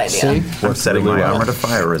 Very bad idea. See? Worth setting my armor to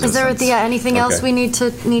fire Is resistance. there anything else we need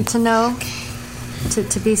to know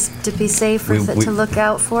to be safe or We- to look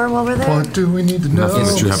out for while we're there? What do we need to know? Nothing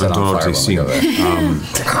that you haven't Set on already fire seen. when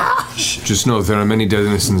Just know there are many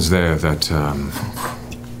denizens there that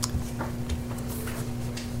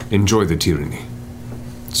enjoy the tyranny.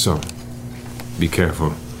 So, be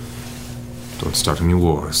careful. Don't start any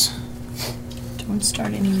wars. Don't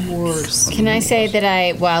start any wars. Can I say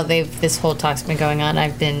that while this whole talk's been going on,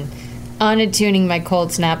 I've been unattuning my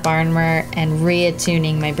cold snap armor and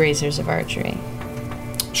reattuning my bracers of archery.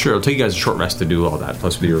 Sure, it'll take you guys a short rest to do all that,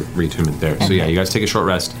 plus with your reattunement there. So yeah, you guys take a short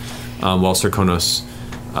rest while Sir Konos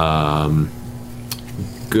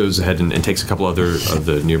goes ahead and takes a couple other of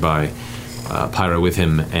the nearby Pyro with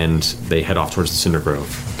him, and they head off towards the Cinder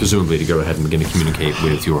Grove, presumably to go ahead and begin to communicate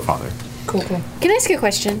with your father. Cool. Can I ask you a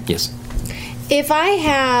question? Yes. If I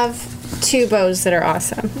have two bows that are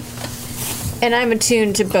awesome, and I'm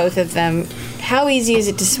attuned to both of them, how easy is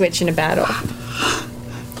it to switch in a battle?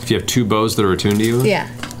 If you have two bows that are attuned to you? Yeah.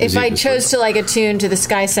 If I chose to attune to the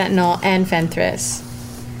Sky Sentinel and Fenthris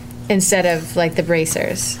instead of the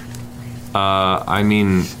bracers. I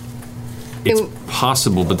mean, it's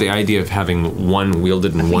possible, but the idea of having one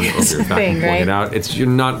wielded and one over your back and pulling right? it out, you're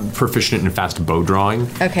not proficient in fast bow drawing.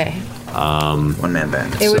 Okay. One man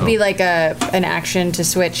band. It would be an action to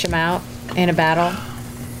switch them out in a battle.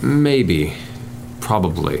 Maybe.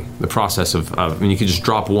 Probably. The process of you could just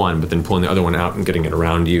drop one, but then pulling the other one out and getting it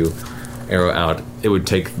around you, arrow out, it would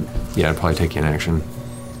take, it'd probably take you an action.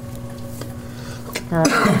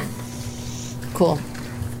 Cool.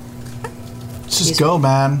 Let's just go,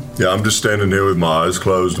 man. Yeah, I'm just standing here with my eyes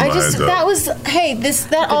closed and my hands up.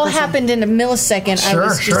 That all happened in a millisecond. I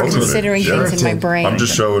was just Totally. considering Yeah. things in my brain. I'm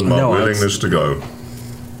just showing my No, willingness to go.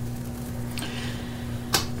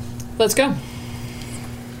 Let's go.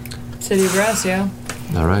 City of Brass, yeah.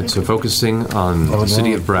 All right, so focusing on the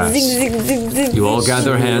City of Brass. You all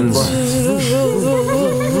gather hands.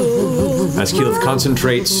 As Keyleth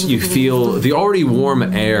concentrates, you feel the already warm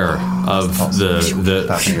air of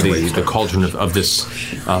the cauldron of this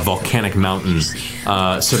volcanic mountain.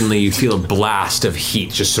 Suddenly you feel a blast of heat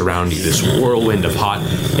just surround you, this whirlwind of hot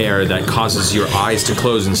air that causes your eyes to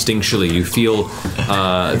close instinctually. You feel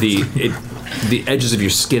the edges of your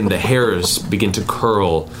skin, the hairs begin to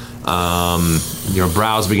curl. Your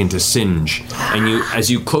brows begin to singe, and as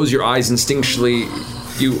you close your eyes instinctually,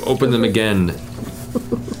 you open them again,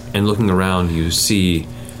 and looking around, you see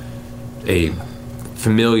a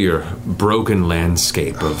familiar, broken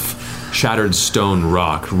landscape of shattered stone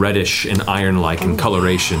rock, reddish and iron-like in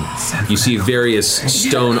coloration. You see various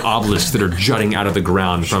stone obelisks that are jutting out of the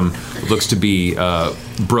ground from what looks to be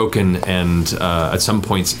broken and, at some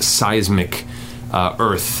points, seismic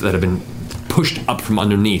earth that have been pushed up from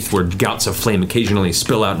underneath, where gouts of flame occasionally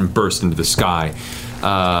spill out and burst into the sky.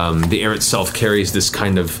 The air itself carries this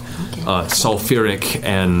kind of sulfuric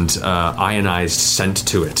and ionized scent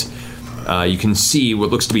to it. You can see what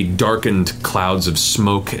looks to be darkened clouds of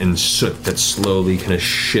smoke and soot that slowly kind of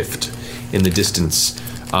shift in the distance,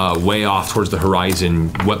 way off towards the horizon.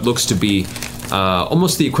 What looks to be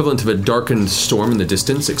almost the equivalent of a darkened storm in the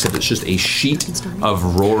distance, except it's just a sheet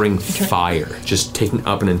of roaring fire, just taking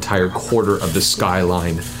up an entire quarter of the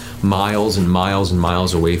skyline, miles and miles and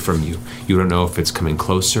miles away from you. You don't know if it's coming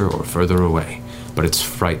closer or further away, but it's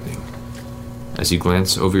frightening. As you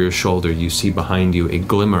glance over your shoulder, you see behind you a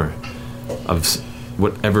glimmer of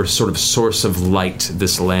whatever sort of source of light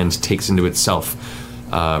this land takes into itself,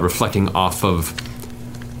 reflecting off of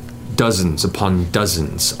dozens upon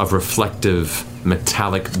dozens of reflective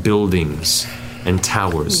metallic buildings and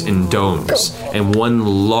towers and domes, and one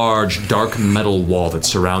large dark metal wall that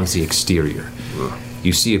surrounds the exterior.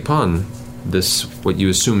 You see upon this what you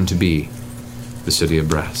assume to be the city of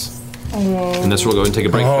brass. And that's where we'll go and take a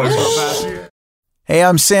break. Hey,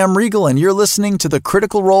 I'm Sam Riegel, and you're listening to the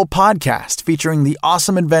Critical Role podcast featuring the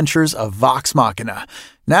awesome adventures of Vox Machina.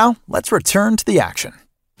 Now, let's return to the action.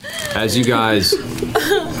 As you guys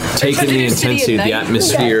take in the intensity of the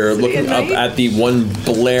atmosphere, looking up at the one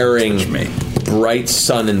blaring, bright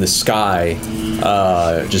sun in the sky,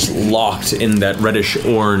 just locked in that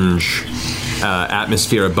reddish-orange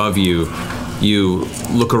atmosphere above you, you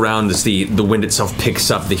look around as the wind itself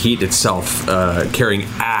picks up, the heat itself carrying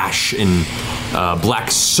ash and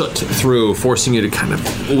black soot through, forcing you to kind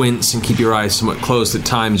of wince and keep your eyes somewhat closed at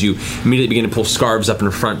times. You immediately begin to pull scarves up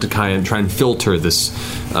in front to kind of try and filter this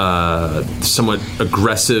somewhat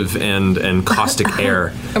aggressive and caustic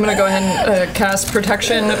air. I'm going to go ahead and cast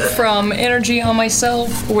protection from energy on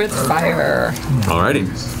myself with fire.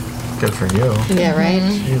 Alrighty. Good for you. Yeah, right?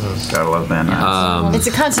 Jesus. Gotta love that. It's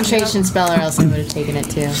a concentration spell, or else I would have taken it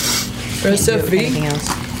too. Can't do it with anything else.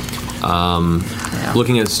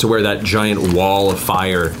 Looking as to where that giant wall of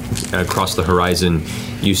fire across the horizon,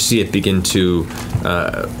 you see it begin to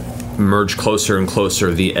merge closer and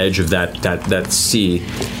closer, the edge of that sea,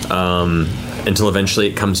 until eventually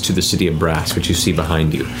it comes to the city of brass, which you see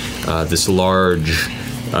behind you. This large,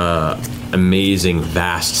 amazing,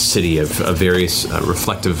 vast city of various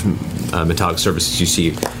reflective metallic surfaces. You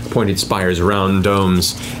see pointed spires, round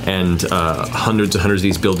domes, and hundreds and hundreds of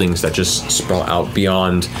these buildings that just sprawl out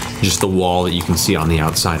beyond just the wall that you can see on the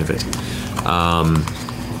outside of it.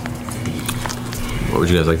 What would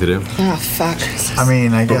you guys like to do? Oh, fuck. I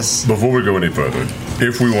mean, I guess... Before we go any further,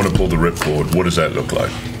 if we want to pull the ripcord, what does that look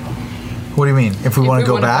like? What do you mean? If we want to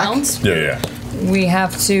go back? Bounce, Yeah. we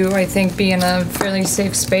have to, I think, be in a fairly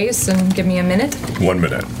safe space, and give me a minute. 1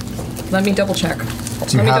 minute. Let me double check.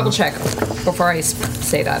 Double check before I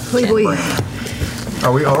say that.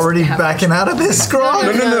 Are we already backing out of this, Scrawl? No.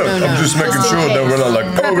 I'm just making sure that we're not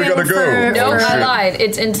like, oh, we gotta go. No, I lied.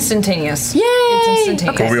 It's instantaneous. Yay! It's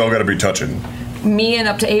instantaneous. But we all gotta be touching. Me and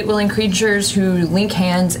up to 8 willing creatures who link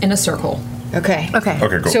hands in a circle. Okay. Okay,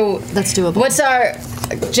 cool. So that's doable. What's our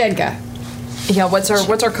Jenga? Yeah, what's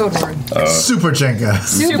our code word? Super Jenga.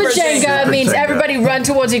 Super Jenga means everybody run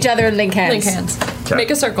towards each other and link hands. Link hands. Make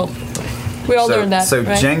a circle. We all learned that. So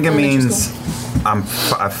right? Jenga means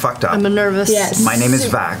I fucked up. I'm nervous. Yes. My name is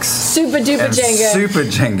Vax. Super duper And Jenga. Super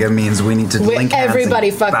Jenga means we need to link hands. Everybody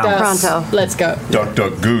and fucked bounce. up. Pronto. Let's go. Duck,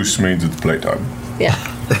 duck, goose means it's playtime. Yeah.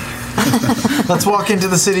 Let's walk into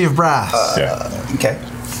the city of brass. Okay.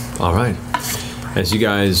 All right. As you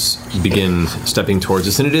guys begin stepping towards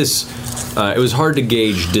this, and it was hard to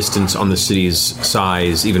gauge distance on the city's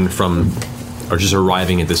size, even from, or just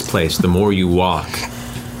arriving at this place. The more you walk,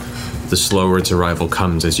 the slower its arrival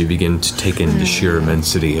comes as you begin to take in the sheer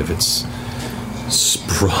immensity of its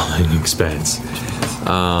sprawling expanse.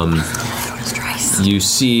 You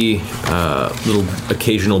see little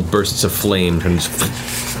occasional bursts of flame kind of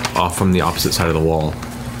off from the opposite side of the wall.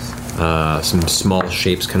 Some small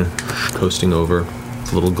shapes kind of coasting over,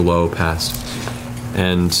 a little glow past.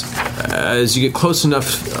 And as you get close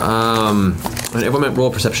enough, everyone might roll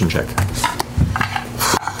a perception check.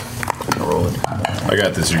 Roll it. I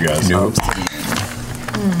got this, you guys. Nope.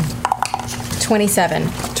 27.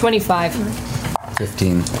 25.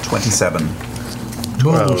 15. 27.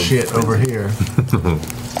 Bullshit over here.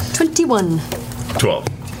 21. 12.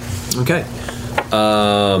 Okay.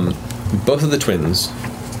 Both of the twins.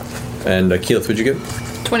 And Keyleth, what'd you get?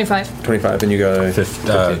 25. 25, and you got 15.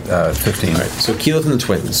 All right, so Keyleth and the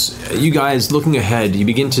twins. You guys, looking ahead, you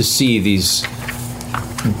begin to see these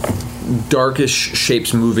darkish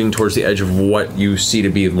shapes moving towards the edge of what you see to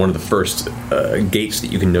be one of the first gates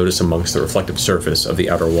that you can notice amongst the reflective surface of the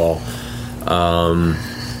outer wall.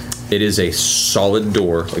 It is a solid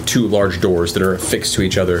door, like two large doors that are affixed to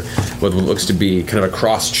each other with what looks to be kind of a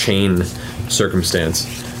cross-chain circumstance.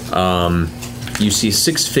 You see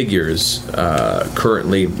 6 figures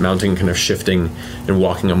currently mounting, kind of shifting and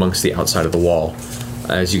walking amongst the outside of the wall.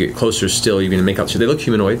 As you get closer still, you're going to make out, so they look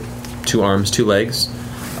humanoid, 2 arms, 2 legs.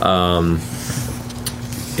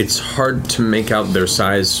 It's hard to make out their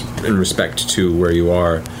size in respect to where you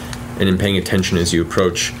are, and in paying attention as you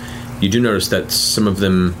approach, you do notice that some of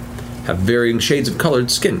them have varying shades of colored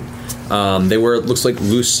skin. They wear, it looks like,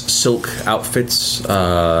 loose silk outfits,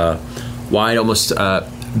 wide, almost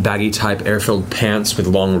baggy type air-filled pants with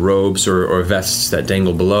long robes or vests that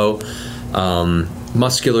dangle below.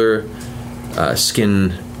 Muscular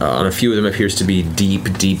skin on a few of them appears to be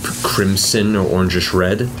deep crimson or orangish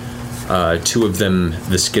red. 2 of them,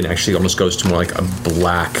 the skin actually almost goes to more like a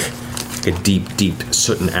black, a deep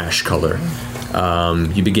soot and ash color.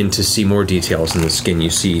 You begin to see more details in the skin. You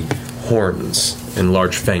see horns and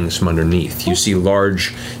large fangs from underneath. You see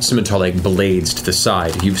large scimitar-like blades to the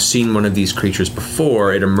side. You've seen one of these creatures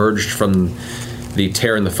before. It emerged from the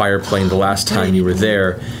tear in the fire plane the last time you were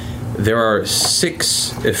there. There are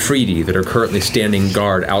 6 Ifriti that are currently standing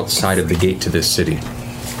guard outside of the gate to this city.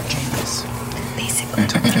 Basically,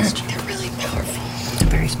 they're really powerful. They're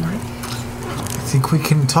very smart. I think we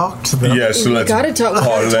can talk to them. Yeah, so We let's gotta talk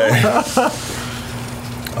to them.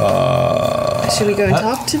 Should we go and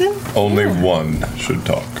talk to them? Only one should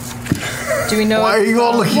talk. Do we know? Why are you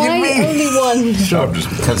all looking Why at me? only one?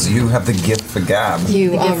 Because you have the gift for gab.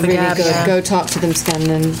 You are for really gab, good. yeah. Go talk to them, Scan,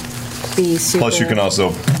 and be super. Plus, you can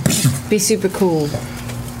also. be super cool.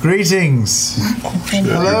 Greetings. Shit,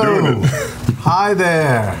 Hello. You're doing it. Hi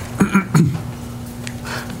there.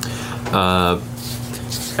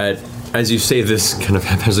 As you say this kind of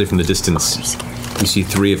haphazardly from the distance, you see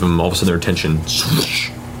 3 of them, all of a sudden their attention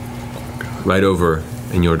right over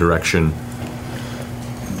in your direction.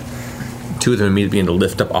 2 of them immediately begin to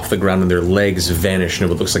lift up off the ground and their legs vanish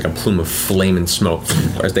into what looks like a plume of flame and smoke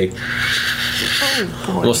as they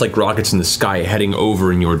almost like rockets in the sky heading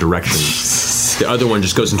over in your direction. The other one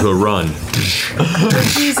just goes into a run.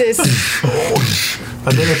 Jesus.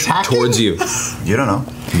 Are they attacking? Towards you. You don't know.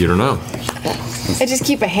 You don't know. I just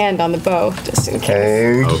keep a hand on the bow, just in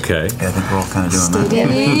case. Okay. Yeah, I think we're all kind of doing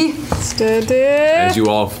Steady. Steady. As you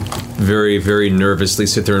all very, very nervously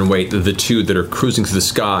sit there and wait, the 2 that are cruising through the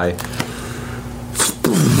sky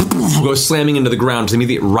go slamming into the ground to the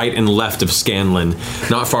immediate right and left of Scanlan,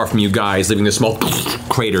 not far from you guys, leaving the small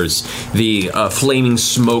craters. The flaming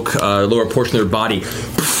smoke, lower portion of their body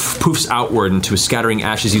poofs outward into scattering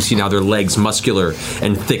ashes. You see now their legs muscular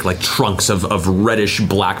and thick like trunks of reddish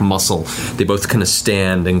black muscle. They both kind of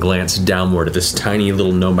stand and glance downward at this tiny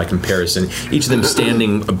little gnome by comparison, each of them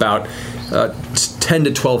standing about 10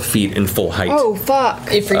 to 12 feet in full height. Oh, fuck.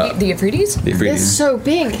 The Ifritis? The Ifritis. They're so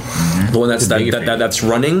big. The one that's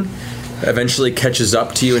running eventually catches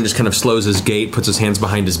up to you and just kind of slows his gait, puts his hands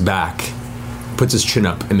behind his back, puts his chin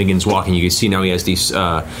up, and begins walking. You can see now he has these 2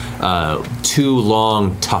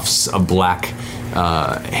 long tufts of black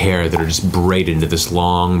hair that are just braided into this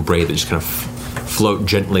long braid that just kind of float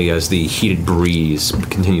gently as the heated breeze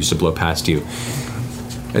continues to blow past you.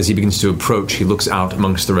 As he begins to approach, he looks out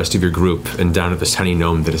amongst the rest of your group and down at this tiny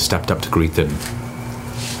gnome that has stepped up to greet them.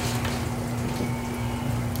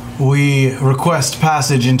 We request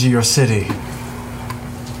passage into your city.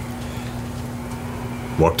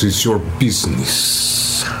 What is your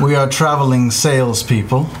business? We are traveling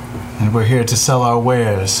salespeople, and we're here to sell our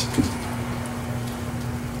wares.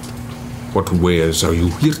 What wares are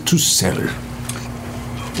you here to sell?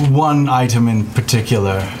 One item in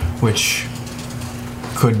particular, which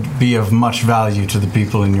could be of much value to the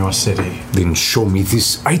people in your city. Then show me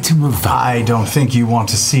this item of value. I don't think you want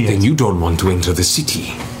to see it. Then you don't want to enter the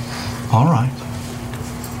city. All right.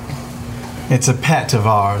 It's a pet of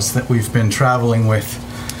ours that we've been traveling with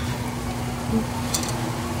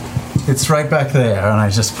It's right back there, and I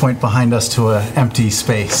just point behind us to an empty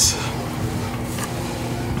space.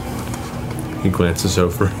 He glances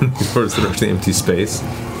over towards the empty space.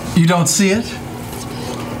 You don't see it?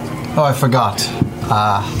 Oh, I forgot.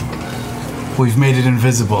 We've made it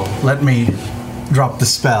invisible. Let me drop the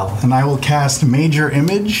spell, and I will cast Major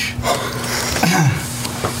Image.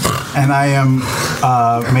 And I am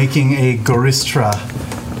making a Goristra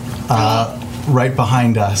right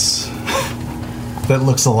behind us. That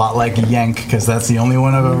looks a lot like a Yank, because that's the only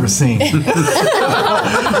one I've ever seen.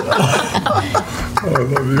 I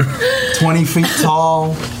love you. 20 feet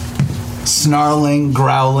tall, snarling,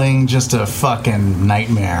 growling, just a fucking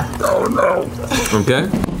nightmare. Oh no. Okay.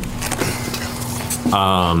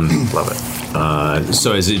 Love it.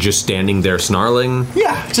 So is it just standing there snarling?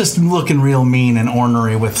 Yeah, just looking real mean and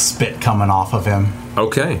ornery with spit coming off of him.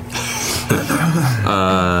 Okay.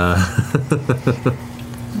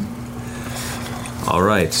 All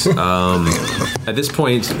right. At this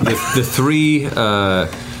point, the three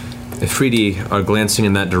Ifriti are glancing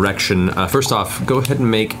in that direction. First off, go ahead and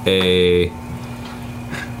make a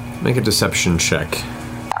deception check.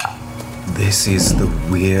 This is the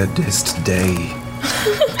weirdest day.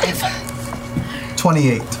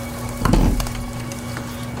 28.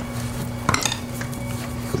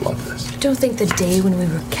 Love this. I don't think the day when we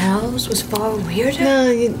were cows was far weirder.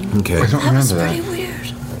 No, Okay. that was pretty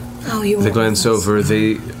weird. Oh, you They were. glance over.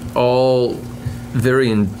 They all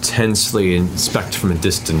very intensely inspect from a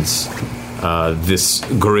distance this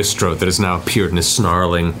Goristro that has now appeared and is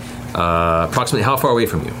snarling. Approximately how far away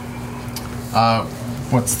from you?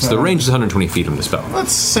 What's So the range is 120 feet from the spell.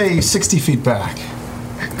 Let's say 60 feet back.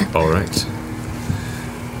 All right.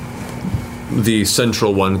 The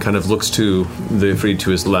central one kind of looks to the Ifrit to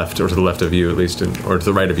his left, or to the left of you at least, or to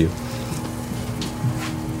the right of you.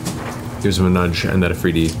 Gives him a nudge, and that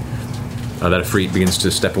Ifrit begins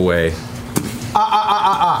to step away.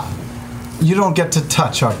 You don't get to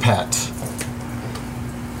touch our pet.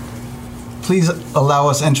 Please allow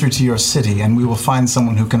us entry to your city, and we will find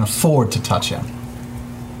someone who can afford to touch him.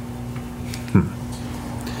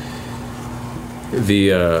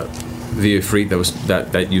 The Ifrit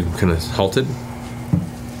that you kind of halted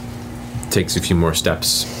takes a few more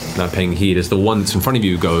steps, not paying heed, as the one that's in front of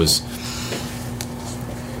you goes.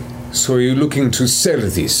 So are you looking to sell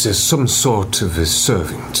this as some sort of a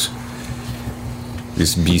servant?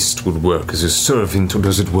 This beast would work as a servant, or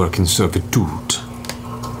does it work in servitude?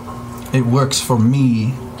 It works for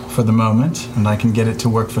me for the moment, and I can get it to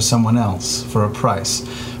work for someone else for a price.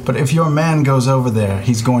 But if your man goes over there,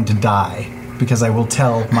 he's going to die, because I will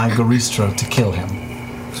tell my Goristro to kill him.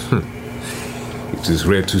 It is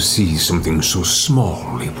rare to see something so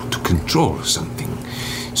small able to control something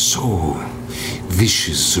so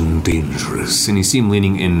vicious and dangerous. And you see him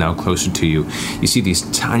leaning in now closer to you. You see these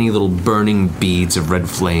tiny little burning beads of red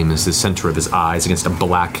flame as the center of his eyes against a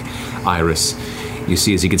black iris. You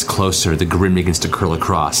see as he gets closer, the grin begins to curl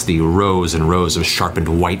across, the rows and rows of sharpened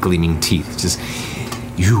white gleaming teeth. It's just,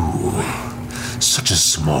 you, such a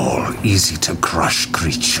small, easy-to-crush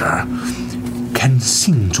creature, can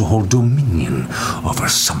seem to hold dominion over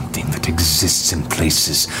something that exists in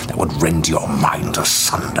places that would rend your mind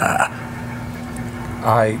asunder.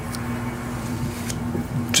 I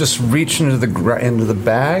just reach into the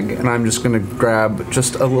bag, and I'm just going to grab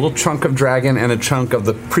just a little chunk of dragon and a chunk of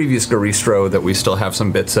the previous Goristro that we still have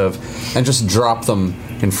some bits of, and just drop them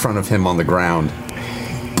in front of him on the ground.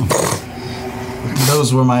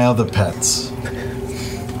 Those were my other pets.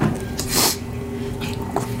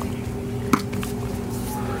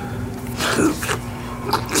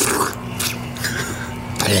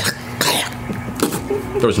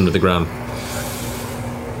 throws him to the ground.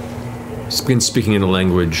 Begins speaking in a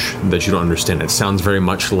language that you don't understand. It sounds very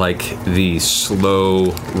much like the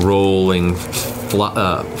slow rolling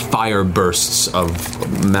fire bursts of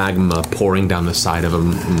magma pouring down the side of a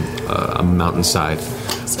mountainside.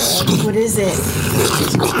 What is it?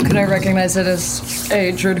 Could I recognize it as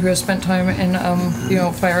a druid who has spent time in,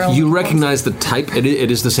 fire elementals? You recognize the type. It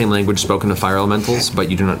is the same language spoken to fire elementals,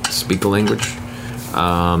 but you do not speak the language.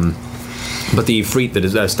 But the Ifrit that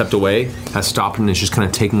has stepped away has stopped and is just kind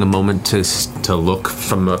of taking a moment to look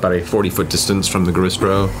from about a 40-foot distance from the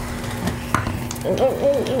Goristro.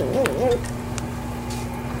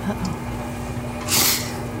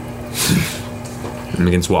 And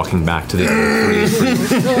begins walking back to the other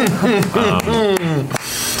Ifrit.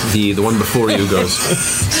 The one before you goes.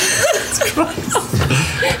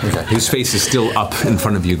 His face is still up in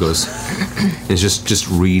front of you, is just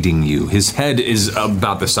reading you. His head is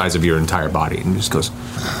about the size of your entire body, and just goes.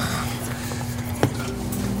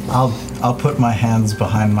 I'll put my hands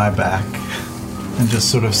behind my back And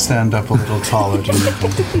just sort of stand up a little taller to meet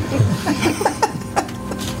him.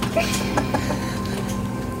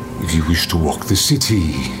 If you wish to walk the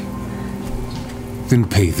city, then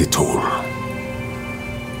pay the toll.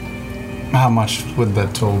 How much would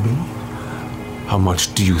that toll be? How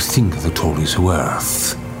much do you think the toll is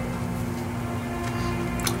worth?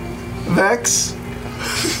 Vex?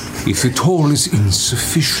 If the toll is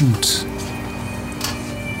insufficient,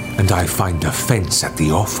 and I find offense at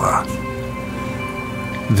the offer,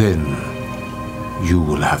 then you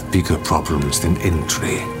will have bigger problems than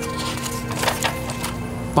entry.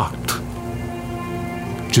 But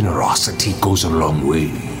generosity goes a long way.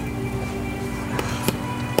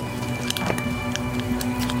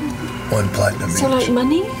 1 platinum So, like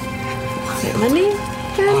money? Is it money?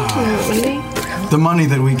 Money? The money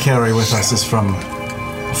that we carry with us is from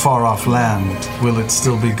far-off land. Will it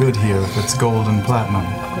still be good here if it's gold and platinum?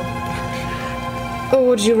 Or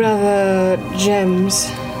would you rather gems?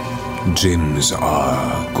 Gems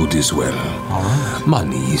are good as well.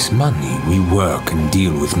 Money is money. We work and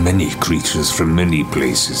deal with many creatures from many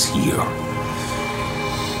places here.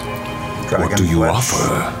 What do you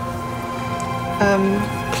offer?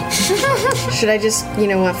 Should I just, you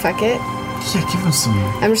know what, fuck it? Yeah, give him some.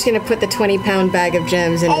 I'm just gonna put the 20-pound bag of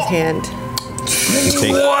gems in his hand.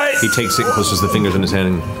 He takes it, pushes the fingers in his hand,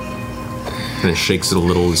 and kind of shakes it a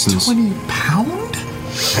little. Listens. 20 pound?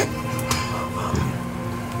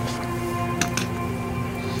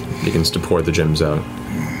 Begins to pour the gems out.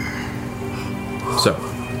 So,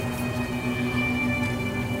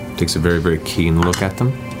 takes a very, very keen look at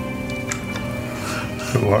them.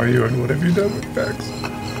 Who are you and what have you done with Vex?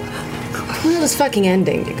 Well, it's fucking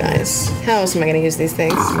ending, you guys. How else am I gonna use these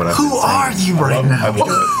things? Who are you right now?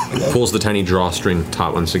 Pulls the tiny drawstring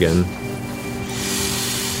taut once again.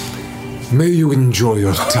 May you enjoy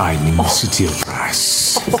your time in the city of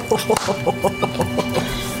brass.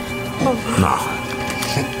 Now,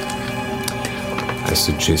 I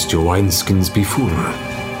suggest your wineskins be full.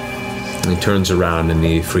 And he turns around and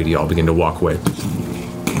the Freedy all begin to walk away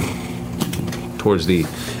towards the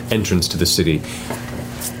entrance to the city.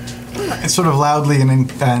 Sort of loudly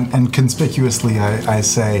and conspicuously, I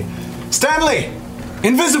say, "Stanley!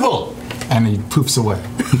 Invisible!" And he poofs away.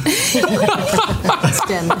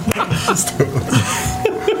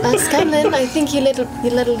 Scanlan, I think you let a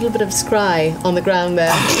little bit of scry on the ground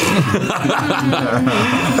there.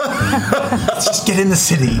 Let's just get in the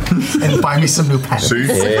city and buy me some new pants. See?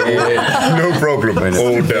 No problem.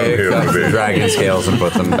 All down here with it. Dragon scales and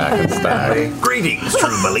put them back in the bag. Greetings,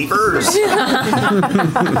 true believers. We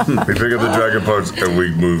pick up the dragon parts and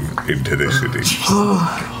we move into the city.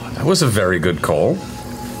 That was a very good call.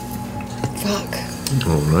 Fuck.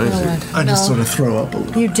 All right. I just sort of throw up a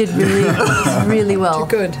little. You did really well.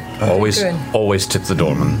 Good. Always tip the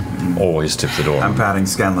doorman. Always tip the doorman. I'm patting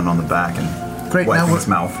Scanlan on the back and Great, wiping now his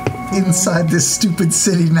mouth. Inside this stupid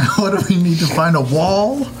city now. What do we need to find? A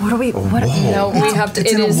wall? What do we? What? No, we have to.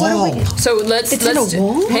 It's in a wall. So let's. It's in a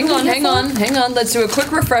wall? Hang on. Let's do a quick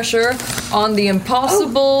refresher on the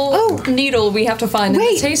impossible needle we have to find in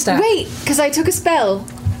this haystack. Wait, because I took a spell.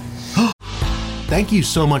 Thank you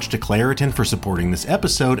so much to Claritin for supporting this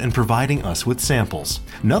episode and providing us with samples.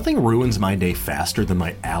 Nothing ruins my day faster than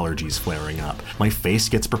my allergies flaring up. My face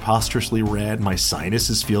gets preposterously red, my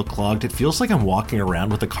sinuses feel clogged, it feels like I'm walking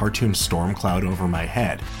around with a cartoon storm cloud over my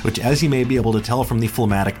head, which, as you may be able to tell from the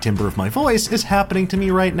phlegmatic timbre of my voice, is happening to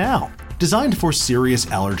me right now. Designed for serious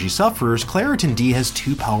allergy sufferers, Claritin D has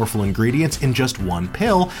 2 powerful ingredients in just 1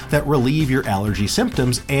 pill that relieve your allergy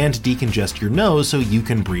symptoms and decongest your nose so you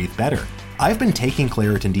can breathe better. I've been taking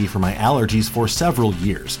Claritin D for my allergies for several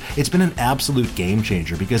years. It's been an absolute game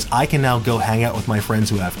changer because I can now go hang out with my friends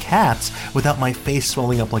who have cats without my face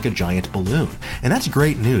swelling up like a giant balloon. And that's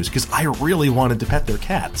great news because I really wanted to pet their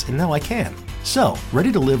cats, and now I can. So,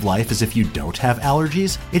 ready to live life as if you don't have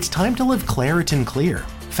allergies? It's time to live Claritin Clear.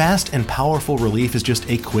 Fast and powerful relief is just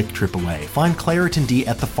a quick trip away. Find Claritin D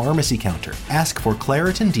at the pharmacy counter. Ask for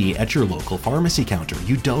Claritin D at your local pharmacy counter.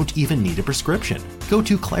 You don't even need a prescription. Go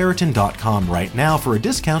to Claritin.com right now for a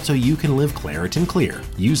discount so you can live Claritin Clear.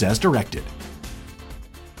 Use as directed.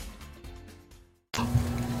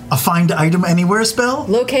 A find item anywhere spell?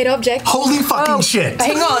 Locate object. Holy fucking shit!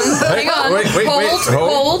 Hang on.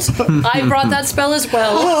 Hold. I brought that spell as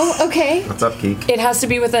well. Oh, okay. What's up, Geek? It has to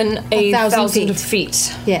be within 1,000 feet.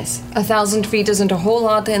 feet. Yes. 1,000 feet isn't a whole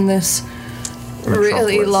lot in this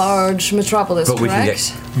really large metropolis, But we can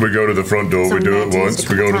correct? We go to the front door, we do it once.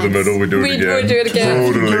 We go to the middle, we do it again. We do it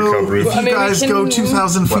again. Totally coverage. If you guys go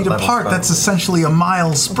 2,000 feet apart, that's essentially a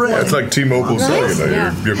mile spread. That's like T-Mobile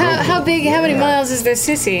cellular. You're How many miles is this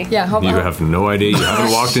city? Yeah, You have no idea. You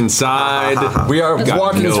haven't walked inside. We are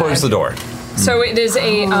walking towards the door. So it is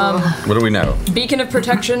a What do we know? beacon of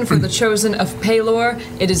protection for the chosen of Palor.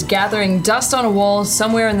 It is gathering dust on a wall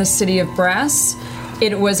somewhere in the city of Brass.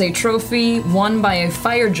 It was a trophy won by a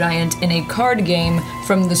fire giant in a card game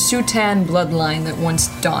from the Sutan bloodline that once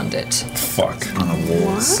donned it. Fuck. On a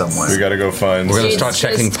wall somewhere. We gotta go find... We're gonna It's start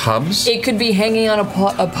checking just- pubs? It could be hanging on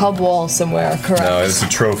a pub wall somewhere, correct? No, it's a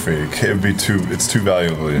trophy. It'd be it's too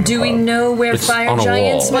valuable in a Do we pub. know where It's fire on a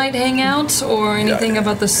giants wall. might hang out or anything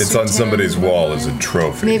about the It's on Sutan somebody's wall as a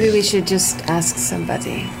trophy. Maybe we should just ask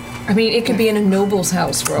somebody. I mean, it could be in a noble's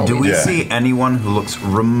house for all Do we know. see anyone who looks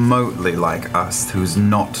remotely like us who's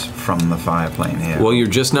not from the fire plane here? Well, you're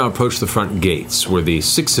just now approached the front gates where the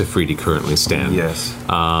 6 Ifriti currently stand. Yes.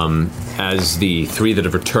 As the 3 that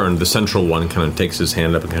have returned, the central one kind of takes his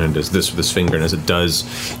hand up and kind of does this with his finger, and as it does,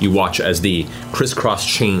 you watch as the crisscross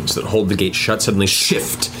chains that hold the gate shut suddenly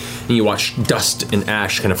shift, and you watch dust and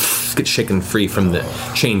ash kind of get shaken free from the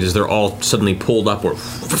chains as they're all suddenly pulled upward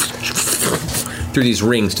through these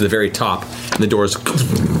rings to the very top, and the doors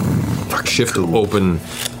shift open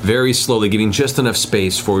very slowly, giving just enough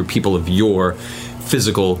space for people of your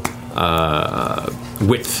physical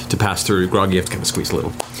width to pass through. Grog, you have to kind of squeeze a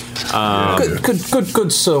little.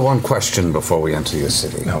 Good, sir. One question before we enter your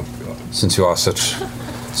city. Since you are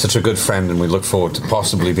such a good friend, and we look forward to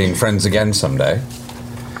possibly being friends again someday,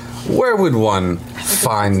 where would one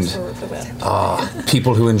find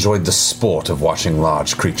people who enjoyed the sport of watching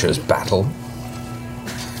large creatures battle?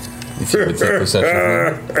 If you would think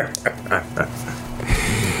perception.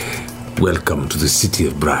 Welcome to the city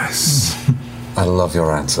of Brass. I love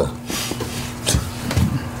your answer.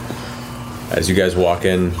 As you guys walk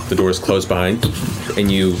in, the doors close behind,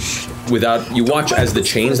 and you watch as the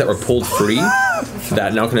chains that were pulled free,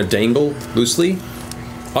 that now kind of dangle loosely,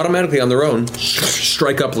 automatically on their own,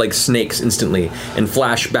 strike up like snakes instantly, and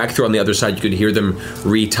flash back through on the other side. You could hear them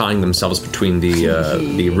retying themselves between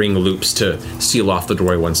the ring loops to seal off the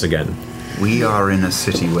doorway once again. We are in a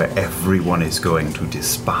city where everyone is going to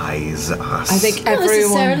despise us. I think Not everyone...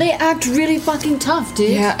 necessarily. Act really fucking tough,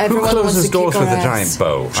 dude. Yeah, everyone wants to kick our ass.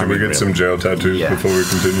 Should we get some jail tattoos before we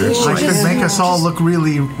continue? I could make us all look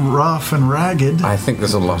really rough and ragged. I think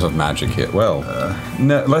there's a lot of magic here. Well,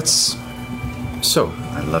 no, let's... So,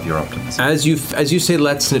 I love your optimism. As you say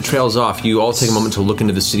let's and it trails off, you all take a moment to look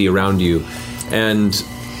into the city around you, and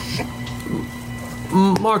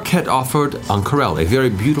Marquette offered Ankarel, a very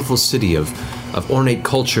beautiful city of ornate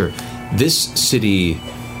culture. This city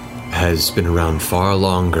has been around far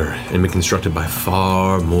longer and been constructed by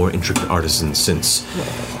far more intricate artisans since.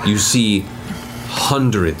 You see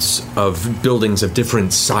hundreds of buildings of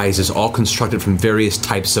different sizes, all constructed from various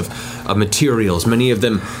types of materials, many of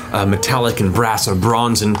them metallic and brass or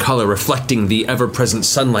bronze in color, reflecting the ever-present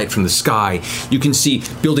sunlight from the sky. You can see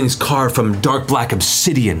buildings carved from dark black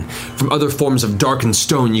obsidian, from other forms of darkened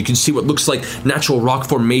stone. You can see what looks like natural rock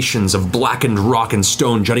formations of blackened rock and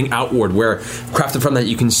stone jutting outward, where crafted from that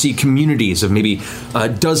you can see communities of maybe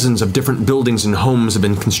dozens of different buildings and homes have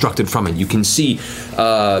been constructed from it. You can see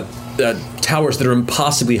towers that are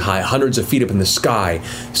impossibly high, hundreds of feet up in the sky,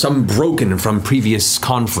 some broken from previous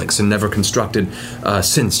conflicts and never constructed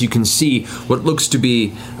since. You can see what looks to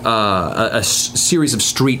be a series of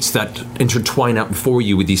streets that intertwine out before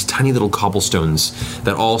you with these tiny little cobblestones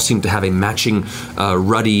that all seem to have a matching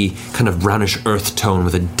ruddy kind of brownish earth tone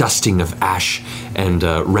with a dusting of ash and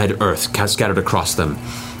red earth scattered across them.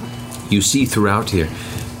 You see throughout here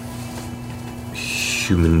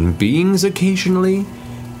human beings occasionally.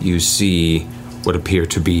 You see what appear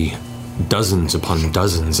to be dozens upon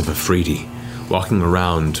dozens of Ifriti walking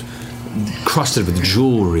around, crusted with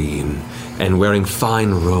jewelry and wearing fine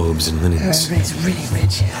robes and linens. Everybody's really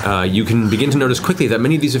rich. You can begin to notice quickly that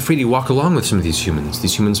many of these Ifriti walk along with some of these humans.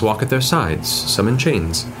 These humans walk at their sides, some in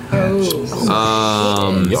chains.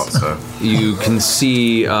 You can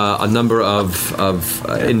see a number of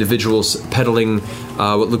individuals peddling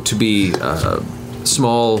what look to be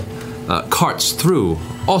small carts through,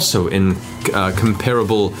 also in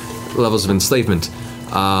comparable levels of enslavement.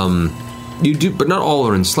 You do, but not all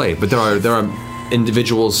are enslaved. But there are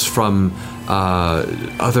individuals from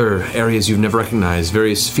other areas you've never recognized,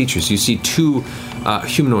 various features. You see two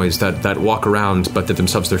humanoids that walk around, but that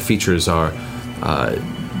themselves, their features are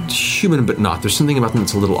human but not. There's something about them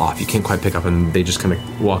that's a little off. You can't quite pick up, and they just kind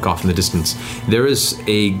of walk off in the distance. There is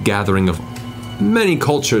a gathering of many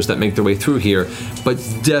cultures that make their way through here, but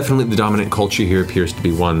definitely the dominant culture here appears to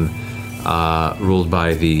be one ruled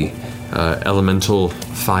by the elemental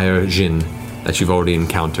fire Jinn that you've already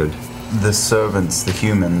encountered. The servants, the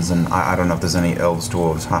humans, and I don't know if there's any elves,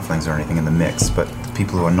 dwarves, halflings, or anything in the mix, but the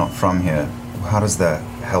people who are not from here, how does their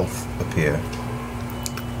health appear?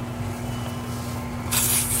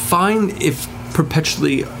 Fine, if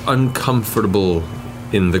perpetually uncomfortable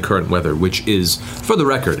in the current weather, which is, for the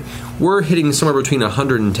record, we're hitting somewhere between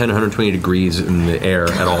 110, 120 degrees in the air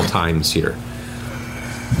at all times here.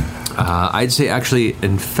 I'd say, actually,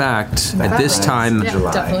 in fact, at this time,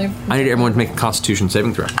 definitely. I need everyone to make a Constitution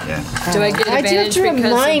saving throw. Yeah. Do I get I do have advantage to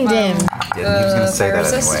remind him. He was going to say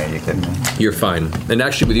that anyway. Are you kidding me? You're fine. And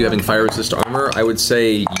actually, with you having fire resist armor, I would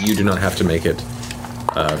say you do not have to make it,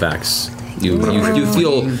 Vax. You do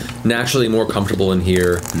feel naturally more comfortable in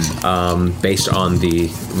here, based on the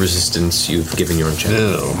resistance you've given your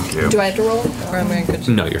enchantment. Do I have to roll? Or am I good?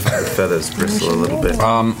 No, you're fine. Feathers bristle a little bit.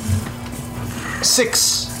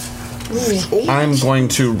 6. I'm going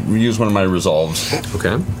to use one of my resolves.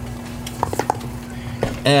 Okay.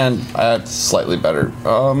 And that's slightly better.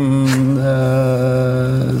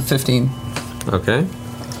 15. Okay.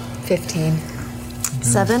 15.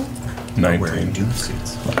 7. 19.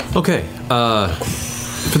 Okay.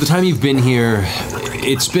 For the time you've been here,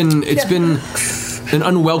 it's been an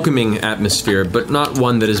unwelcoming atmosphere, but not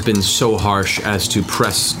one that has been so harsh as to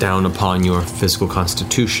press down upon your physical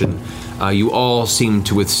constitution. You all seem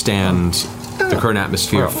to withstand the current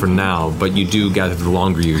atmosphere for now, but you do gather the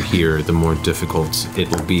longer you're here, the more difficult it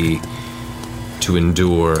will be to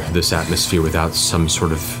endure this atmosphere without some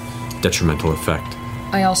sort of detrimental effect.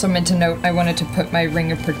 I also meant to note I wanted to put my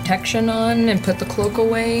ring of protection on and put the cloak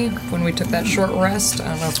away when we took that short rest. I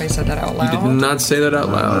don't know if I said that out loud. You did not say that out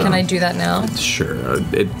loud. Can I do that now? Sure.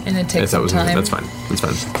 And it takes some time. That's fine. That's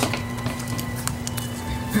fine.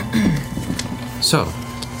 So,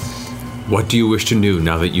 what do you wish to know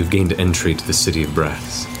now that you've gained entry to the city of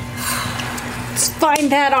Brass? Let's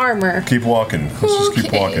find that armor. Keep walking. Let's just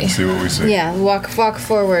keep walking, see what we see. Yeah, walk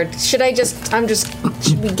forward. Should we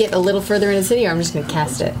get a little further into the city, or I'm just going to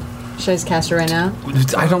cast it? Should I just cast it right now?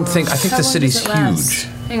 I think the city's huge.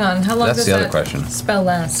 Hang on, how long That's does the other that question. spell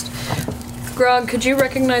last? Grog, could you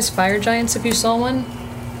recognize fire giants if you saw one?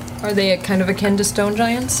 Are they kind of akin to stone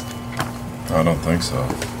giants? I don't think so.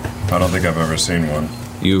 I don't think I've ever seen one.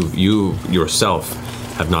 You yourself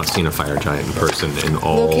have not seen a fire giant in person in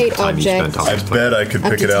all Locate time you spent on I this planet. bet I could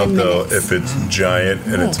Up pick to it out 10 though minutes. if it's giant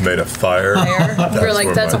and it's made of fire. We're like,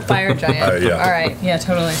 where that's my- a fire giant. Yeah. All right, yeah,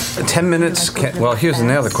 totally. 10 minutes. Well, here's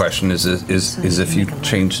another question: is if you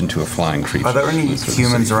changed into a flying creature? Are there any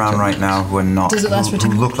humans around right now who are not, Does it last for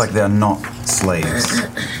 10 who look like they're not slaves?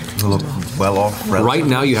 Who look well off? Right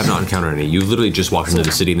now, you have not encountered any. You literally just walked into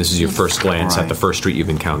the city, and this is your first glance at the first street you've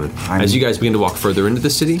encountered. As you guys begin to walk further into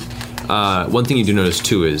the city, one thing you do notice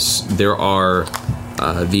too is there are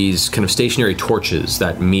these kind of stationary torches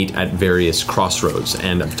that meet at various crossroads,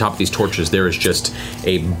 and at the top of these torches there is just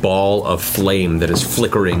a ball of flame that is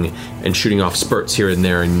flickering and shooting off spurts here and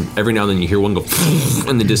there, and every now and then you hear one go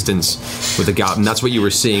in the distance with a gallop, and that's what you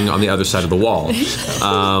were seeing on the other side of the wall.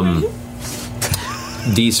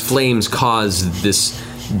 These flames cause this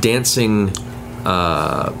dancing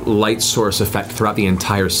light source effect throughout the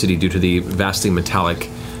entire city due to the vastly metallic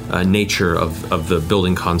nature of the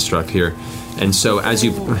building construct here. And so as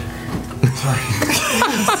you...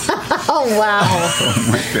 Oh, wow. Oh,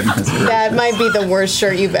 my goodness. That might be the worst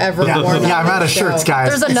shirt you've ever worn. Yeah, I'm out of shirts, guys.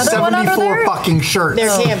 There's another one under 74 there? fucking shirts.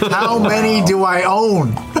 There can't be. How many do I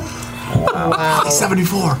own? Wow.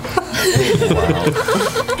 74.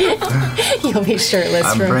 You'll be shirtless.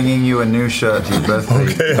 I'm bringing you a new shirt to your birthday.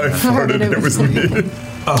 Okay, I farted. It was me.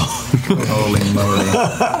 Oh, holy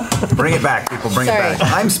moly. Bring it back, people, bring it Sorry.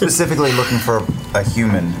 back. I'm specifically looking for a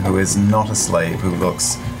human who is not a slave, who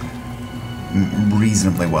looks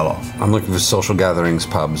reasonably well off. I'm looking for social gatherings,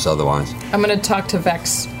 pubs, otherwise. I'm going to talk to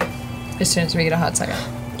Vex as soon as we get a hot second.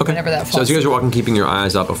 Okay. Whenever that falls. So as you guys are walking, keeping your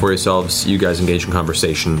eyes up before yourselves, you guys engage in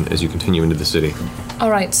conversation as you continue into the city. All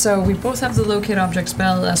right, so we both have the locate object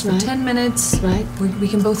spell. It lasts for 10 minutes. Right. We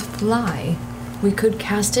can both fly. We could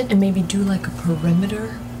cast it and maybe do like a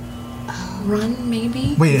perimeter run,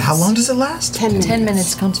 maybe? Wait, how long does it last? 10 minutes. 10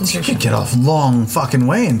 minutes concentration. You could get off long fucking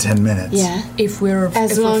way in 10 minutes. Yeah. If we're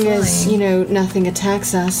As if we're long as, flying. nothing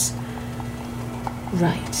attacks us.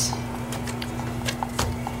 Right.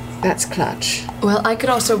 That's clutch. Well, I could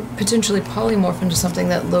also potentially polymorph into something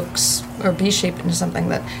that looks, or B-shape into something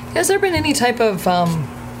that... Has there been any type of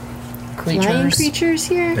creatures? Flying creatures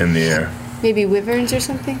here? In the air. Maybe wyverns or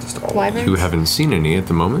something? Wyverns? You haven't seen any at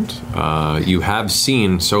the moment. You have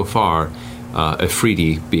seen so far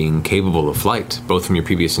Ifriti being capable of flight, both from your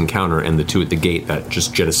previous encounter and the two at the gate that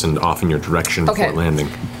just jettisoned off in your direction before landing.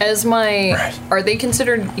 As are they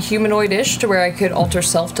considered humanoid-ish to where I could alter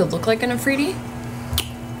self to look like an Ifriti?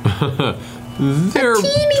 They're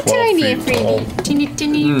teeny tiny Ifriti.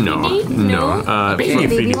 Teeny. No.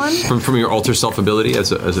 Baby one? From your alter self ability,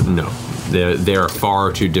 no. They are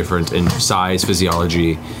far too different in size,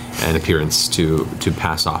 physiology, and appearance to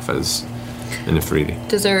pass off as an Ifriti.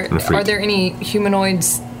 Are there any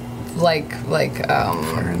humanoids like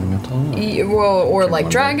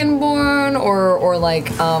Dragonborn or like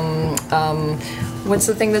what's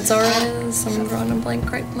the thing that Zora is? I'm drawing a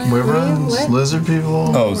blank right now. Wyverns, lizard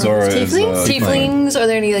people. Oh, Zora Tieflings? is Tieflings? Are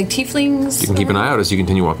there any like tieflings? You can keep an eye out as you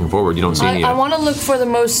continue walking forward. You don't see any I yet. want to look for the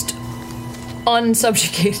most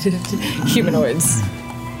unsubjugated humanoids.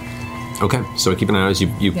 Okay, so keep an eye out as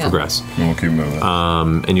you progress. We'll keep moving.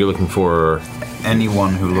 And you're looking for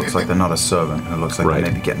anyone who looks like they're not a servant, who looks like they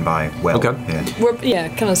may be getting by well. Okay. Yeah,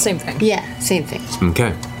 kind of same thing. Yeah, same thing.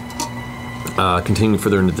 Okay. Continuing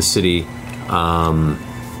further into the city,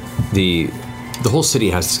 the whole city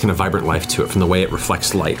has this kind of vibrant life to it, from the way it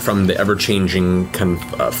reflects light, from the ever-changing kind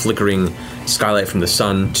of flickering skylight from the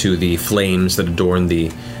sun to the flames that adorn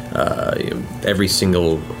the every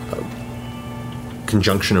single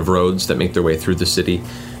conjunction of roads that make their way through the city,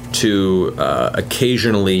 to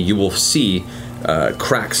occasionally you will see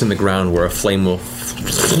cracks in the ground where a flame will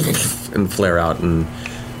and flare out and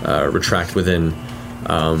retract within.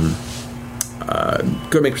 Go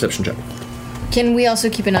make a perception check. Can we also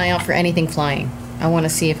keep an eye out for anything flying? I want to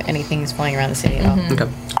see if anything is flying around the city at all. Okay.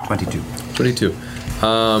 22.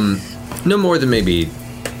 No more than maybe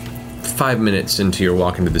 5 minutes into your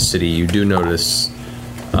walk into the city, you do notice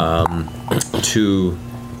two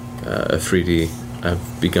Ifriti have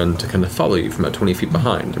begun to kind of follow you from about 20 feet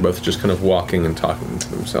behind. They're both just kind of walking and talking to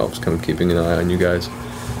themselves, kind of keeping an eye on you guys.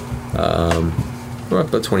 We're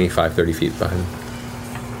about 25, 30 feet behind.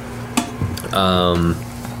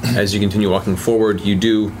 As you continue walking forward, you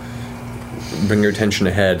do bring your attention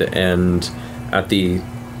ahead, and at the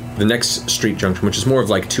next street junction, which is more of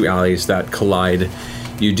like two alleys that collide,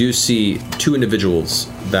 you do see two individuals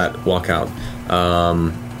that walk out.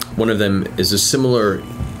 One of them is a similar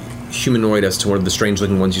humanoid as to one of the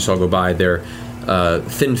strange-looking ones you saw go by. They're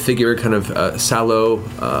thin figure, kind of sallow,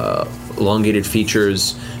 elongated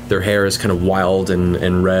features. Their hair is kind of wild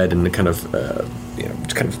and red and kind of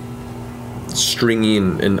stringy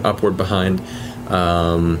and upward behind.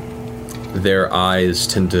 Their eyes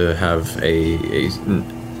tend to have a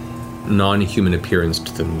non-human appearance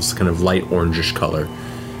to them. This kind of light orangish color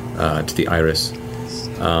to the iris.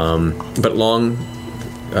 But long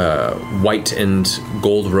white and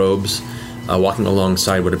gold robes, walking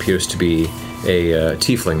alongside what appears to be a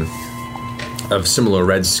tiefling of similar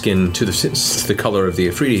red skin to the color of the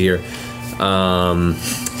Ifriti here,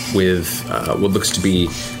 with what looks to be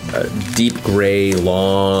deep gray,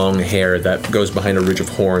 long hair that goes behind a ridge of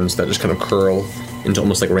horns that just kind of curl into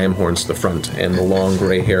almost like ram horns to the front, and the long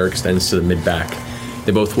gray hair extends to the mid-back.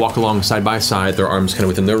 They both walk along side by side, their arms kind of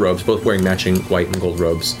within their robes, both wearing matching white and gold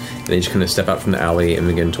robes, and they just kind of step out from the alley and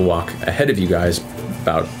begin to walk ahead of you guys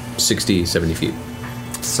about 60, 70 feet.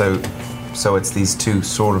 So it's these two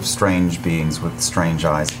sort of strange beings with strange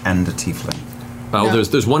eyes and a tiefling. Well, no.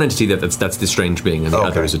 There's one entity that's the strange being, and the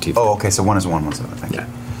other is a tiefling. Oh, okay, so one is one, one's the other, thank you.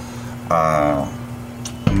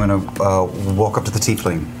 I'm gonna walk up to the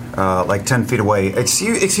tiefling, like 10 feet away.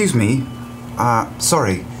 Excuse me,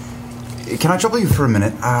 sorry. Can I trouble you for a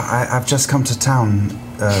minute? I've just come to town.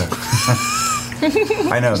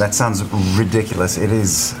 I know, that sounds ridiculous. It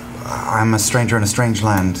is. I'm a stranger in a strange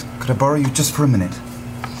land. Could I borrow you just for a minute?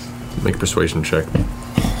 Make a persuasion check.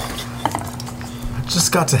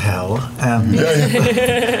 Just got to hell and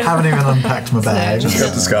haven't even unpacked my bag. Just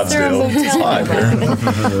got to Scottsdale. It's fine here.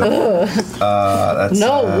 That's,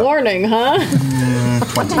 warning, huh?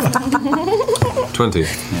 20.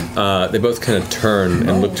 They both kind of turn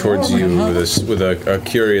and look towards you with a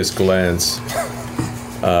curious glance.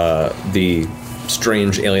 The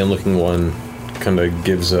strange alien-looking one kind of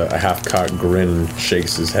gives a half-cocked grin,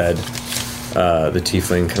 shakes his head. The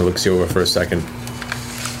tiefling kind of looks you over for a second.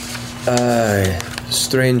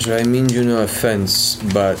 Stranger, I mean you no offense,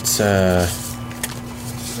 but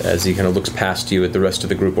as he kind of looks past you at the rest of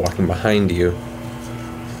the group walking behind you,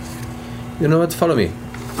 you know what? Follow me.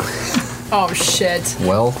 Oh shit.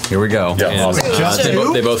 Well, here we go. Yeah,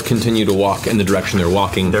 they both continue to walk in the direction they're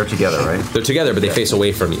walking. They're together, right? They're together, but they face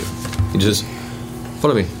away from you. You just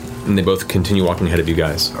follow me, and they both continue walking ahead of you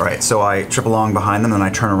guys. All right, so I trip along behind them, and I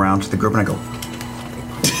turn around to the group and I go,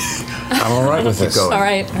 I'm all right with this. All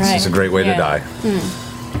right. This is a great way to die.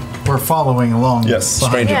 We're following along. Yes,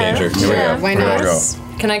 stranger danger. Here we go. Why Here not? we go.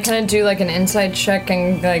 Can I kind of do like an inside check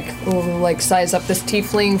and like size up this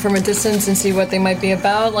tiefling from a distance and see what they might be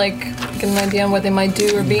about? Like get an idea on what they might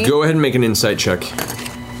do or be? Go ahead and make an insight check.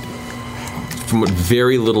 From what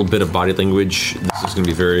very little bit of body language, this is going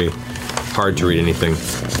to be very hard to read anything.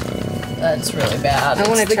 That's really bad. I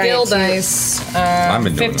wanna It's the try it guild too. dice. I've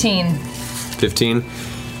been doing 15. 15.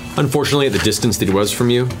 Unfortunately, at the distance that he was from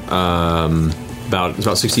you,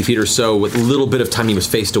 about 60 feet or so, with a little bit of time he was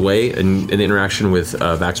faced away, and the interaction with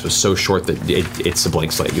Vax was so short that it's a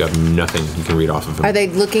blank slate. You have nothing you can read off of him. Are they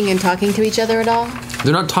looking and talking to each other at all?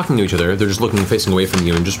 They're not talking to each other. They're just looking and facing away from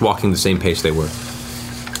you and just walking the same pace they were.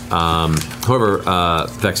 However,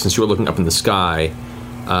 Vex, since you were looking up in the sky,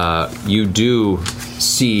 you do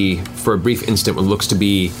see, for a brief instant, what looks to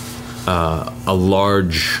be a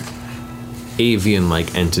large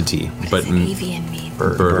avian-like entity, but avian mean?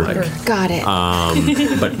 bird-like. Got it.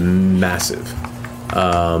 But massive.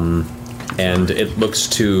 And it looks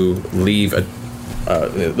to leave it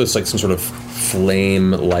looks like some sort of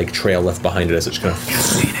flame-like trail left behind it as it's kind of.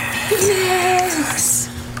 Yes.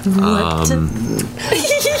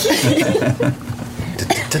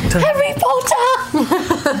 Harry Potter!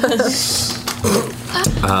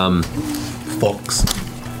 Fox.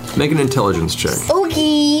 Make an intelligence check.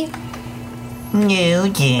 Okay. No,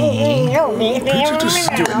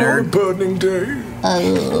 Nerd burning day.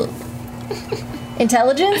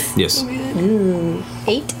 Intelligence? Yes. Ooh.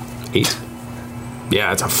 8? 8.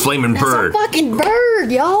 Yeah, it's a flaming That's bird. a fucking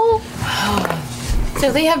bird, y'all.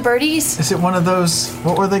 Do they have birdies? Is it one of those?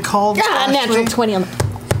 What were they called? Ah, natural Ashley? 20 on the.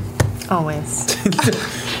 Always.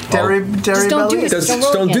 Dairy Just don't do bellies? it.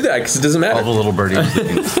 Just don't do that because it doesn't matter. All the little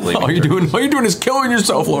birdies. all you're doing is killing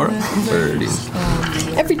yourself, Laura. Birdies.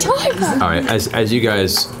 Every time. All right, as you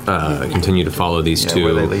guys continue to follow these two,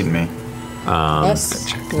 where they lead me.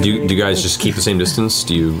 Do you guys just keep the same distance?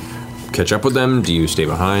 Do you catch up with them? Do you stay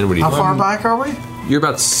behind? What do you How do? far back are we? You're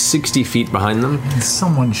about 60 feet behind them.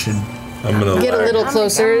 Someone should. I'm gonna Get a little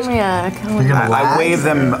closer. Yeah. I wave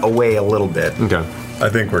them away a little bit. Okay. I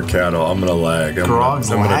think we're cattle. I'm gonna lag. I'm gonna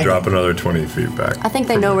lagging. drop another 20 feet back. I think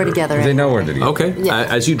they know we're together. They know where to go. Okay. Yeah.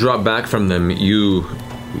 As you drop back from them, you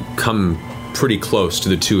come pretty close to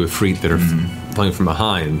the two Ifrit that are playing from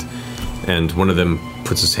behind, and one of them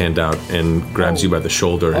puts his hand out and grabs you by the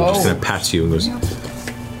shoulder and just kind of pats you and goes,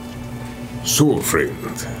 So,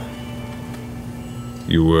 friend,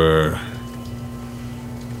 you are.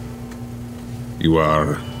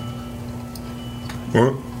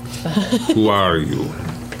 What? Who are you?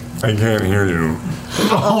 I can't hear you.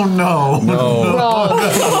 Oh no!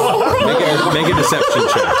 make a deception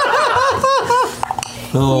check.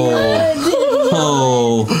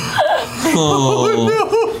 Oh.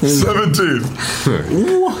 17.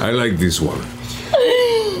 I like this one.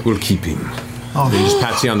 We'll keep him. He just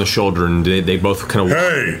pats you on the shoulder, and they both kind of.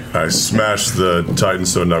 Hey! I smashed the Titan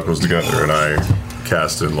Stone Knuckles together and I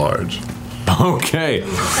cast Enlarge. Okay.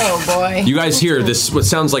 Oh boy. You guys hear this? What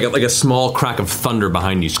sounds like a small crack of thunder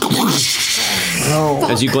behind you.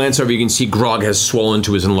 As you glance over, you can see Grog has swollen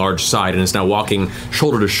to his enlarged side and is now walking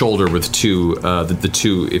shoulder to shoulder with the two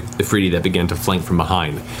Ifriti that began to flank from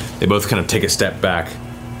behind. They both kind of take a step back.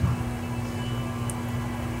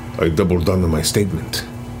 I doubled down on my statement.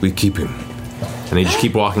 We keep him. And they just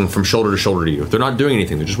keep walking from shoulder to shoulder to you. They're not doing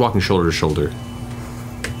anything. They're just walking shoulder to shoulder.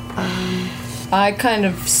 I kind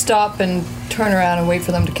of stop and turn around and wait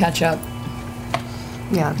for them to catch up.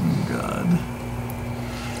 Yeah. Oh god.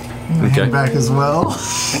 I'm Okay. hang back as well.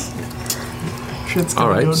 Shit's All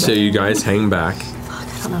gonna right, go so down. you guys hang back.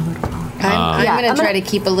 I'm Yeah, gonna I'm try gonna- to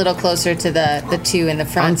keep a little closer to the two in the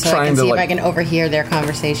front I'm so I trying can to, see if like- I can overhear their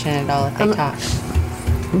conversation at all if they talk.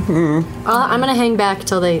 I'm gonna hang back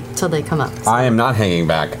till they come up. I am not hanging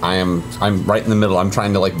back. I'm right in the middle. I'm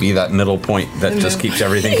trying to like be that middle point that just keeps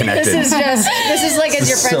everything connected. This is like as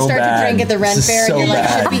your is friends so start bad. to drink at the Ren This is Fair so and you're like,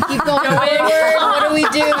 bad. should we keep going forward? What do we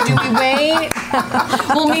do? Do we wait?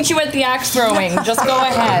 We'll meet you at the axe throwing. Just go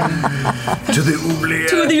ahead. To the oubliette.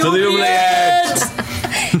 To the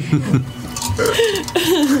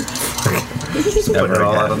Never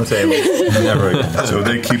all out on the table. Never. So are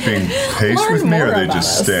they keeping pace with me, or are they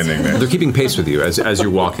just standing there? They're keeping pace with you as you're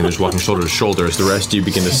walking. They're just walking shoulder to shoulder as the rest of you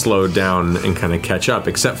begin to slow down and kind of catch up,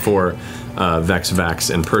 except for Vex,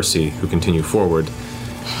 Vax, and Percy, who continue forward.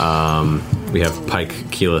 We have Pike,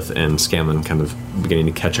 Keyleth, and Scanlan kind of beginning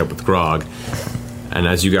to catch up with Grog. And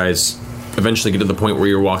as you guys eventually get to the point where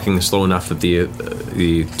you're walking slow enough that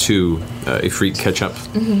the two Ifrit catch up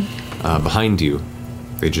behind you,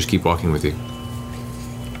 they just keep walking with you.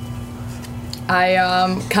 I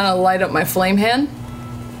kind of light up my flame hand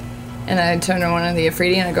And I turn to one of the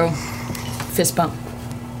Afridi and I go, fist bump.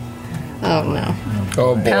 Oh, no.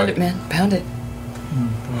 Oh, boy. Pound it, man. Pound it.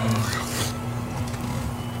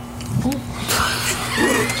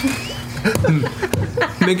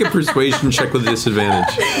 Make a persuasion check with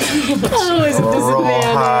disadvantage. Oh, it's a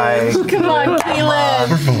disadvantage. Come on, Caleb.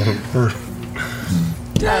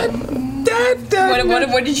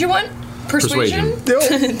 What did you want? Persuasion?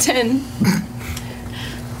 10.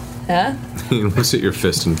 Yeah? He looks at your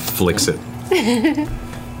fist and flicks it.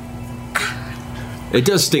 It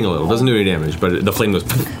does sting a little. Doesn't do any damage, but the flame goes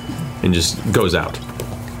and just goes out.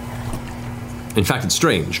 In fact, it's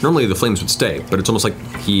strange. Normally the flames would stay, but it's almost like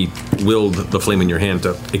he willed the flame in your hand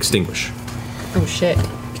to extinguish. Oh, shit.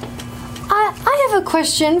 I have a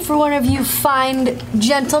question for one of you fine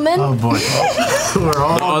gentlemen. Oh boy, we're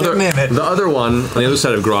all getting in it. The other one on the other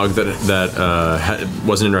side of Grog that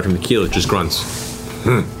wasn't interacting with Keeler just grunts.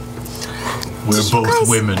 We're both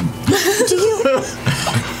women. Do you?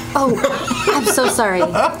 Oh, I'm so sorry.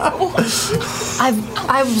 I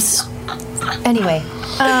was. Anyway,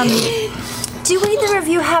 do either of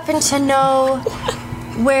you happen to know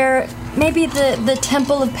where maybe the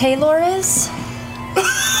Temple of Palor is?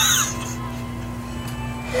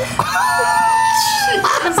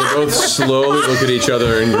 They both slowly look at each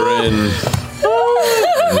other and grin.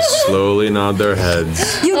 And slowly nod their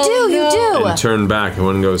heads. You do. And turn back, and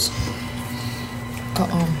one goes,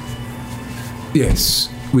 Uh-oh. Yes,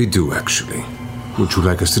 we do actually. Would you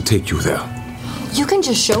like us to take you there? You can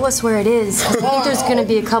just show us where it is. I think there's going to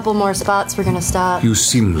be a couple more spots we're going to stop. You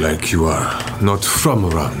seem like you are not from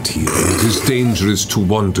around here. It is dangerous to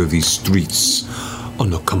wander these streets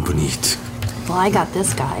unaccompanied. Well, I got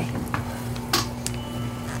this guy.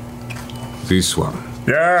 This one.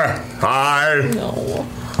 Yeah, hi. No.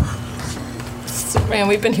 Man,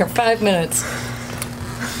 we've been here 5 minutes.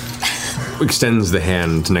 extends the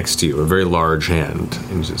hand next to you, a very large hand,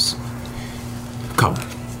 and says, "Come,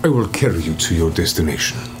 I will carry you to your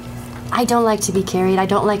destination." I don't like to be carried. I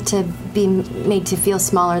don't like to be made to feel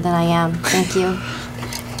smaller than I am. Thank you.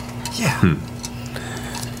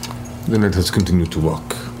 Then let us continue to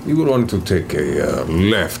walk. We will want to take a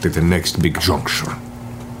left at the next big juncture.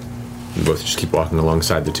 You both just keep walking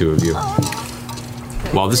alongside the two of you.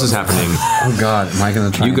 While this is happening, oh god, am I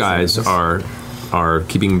going to try? You guys are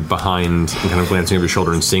keeping behind and kind of glancing over your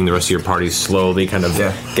shoulder and seeing the rest of your party slowly kind of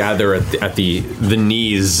gather at the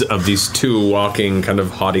knees of these two walking, kind of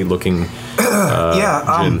haughty-looking.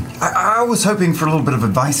 I was hoping for a little bit of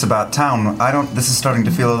advice about town. This is starting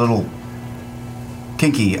to feel a little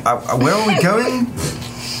kinky. Where are we going?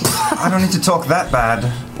 I don't need to talk that bad.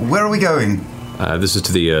 Where are we going? This is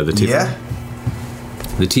to the tiefling. Yeah.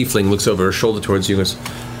 The tiefling looks over her shoulder towards you and goes,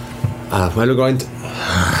 well, we're going to...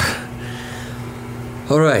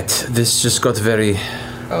 All right, this just got very...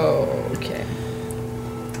 Oh, okay.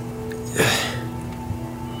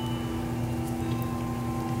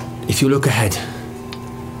 If you look ahead,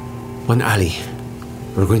 one alley.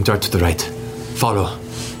 We're going to the right. Follow,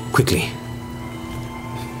 quickly.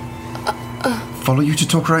 Follow you to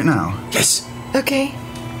talk right now? Yes. Okay.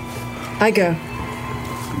 I go.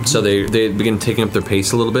 So they begin taking up their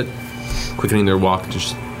pace a little bit, quickening their walk,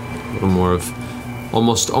 just a little more of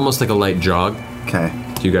almost like a light jog. Okay.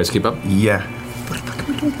 Do you guys keep up? Yeah.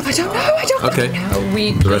 I don't know. Okay.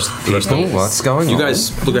 The rest of them. What's going on? You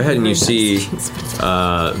guys look ahead and you see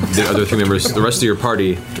the other three members, the rest of your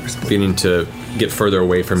party, beginning to get further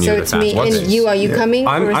away from you. So at a it's fast me pace. and you. Are you coming?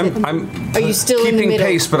 Are you still in the keeping middle?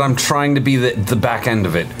 pace, but I'm trying to be the back end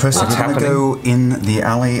of it. Person, What's I'm going to happening? go in the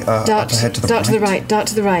alley up ahead to the dart right. to the right. Dart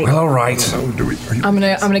to the right. Well, all right. I'm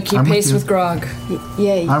gonna keep I'm with pace you. with Grog.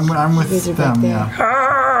 Yeah. I'm with guys are back them, there.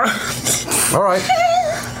 yeah. All right.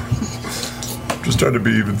 Just trying to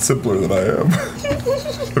be even simpler than I am.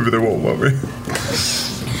 Maybe they won't love me.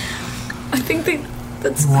 I think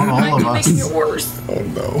that's want all might of be us. making it worse. Oh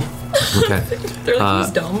no. Okay. They're like,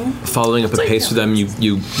 he's dumb. Following up a pace with them,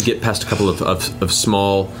 you get past a couple of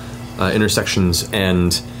small intersections,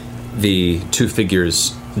 and the two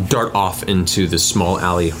figures dart off into this small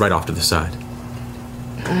alley right off to the side.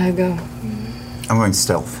 I go. I'm going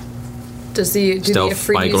stealth. Does the Stealth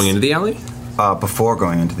by going into the alley? Before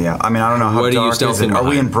going into the alley. I mean, I don't know how What are you dark is it. stealthing Are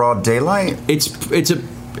we behind? in broad daylight? It's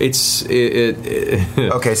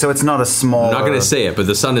Okay, so it's not a small... I'm not going to say it, but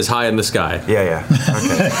the sun is high in the sky. Yeah.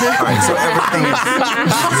 Okay. All right, so everything is...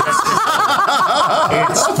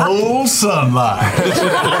 It's full sunlight.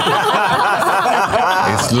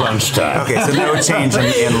 It's lunchtime. Okay, so no change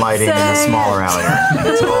in lighting in the smaller alley.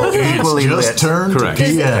 It's all equally lit. Correct.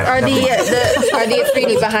 Are the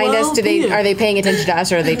Afridi behind us? Are they paying attention to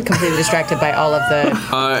us, or are they completely distracted by all of the?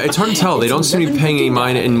 It's hard to tell. They don't seem to be paying any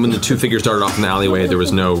mind. And when the two figures started off in the alleyway, there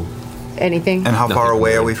was no anything. And how far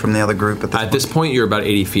away are we from the other group? At this point, you're about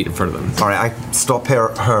 80 feet in front of them. All right, I stop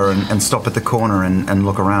her and stop at the corner and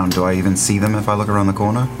look around. Do I even see them if I look around the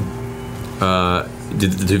corner?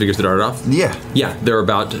 Did the two figures that darted off? Yeah. Yeah, they're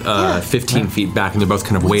about 15 feet back, and they're both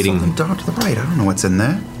kind of waiting. Something dart to the right. I don't know what's in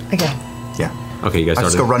there. Okay. Yeah. Okay, you guys I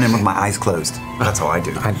started. just go run in with my eyes closed. That's how I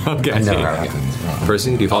do. Okay.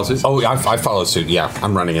 Percy, do you follow suit? Oh, I follow suit. Yeah,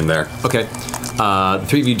 I'm running in there. Okay. The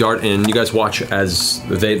three of you dart in. You guys watch as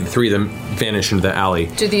the three of them vanish into the alley.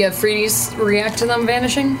 Do the Afridis react to them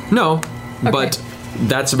vanishing? No, but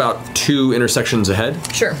that's about 2 intersections ahead.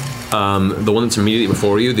 Sure. The one that's immediately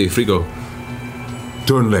before you, the Afrigo.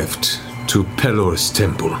 Turn left to Pelor's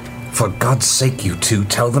temple. For God's sake, you two,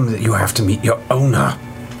 tell them that you have to meet your owner.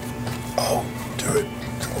 Oh, do it.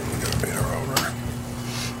 We gotta meet our owner.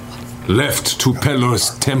 Left to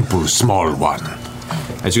Pelor's temple, small one.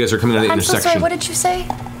 As you guys are coming out of the I'm so intersection. sorry, what did you say?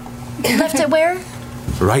 Left it where?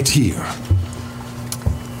 Right here.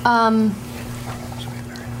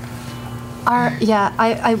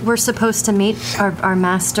 We're supposed to meet our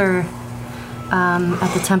master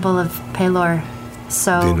at the Temple of Pelor.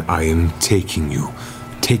 So Then I am taking you.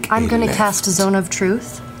 I'm going to left. cast a Zone of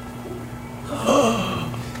Truth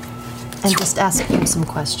and just ask him some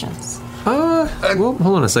questions. Well,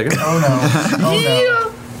 hold on a second. Oh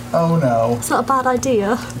no. Oh no. It's not a bad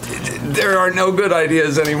idea. There are no good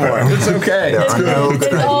ideas anymore. It's okay. There are no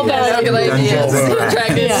good all bad ideas.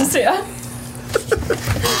 Dragons, yeah.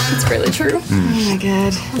 It's really true. Oh my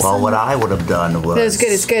god. Well, what I would have done was. No, it's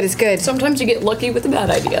good. It's good. It's good. Sometimes you get lucky with a bad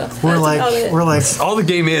idea. We're That's like all the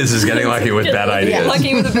game is getting lucky with bad ideas.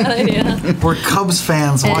 Lucky with a bad idea. we're Cubs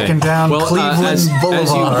fans walking down Cleveland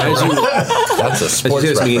Boulevard. That's a sports as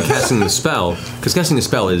you guys begin reference. casting the spell, because casting the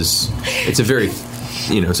spell it's a very,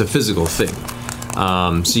 it's a physical thing.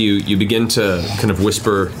 So you begin to kind of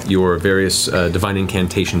whisper your various divine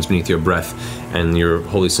incantations beneath your breath, and your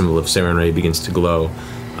holy symbol of Saren Ray begins to glow.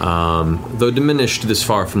 Though diminished this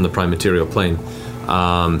far from the prime material plane,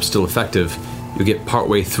 still effective. You get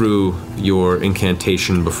partway through your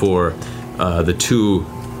incantation before the two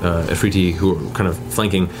Afriti who are kind of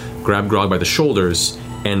flanking grab Grog by the shoulders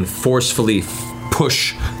and forcefully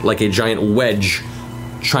push like a giant wedge,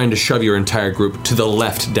 trying to shove your entire group to the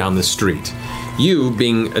left down the street. You,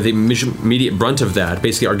 being the immediate brunt of that,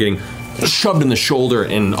 basically are getting shoved in the shoulder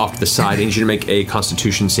and off to the side. I need you to make a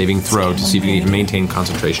Constitution saving throw to see if you can even maintain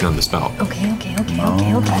concentration on the spell. Okay.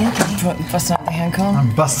 Busting out the hand cone.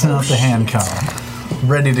 I'm busting out the hand cone.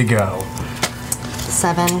 Ready to go.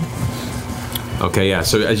 7. Okay, yeah.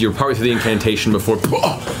 So as you're partway through the incantation before,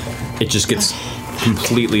 it just gets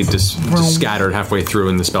completely just scattered halfway through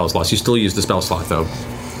and the spell is lost. You still use the spell slot though.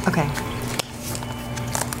 Okay.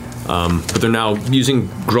 But they're now using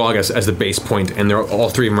Grog as the base point, and all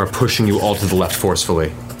three of them are pushing you all to the left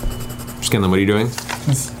forcefully. Scanlan, what are you doing?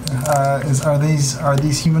 Are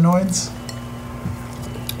these humanoids?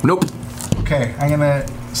 Nope. Okay, I'm gonna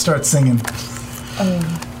start singing.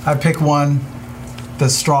 I pick one, the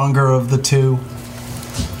stronger of the two,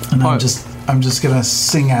 and I'm just gonna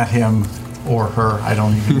sing at him or her. I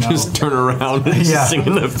don't even know. Just turn around and sing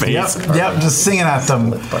in the face. Yep, just singing at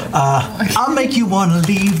them. I'll make you wanna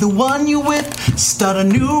leave the one you with, start a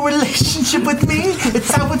new relationship with me. It's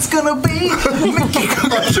how it's gonna be.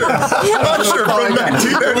 Usher from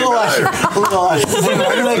 1999. Little Usher.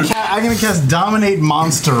 I'm gonna cast Dominate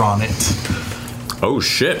Monster on it. Oh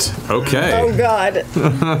shit! Okay. Oh god.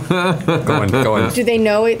 Going. Do they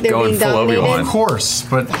know it? They're being dominated. Of course,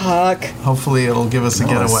 but hopefully it'll give us a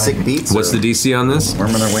getaway. Sick beats. What's the DC on this?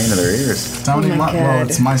 Worming their way into their ears. Well,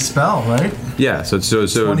 it's my spell, right? Yeah. So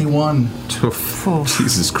 21.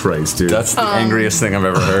 Jesus Christ, dude. That's the angriest thing I've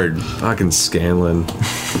ever heard. Fucking Scanlan.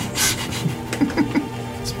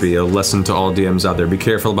 Be a lesson to all DMs out there. Be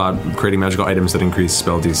careful about creating magical items that increase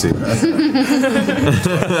spell DC.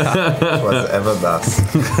 Was ever thus.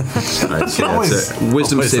 Alright, so that's a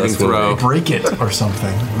wisdom saving throw. Break it or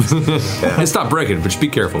something. It's not break it, but just be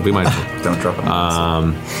careful. Be mindful. Don't drop it.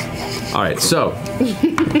 Alright, so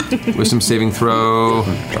wisdom saving throw.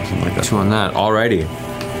 2 on that. Alrighty.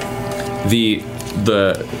 The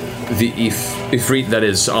Ifrit that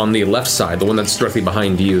is on the left side, the one that's directly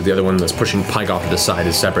behind you, the other one that's pushing Pike off to the side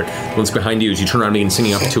is separate. The one that's behind you, as you turn around and begin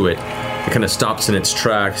singing up to it, it kind of stops in its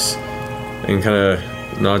tracks and kind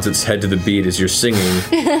of nods its head to the beat as you're singing,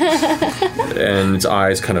 and its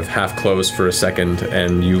eyes kind of half closed for a second,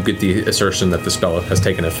 and you get the assertion that the spell has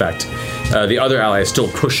taken effect. The other ally is still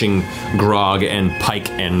pushing Grog and Pike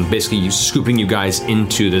and basically scooping you guys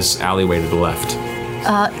into this alleyway to the left.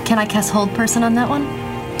 Can I cast Hold Person on that one?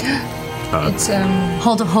 It's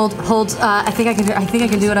Hold. I think I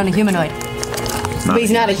can do it on a humanoid. But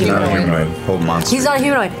he's not a humanoid. Hold monster. He's not a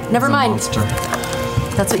humanoid. Never mind. Monster.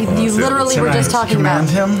 That's what you literally were just talking Command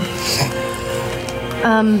about.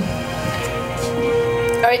 him?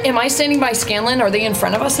 Am I standing by Scanlan? Are they in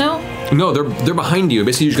front of us now? No, they're behind you.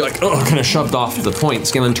 Basically, you just got kind of shoved off to the point.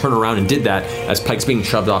 Scanlan turned around and did that as Pike's being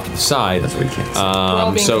shoved off to the side. That's what you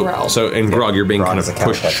can't see. And Grog, you're being kind of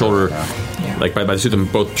pushed shoulder, like by the two of them,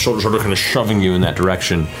 both shoulder to shoulder, kind of shoving you in that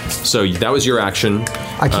direction. So that was your action.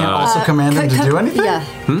 I can't also command him to do anything? Yeah.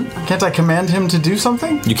 Can't I command him to do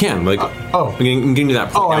something? You can. I'm getting to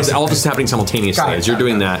that point. All this is happening simultaneously as you're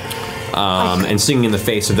doing that. And singing in the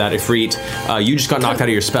face of that Ifrit. You just got knocked out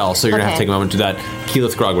of your spell, so you're going to have to take a moment to do that.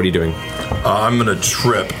 Keyleth, Grog, what are you doing? I'm going to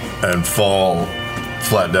trip and fall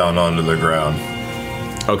flat down onto the ground.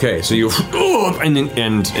 Okay, so you and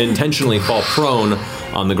intentionally fall prone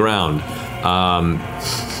on the ground.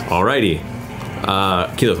 Alrighty.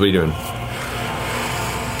 Keyleth, what are you doing?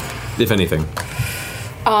 If anything.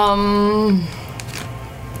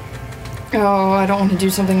 Oh, I don't want to do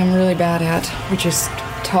something I'm really bad at, which is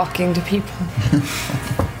talking to people.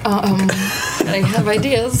 I have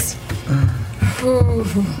ideas.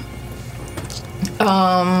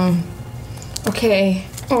 Okay.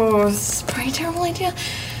 Oh, this is probably a terrible idea.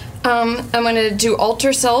 I'm gonna do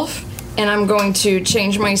alter self, and I'm going to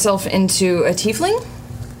change myself into a tiefling.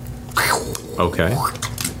 Okay.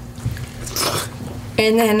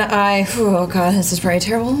 And then oh god, this is probably a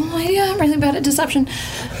terrible idea. I'm really bad at deception.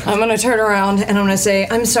 I'm gonna turn around and I'm gonna say,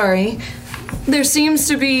 I'm sorry. There seems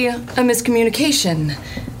to be a miscommunication.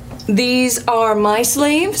 These are my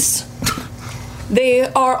slaves. They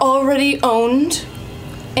are already owned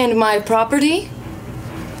and my property.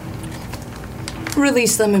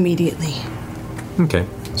 Release them immediately. Okay.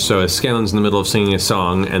 So as Scanlan's in the middle of singing a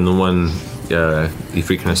song, and the one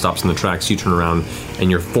Ifrit kind of stops in the tracks, you turn around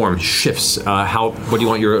and your form shifts. What do you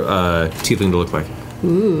want your tiefling to look like?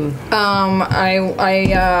 Ooh.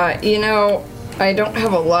 I don't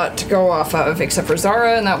have a lot to go off of except for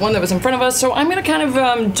Zara and that one that was in front of us, so I'm gonna kind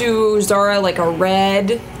of do Zara like a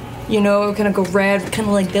red, kind of go red, kind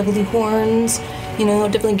of like devilly horns,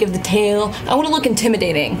 definitely give the tail. I want to look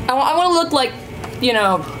intimidating. I want to look like, you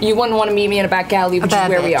wouldn't want to meet me in a back alley, which is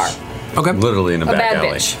where we are. Okay. Literally in a back alley.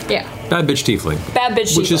 Bitch. Yeah. Bad bitch tiefling. Bad bitch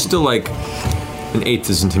tiefling. Which is still like an eighth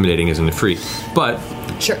as intimidating as an Ifrit. But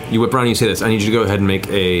sure. You whip around and you say this. I need you to go ahead and make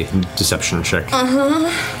a deception check.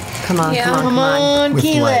 Come on, come on,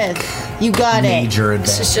 Keyleth. You got it. Major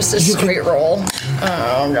advantage. This is just a straight roll.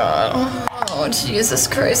 Oh god. Oh Jesus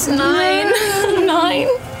Christ. 9. 9.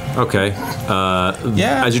 Okay.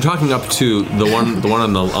 As you're talking up to the one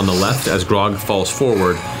on the left, as Grog falls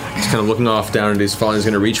forward, he's kind of looking off down, and he's falling. He's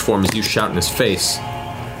going to reach for him as you shout in his face,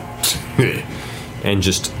 and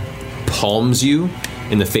just palms you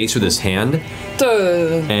in the face with his hand.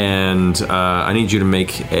 And I need you to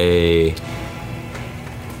make a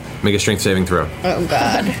strength saving throw. Oh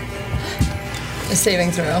god. A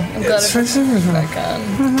saving throw. I'm glad I put it back on.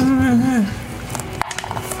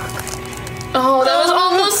 Oh, that was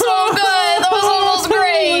almost so good. That was almost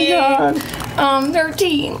great. Oh my god.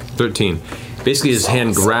 13. 13. Basically, his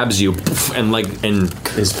hand grabs you, and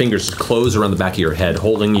his fingers close around the back of your head,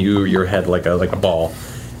 holding your head like a ball,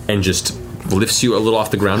 and just lifts you a little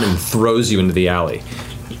off the ground and throws you into the alley.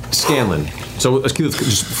 Scanlan. So Keyleth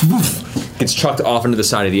just gets chucked off into the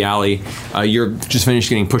side of the alley. You're just finished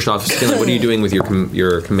getting pushed off. Scanlan, what are you doing with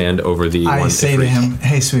your command over the one? I say to him,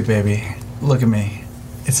 "Hey, sweet baby, look at me.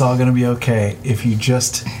 It's all gonna be okay if you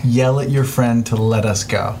just yell at your friend to let us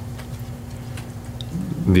go."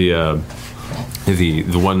 The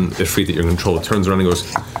one Ifrit that you're in control turns around and goes,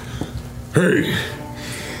 "Hey,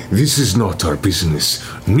 this is not our business.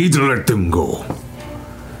 Neither let them go."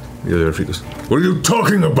 The other Ifrit goes, "What are you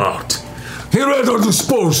talking about? Here at our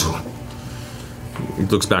disposal." He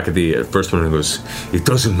looks back at the first one and goes, "It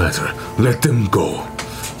doesn't matter. Let them go.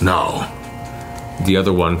 Now." The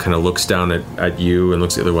other one kind of looks down at you and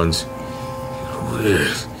looks at the other ones.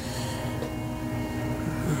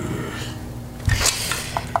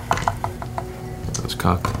 That's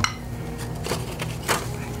cocked.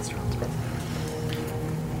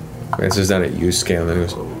 Glances down at you, Scanlan, and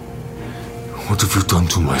goes, "What have you done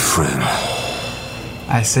to my friend?"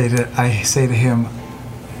 I say to him,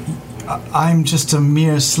 I'm just a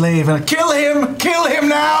mere slave. And kill him! Kill him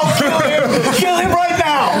now! Kill him! Kill him right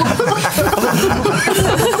now!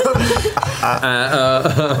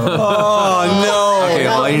 Oh no! Okay,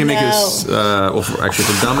 well, I need to make this. Actually,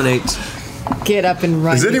 to dominate. Get up and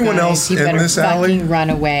run. Is anyone you guys. else You in better this alley? fucking run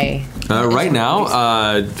away. Right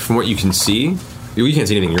now, from what you can see, you can't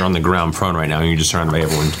see anything. You're on the ground prone right now, and you're just surrounded by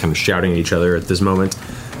everyone kind of shouting at each other at this moment.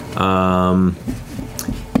 From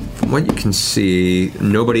what you can see,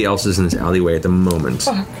 nobody else is in this alleyway at the moment.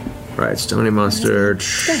 Right, Stony Mustard.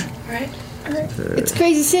 Right. It's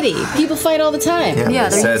crazy city. People fight all the time. Yeah,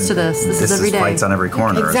 they're used to this. This is every day. Fights on every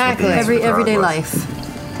corner. Exactly. Everyday life.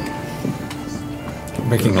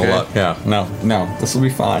 Making a lot. Yeah. No. This will be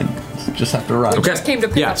fine. Just have to run. Okay. Just came to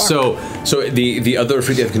pick up So the other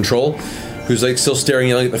freak of control, who's like still staring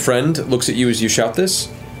yelling at the friend, looks at you as you shout this,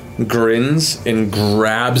 grins, and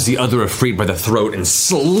grabs the other Ifrit by the throat and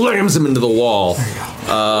slams him into the wall.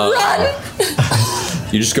 Run!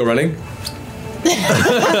 You just go running?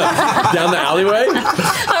 Down the alleyway? I'm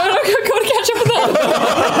gonna go to catch up with them.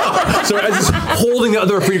 So as he's holding the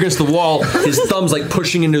other Ifrit against the wall, his thumb's like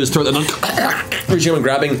pushing into his throat and then reaching and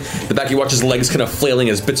grabbing the back. You watch his legs kind of flailing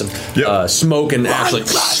as bits of smoke and ash like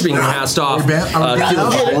being passed off. He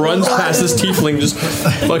runs past this tiefling, just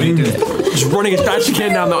running as fast as you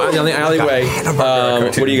can down the alleyway.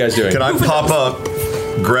 What are you guys doing? Can I pop up,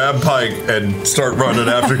 grab Pike, and start running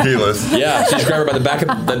after Keyleth? Yeah, so you just grab her by the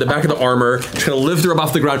back of the armor, just kind of lift her up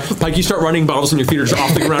off the ground. Pike, you start running, but all of a sudden your feet are just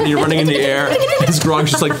off the ground and you're running in the air. His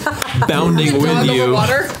Grog's just like bounding with you.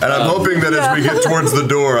 And I'm hoping that as we get towards the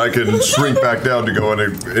door, I can shrink back down to go in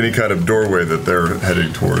any kind of doorway that they're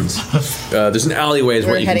heading towards. There's an alleyway is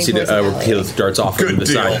where you can see where Keyleth darts off to the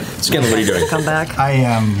side. Scanlan, what are you doing? Come back. I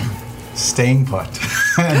am staying put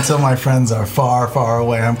until my friends are far, far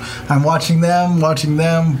away. I'm watching them,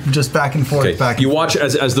 just back and forth. You watch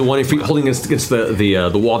as the one holding against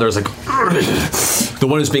the wall. There's like the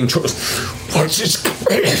one who's being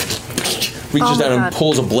reaches down and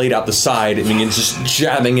pulls a blade out the side and begins just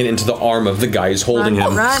jabbing it into the arm of the guy who's holding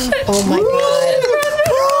him. Run! Oh my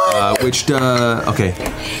god! Okay.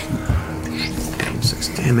 6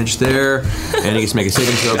 damage there, and he gets to make a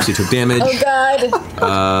saving throw because he took damage. Oh god!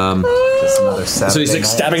 So he's like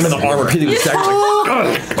stabbing him in the arm repeatedly.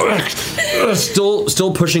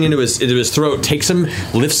 Still pushing into his throat. Takes him,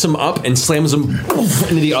 lifts him up, and slams him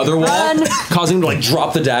into the other wall, causing him to like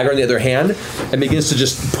drop the dagger in the other hand, and begins to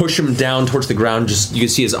just push him down towards the ground. Just you can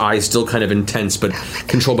see his eyes still kind of intense, but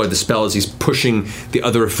controlled by the spell as he's pushing the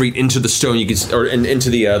other Ifrit into the stone. You can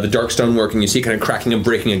into the dark stonework, and you see it kind of cracking and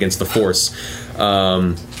breaking against the force.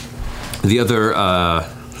 The other,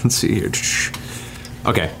 let's see here.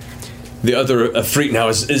 Okay. The other Ifrit now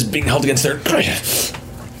is being held against their...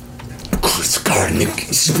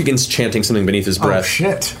 He begins chanting something beneath his breath. Oh,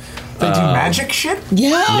 shit. They do magic shit?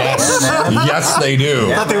 Yeah. Yes, they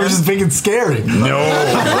do. I thought they were just big and scary. No.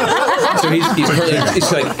 So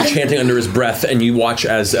he's like chanting under his breath, and you watch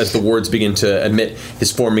as the words begin to emit,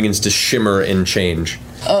 his form begins to shimmer and change.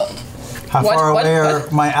 How far away are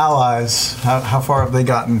my allies? How far have they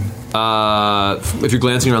gotten? If you're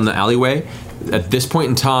glancing around the alleyway, at this point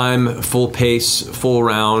in time, full pace, full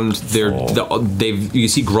round. You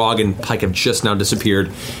see Grog and Pike have just now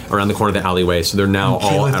disappeared around the corner of the alleyway, so they're now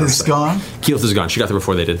all out of sight. Keyleth is gone? Keyleth is gone. She got there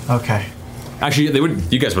before they did. Okay. Actually,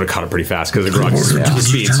 you guys would have caught it pretty fast because of Grog's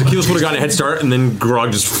speed. So Keyleth would have gotten a head start, and then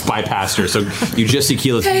Grog just bypassed her. So you just see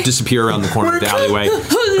Keyleth disappear around the corner of the alleyway.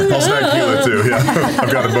 I'll snag Keyleth too. Yeah,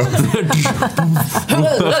 I've got them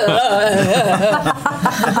both.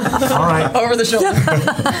 All right. Over the shoulder.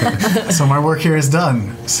 So my work here is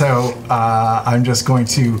done. So I'm just going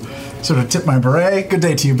to sort of tip my beret. Good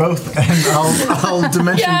day to you both, and I'll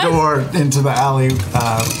dimension door into the alley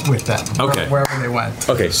with them. Okay. Wherever they went.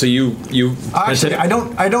 Okay, so you Actually, I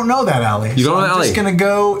don't know that alley. You don't know the I'm alley? just gonna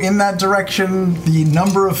go in that direction the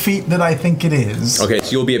number of feet that I think it is. Okay,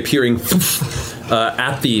 so you'll be appearing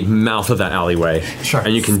at the mouth of that alleyway,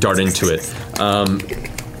 and you can dart into it.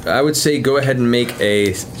 I would say go ahead and make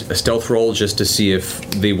a stealth roll just to see if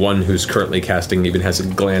the one who's currently casting even has a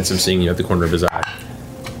glance of seeing you at the corner of his eye.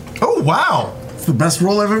 Oh wow! It's the best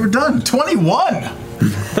roll I've ever done. 21.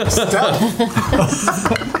 Stealth.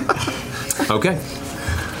 Okay.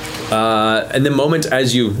 And the moment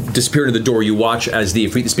as you disappear into the door, you watch as the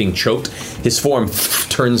Ifrit is being choked. His form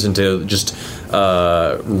turns into just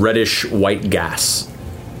reddish white gas,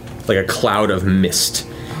 like a cloud of mist,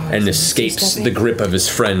 and escapes the grip of his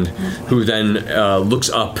friend, who then looks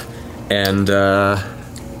up and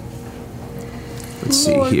let's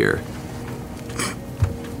see here.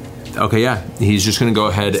 Okay, yeah, he's just going to go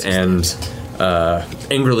ahead and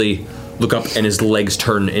angrily look up, and his legs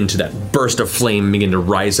turn into that burst of flame, begin to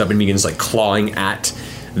rise up, and begins like clawing at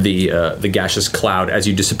the gaseous cloud as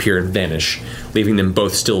you disappear and vanish, leaving them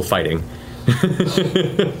both still fighting.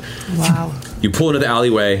 Wow. You pull into the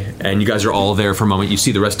alleyway, and you guys are all there for a moment. You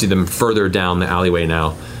see the rest of them further down the alleyway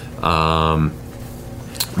now.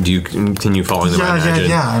 Do you continue following them?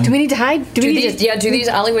 Yeah. Do we need to hide? Do these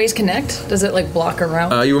alleyways connect? Does it like block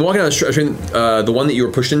around? You were walking down the street. The one that you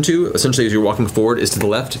were pushed into, essentially, as you were walking forward, is to the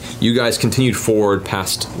left. You guys continued forward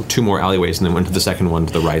past 2 more alleyways, and then went to the second one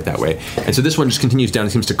to the right that way. And so this one just continues down.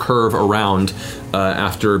 It seems to curve around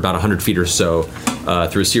after about 100 feet or so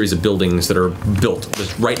through a series of buildings that are built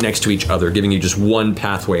right next to each other, giving you just one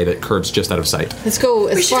pathway that curves just out of sight. Let's go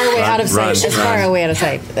as far away out of sight. As far away out of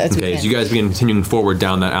sight. Okay, as you guys begin continuing forward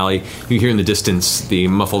down that alley, you hear in the distance the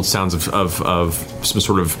muffled sounds of some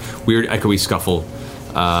sort of weird echoey scuffle,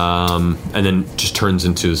 and then just turns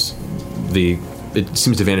into it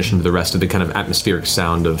seems to vanish into the rest of the kind of atmospheric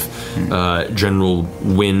sound of general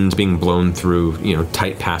wind being blown through,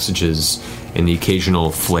 tight passages and the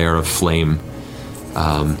occasional flare of flame.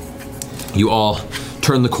 You all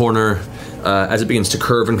turn the corner as it begins to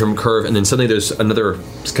curve, and then suddenly there's another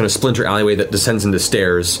kind of splinter alleyway that descends into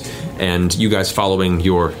stairs, and you guys following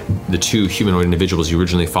the 2 humanoid individuals you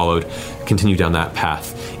originally followed continue down that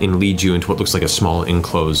path and lead you into what looks like a small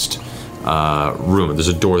enclosed room. There's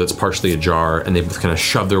a door that's partially ajar, and they both kind of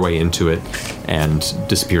shove their way into it and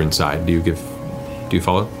disappear inside. Do you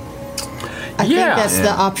follow? I think that's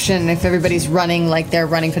the option if everybody's running like they're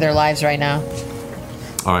running for their lives right now.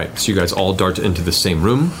 All right, so you guys all dart into the same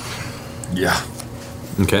room. Yeah.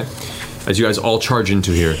 Okay. As you guys all charge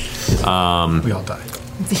into here, we all die.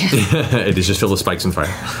 It is just filled with spikes and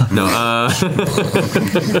fire. No.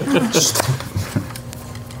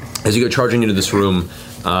 As you go charging into this room,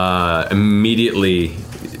 immediately,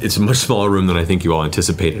 it's a much smaller room than I think you all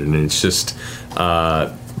anticipated, and it's just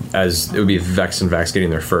as it would be Vex and Vax getting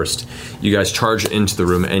there first. You guys charge into the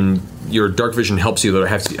room, and your dark vision helps you, though it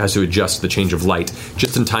has to adjust the change of light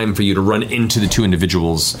just in time for you to run into the 2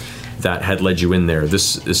 individuals that had led you in there.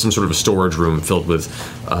 This is some sort of a storage room filled with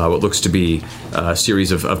what looks to be a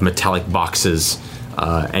series of metallic boxes,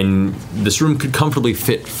 and this room could comfortably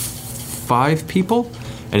fit 5 people.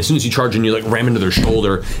 And as soon as you charge in, you like ram into their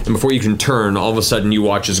shoulder, and before you can turn, all of a sudden you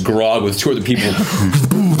watch as Grog with 2 other people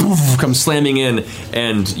come slamming in,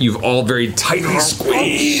 and you've all very tightly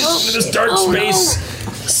squeezed into this dark space.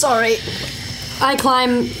 Sorry. I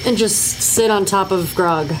climb and just sit on top of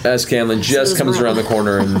Grog. As Camlin just comes around the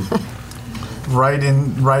corner and right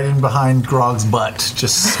in behind Grog's butt,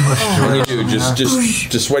 just smushed. What do you do?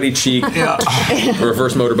 Just sweaty cheek. Yeah.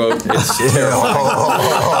 Reverse motorboat. It's terrible.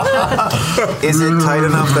 Is it tight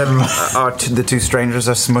enough that the 2 strangers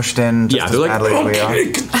are smushed in just as badly as we are?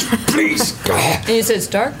 Please. And you said it's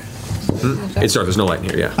dark? It's dark. There's no light in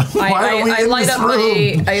here. Yeah. I light up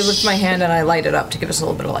I lift my hand and I light it up to give us a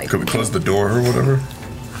little bit of light. Could we close the door or whatever?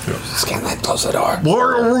 Can I close the door? Why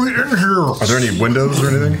are we in here? Are there any windows or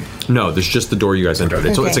anything? No, there's just the door you guys entered.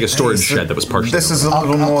 It's like a storage shed that was partially. This is a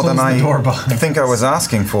little more than I think I was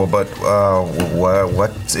asking for, but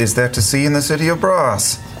what is there to see in the city of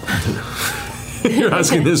Brass? You're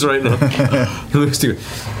asking this right now. He looks to you.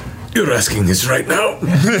 You're asking this right now?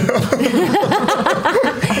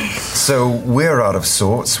 So we're out of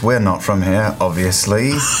sorts. We're not from here,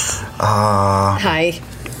 obviously. Hi.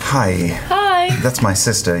 Hi. That's my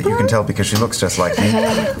sister. You can tell because she looks just like me.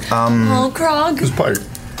 Oh, Grog. His pipe.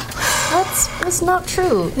 That's not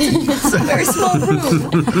true. It's a very small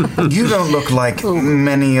room. You don't look like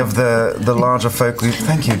many of the larger folk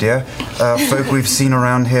thank you, dear. Folk we've seen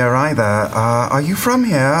around here either. Are you from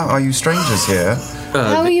here? Are you strangers here?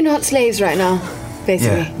 How are you not slaves right now,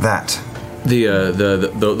 basically? Yeah, that.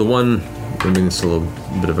 The one. I mean, it's a little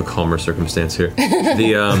bit of a calmer circumstance here.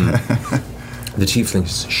 The chiefling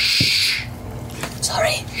says, shh.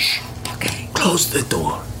 Sorry. Shh. Okay. Close the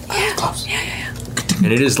door. Yeah. Close. Yeah.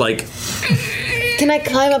 And it is like. Can I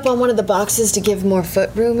climb up on one of the boxes to give more foot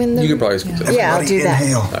room in the? You could probably scoot that. Yeah, I'll do that.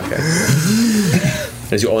 Inhale.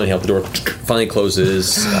 Okay. As you all inhale, the door finally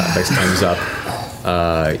closes. Vex time's up.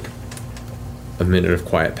 A minute of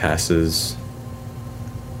quiet passes.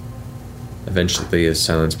 Eventually, as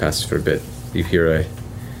silence passes for a bit, you hear a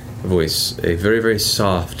voice, a very, very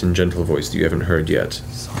soft and gentle voice that you haven't heard yet,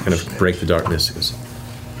 kind of break the darkness. It goes,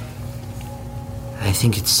 I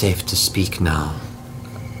think it's safe to speak now.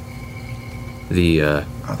 The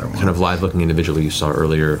kind of live-looking individual you saw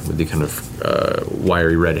earlier with the kind of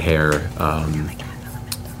wiry red hair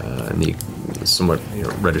and the somewhat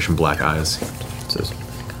reddish and black eyes says,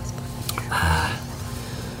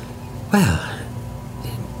 well,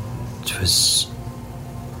 it was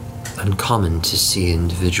uncommon to see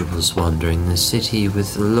individuals wandering the city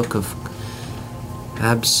with a look of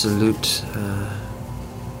absolute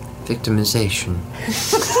victimization.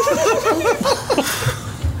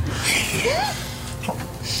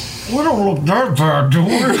 We don't look that bad, do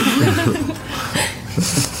we?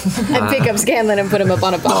 I pick up Scanlan and put him up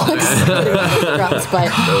on a box. Drops by.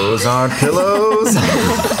 Those aren't pillows.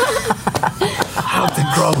 I don't think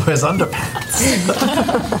Grog wears underpants.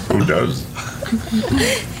 Who does?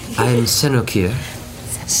 I'm Senokir.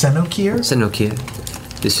 Senokir? Senokir.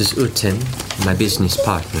 This is Uten, my business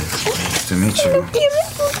partner. Nice to meet you.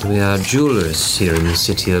 We are jewelers here in the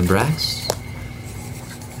city of Brass.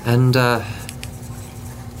 And,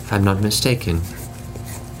 if I'm not mistaken,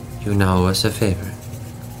 you now owe us a favor.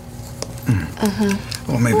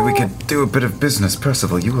 Well, maybe we could do a bit of business.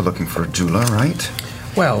 Percival, you were looking for a jeweler, right?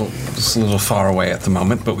 Well, it's a little far away at the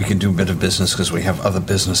moment, but we can do a bit of business because we have other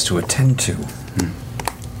business to attend to.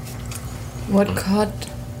 What caught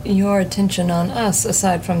your attention on us,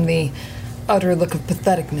 aside from the utter look of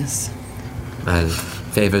patheticness? Well,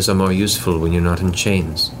 favors are more useful when you're not in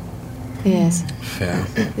chains. Yes. Fair.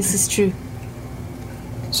 This is true.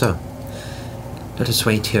 So, let us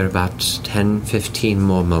wait here about 10-15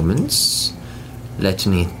 more moments. Let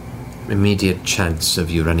any immediate chance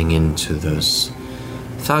of you running into those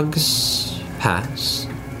thugs pass,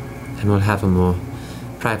 and we'll have a more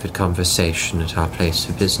private conversation at our place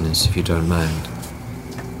of business, if you don't mind.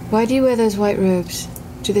 Why do you wear those white robes?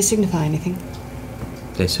 Do they signify anything?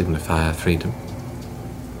 They signify our freedom.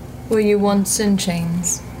 Were you once in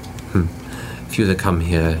chains? Few that come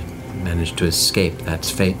here manage to escape that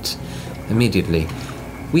fate immediately.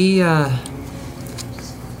 We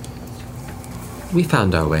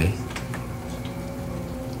found our way.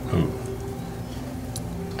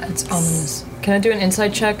 That's ominous. Can I do an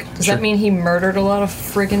insight check? Does that mean he murdered a lot of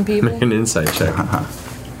friggin' people? Make an insight check.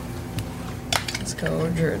 Let's go,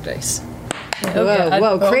 Druid dice.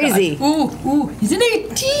 Whoa, crazy. God. Ooh, he's an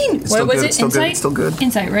 18! What was it? Insight? Still good.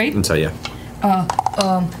 Insight, right? Insight, yeah.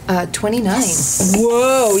 29.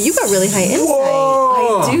 Whoa, you got really high insight.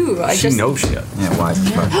 I do. I She just knows shit. Yeah, wise.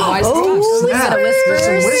 Wise Snap.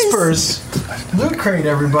 Whispers. Loot Crate,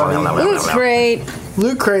 everybody. Loot Crate.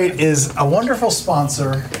 Loot Crate is a wonderful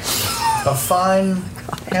sponsor, a fine,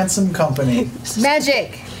 handsome company.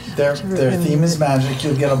 Magic. Their theme is magic.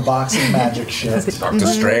 You'll get a box of magic shit. Doctor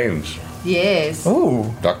Strange. Yes.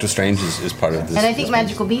 Ooh. Doctor Strange is part of this. And I think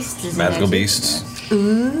Magical Beasts is Magical magic. Beasts.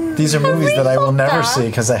 Ooh. These are movies that I will never see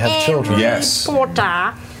because I have children. Yes.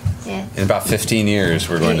 Yeah. In about 15 years,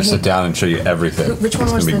 we're going to sit down and show you everything. Which one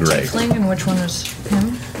it's was the going to be great. tiefling and which one was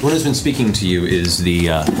him? One who's been speaking to you is the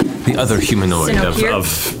other humanoid Sinokir? of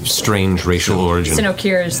strange racial origin.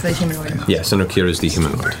 Sinokir is the humanoid. Yeah, Senokir is the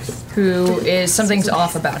humanoid. Who is something's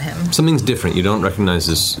off about him. Something's different. You don't recognize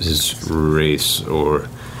his race or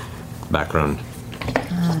background.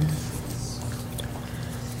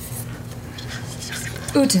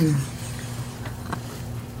 Uten.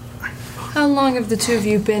 How long have the two of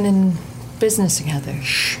you been in business together?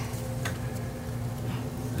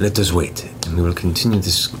 Let us wait, and we will continue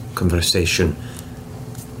this conversation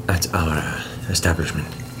at our establishment.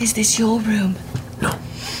 Is this your room? No.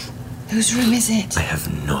 Whose room is it? I have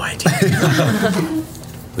no idea.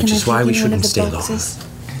 Which is why we shouldn't stay long.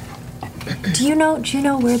 Do you know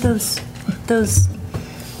where those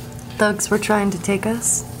thugs were trying to take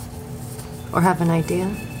us? Or have an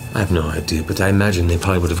idea? I have no idea, but I imagine they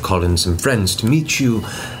probably would have called in some friends to meet you,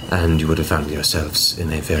 and you would have found yourselves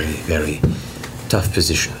in a very, very tough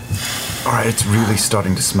position. All right, it's really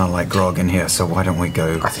starting to smell like grog in here, so why don't we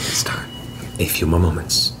go? I think it's time. A few more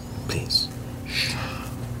moments, please.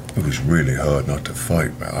 It was really hard not to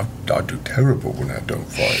fight, man. I do terrible when I don't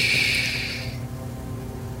fight.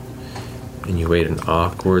 And you wait in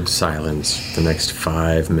awkward silence for the next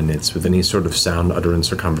 5 minutes with any sort of sound,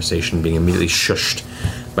 utterance, or conversation being immediately shushed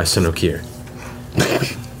by Senokir.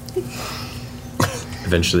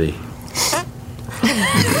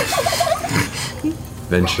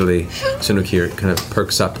 Eventually, Senokir kind of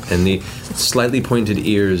perks up, and the slightly pointed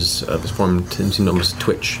ears of his form tend to almost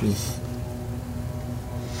twitch. I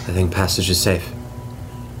think passage is safe.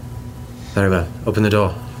 Very well. Open the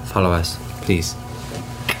door. Follow us, please.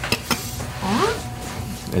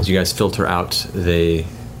 As you guys filter out, they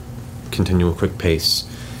continue a quick pace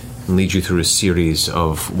and lead you through a series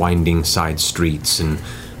of winding side streets and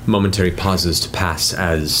momentary pauses to pass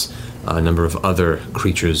as a number of other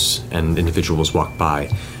creatures and individuals walk by,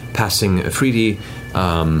 passing Afridi,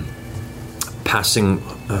 passing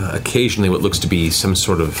occasionally what looks to be some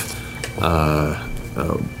sort of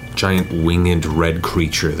giant winged red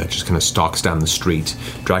creature that just kind of stalks down the street,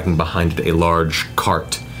 dragging behind it a large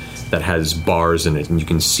cart that has bars in it, and you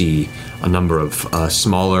can see a number of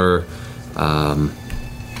smaller,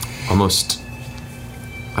 almost,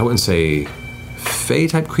 I wouldn't say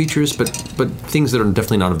Fey-type creatures, but things that are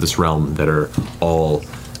definitely not of this realm, that are all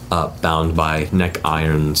bound by neck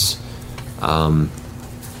irons.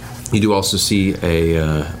 You do also see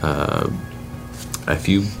a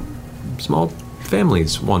few small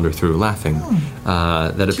families wander through, laughing,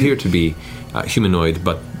 that appear to be humanoid,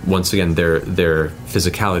 but once again, their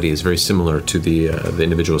physicality is very similar to the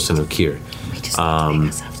individual Sinokir. We just make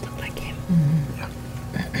ourselves look like him.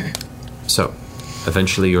 So,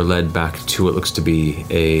 eventually you're led back to what looks to be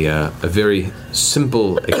a very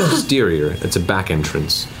simple exterior. It's a back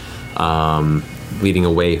entrance leading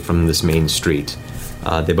away from this main street.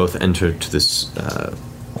 They both enter to this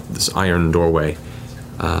iron doorway.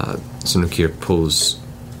 Sinokir pulls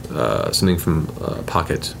something from a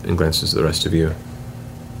pocket and glances at the rest of you.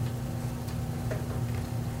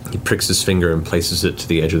 He pricks his finger and places it to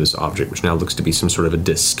the edge of this object, which now looks to be some sort of a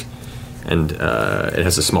disc. And it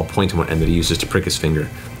has a small point on one end that he uses to prick his finger.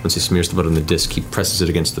 Once he smears the blood on the disc, he presses it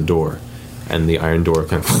against the door, and the iron door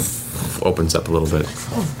kind of opens up a little bit.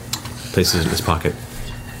 Places it in his pocket.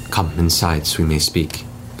 Come inside so we may speak,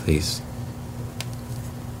 please.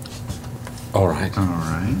 All right.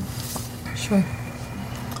 Sure.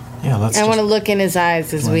 Yeah, let's I want to look in his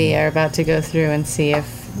eyes as we are about to go through and see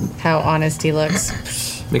how honest he looks.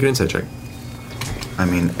 Make an insight check. I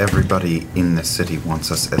mean, everybody in the city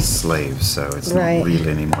wants us as slaves, so it's Right. not really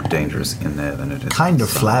any more dangerous in there than it is. Kind of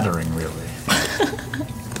flattering, really.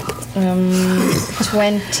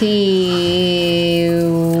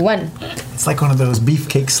 21. It's like one of those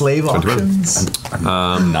beefcake slave auctions.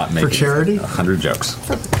 Not making for charity. 100 jokes.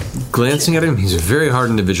 Glancing at him, he's a very hard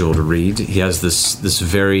individual to read. He has this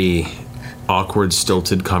very awkward,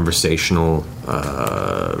 stilted, conversational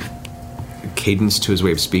cadence to his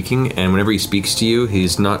way of speaking, and whenever he speaks to you,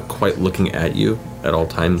 he's not quite looking at you at all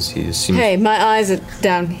times. He seems... Hey, my eyes are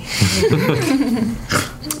down.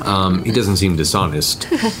 He doesn't seem dishonest,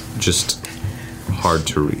 just hard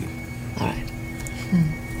to read. All right.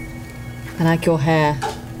 I like your hair.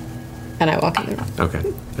 And I walk in the room. Okay.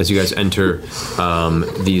 As you guys enter,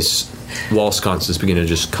 these wall sconces begin to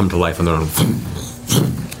just come to life on their own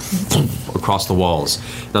across the walls.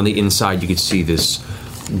 And on the inside, you can see this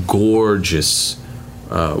gorgeous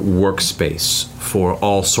workspace for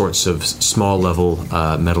all sorts of small-level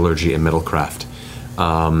metallurgy and metalcraft.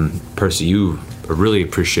 Percy, you really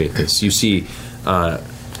appreciate this. You see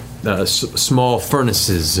small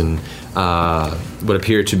furnaces and what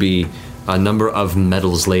appear to be a number of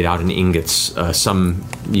metals laid out in ingots, some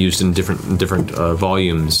used in different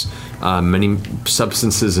volumes, many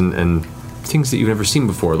substances and things that you've never seen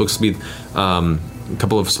before. It looks to be a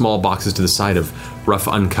couple of small boxes to the side of rough,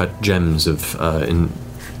 uncut gems of,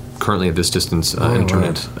 currently at this distance,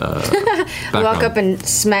 internet. Walk up and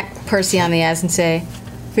smack Percy on the ass and say,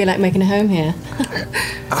 feel like making a home here.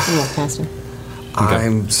 And walk past him.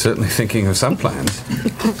 I'm certainly thinking of some plans.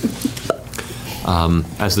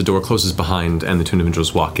 As the door closes behind and the two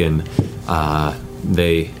individuals walk in,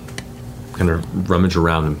 they kind of rummage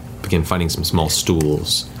around and begin finding some small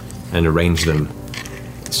stools and arrange them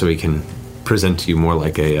so he can present to you more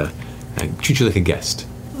like treat you like a guest.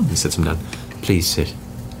 He sits him down. Please sit.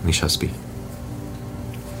 We shall speak.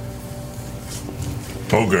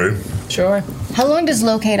 Okay. Sure. How long does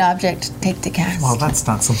locate object take to cast? Well, that's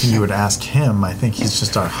not something you would ask him. I think he's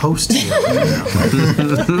just our host here. I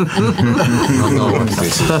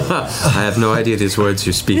have no idea these words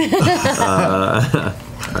you speak. All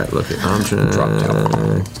right, look at object. Drop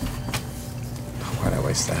down. Why'd I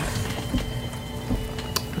waste that?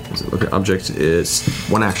 Look at object is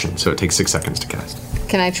one action, so it takes 6 seconds to cast.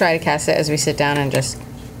 Can I try to cast it as we sit down and just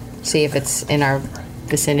see if it's in our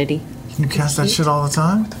vicinity? You cast that shit all the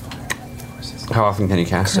time? How often can you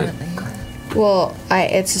cast it? Well,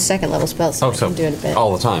 it's a second level spell, so I can do it a bit.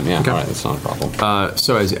 All the time, yeah. Okay. All right, that's not a problem.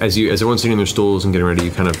 So as everyone's sitting in their stools and getting ready,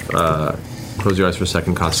 you kind of close your eyes for a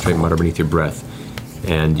second, concentrate, mutter beneath your breath,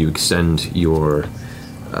 and you extend your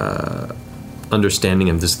understanding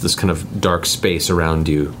of this kind of dark space around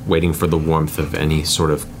you, waiting for the warmth of any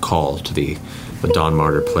sort of call to the Dawn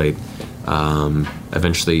Martyr plate.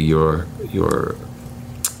 Eventually, your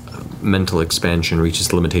mental expansion reaches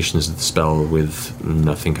the limitations of the spell with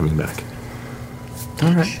nothing coming back.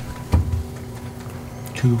 All right.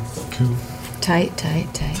 Cool. Tight.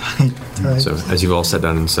 So, as you've all sat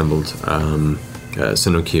down and assembled,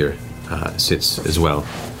 Sinokir sits as well,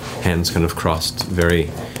 hands kind of crossed very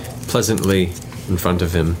pleasantly in front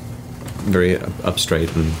of him, very up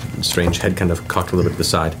straight and strange, head kind of cocked a little bit to the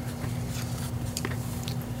side.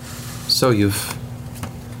 So, you've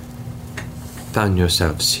found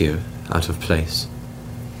yourselves here out of place,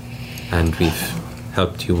 and we've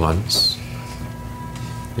helped you once.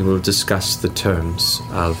 We will discuss the terms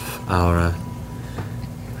of our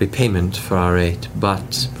repayment for our aid,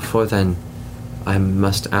 but before then, I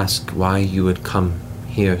must ask why you would come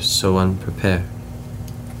here so unprepared.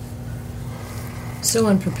 So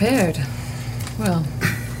unprepared. Well,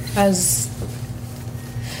 does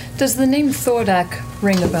the name Thordak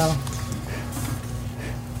ring a bell?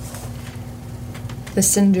 The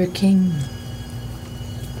Cinder King.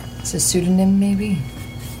 It's a pseudonym, maybe?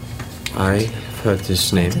 I have heard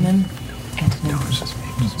this name. Antonym? No, it's just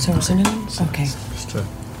me. So a synonym? Okay. Just a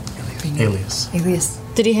alias. Alias.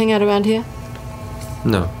 Did he hang out around here?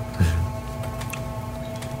 No.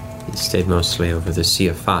 He stayed mostly over the Sea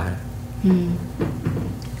of Fire.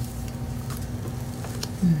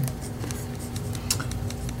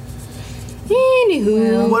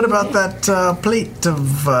 Anywho. What about that plate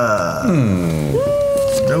of...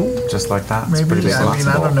 No? Just like that? It's Maybe, pretty big.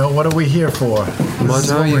 I don't know. What are we here for? What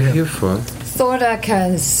are you here for? Thordak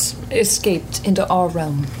has escaped into our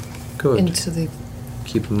realm. Good. Into the...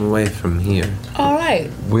 Keep him away from here. All right.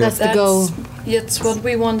 That's the goal. It's what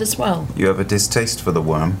we want as well. You have a distaste for the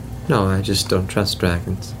worm? No, I just don't trust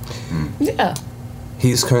dragons. Yeah.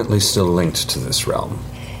 He is currently still linked to this realm.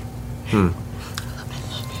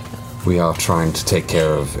 We are trying to take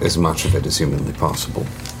care of as much of it as humanly possible.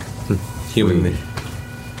 Humanly?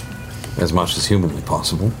 As much as humanly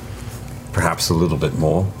possible. Perhaps a little bit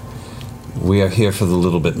more. We are here for the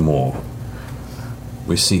little bit more.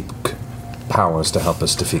 We seek powers to help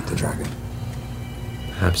us defeat the dragon.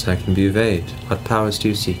 Perhaps I can be of aid. What powers do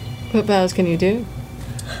you seek? What powers can you do?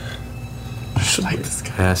 I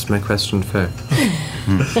asked my question first.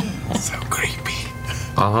 So creepy.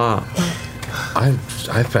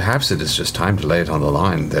 Perhaps it is just time to lay it on the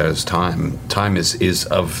line. There's time. Time is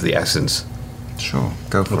of the essence. Sure,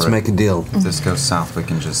 go for it. Let's make a deal. If this goes south, we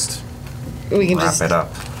can just wrap it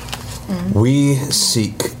up. We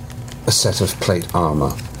seek a set of plate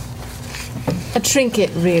armor. A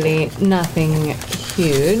trinket, really. Nothing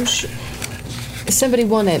huge. Somebody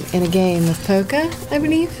won it in a game of poker, I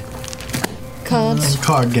believe. Cards. A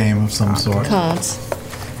card game of some sort. Cards.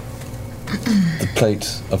 The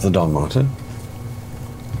plate of the Don Martin.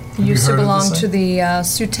 Used to heard of belong this to the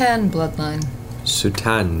Sutan bloodline.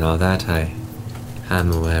 Sutan, now that I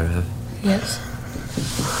am aware of. Yes.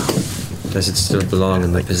 Does it still belong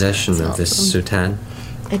in the possession of this Sutan?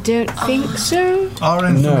 I don't think so. Our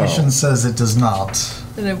information says it does not.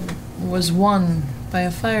 That it was won by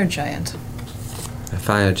a fire giant. A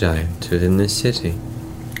fire giant within this city.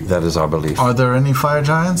 That is our belief. Are there any fire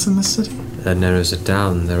giants in this city? That narrows it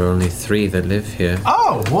down. There are only 3 that live here.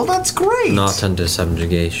 Oh, well, that's great. Not under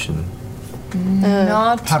subjugation.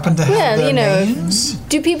 Not happen to have their names?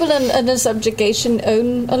 Do people under subjugation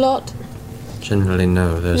own a lot? Generally,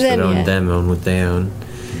 no. Those Then, that own yeah. them own what they own.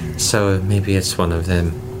 So maybe it's one of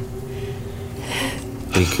them.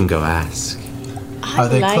 We can go ask. Are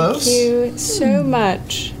they like close? you so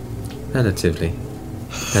much. Relatively.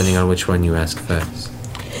 Depending on which one you ask first.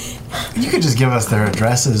 You could just give us their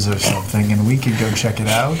addresses or something, and we could go check it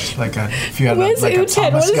out. Like if you had Where's a Uten?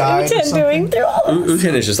 Thomas What is guide or Uten something. doing through all of this?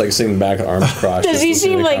 Uten is just like sitting back, arms crossed. Does he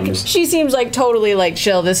seem like she seems like totally like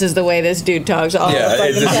chill? This is the way this dude talks. All Yeah, the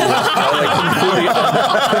fucking this is time.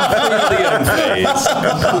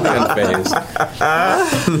 completely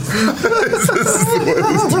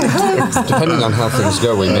unfazed. Depending on how things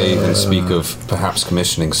go, we may even speak of perhaps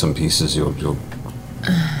commissioning some pieces. Your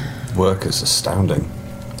work is astounding.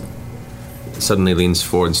 Suddenly leans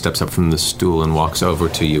forward and steps up from the stool and walks over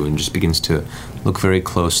to you and just begins to look very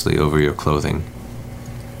closely over your clothing.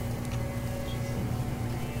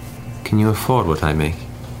 Can you afford what I make?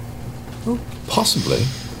 Oh, possibly.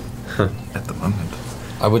 At the moment.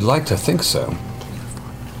 I would like to think so.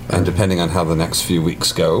 And depending on how the next few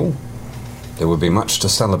weeks go, there will be much to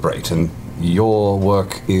celebrate, and your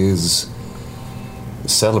work is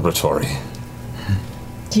celebratory.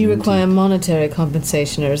 Do you require monetary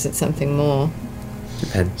compensation, or is it something more?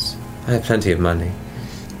 Depends. I have plenty of money.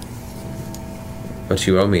 But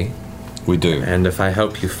you owe me. We do. And if I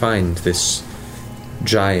help you find this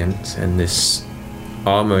giant and this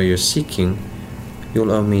armor you're seeking,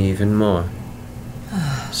 you'll owe me even more.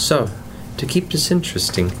 So, to keep this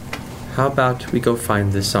interesting, how about we go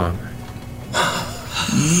find this armor?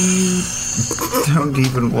 You don't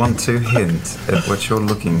even want to hint at what you're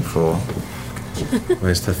looking for.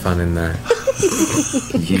 Where's the fun in that?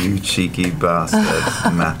 You cheeky bastard,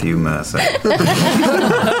 Matthew Mercer.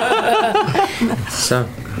 So,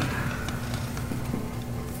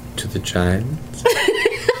 to the giant?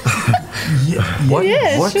 What?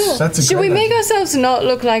 Yeah, What? sure. That's a Should great we make ourselves not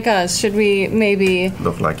look like us? Should we maybe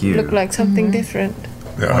look like you? Look like something different?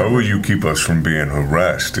 Yeah, how will you keep us from being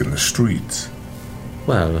harassed in the streets?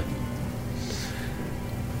 Well,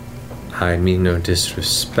 I mean no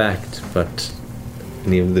disrespect, but...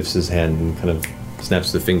 And he lifts his hand and kind of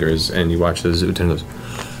snaps the fingers, and you watch as Uten goes,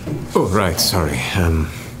 "Oh, right, sorry.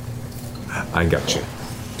 I got you."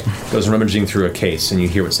 Goes rummaging through a case, and you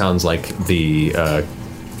hear what sounds like the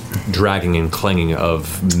dragging and clanging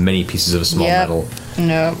of many pieces of small metal.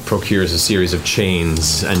 No. Procures a series of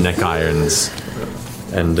chains and neck irons.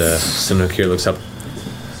 And Sinokir looks up.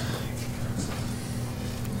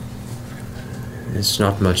 There's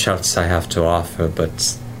not much else I have to offer,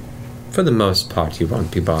 but for the most part, you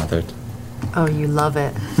won't be bothered. Oh, you love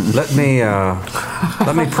it. Let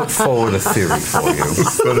me put forward a theory for you.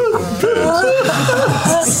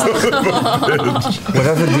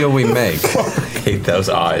 Whatever deal we make. I hate those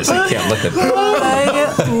eyes. I can't look at them.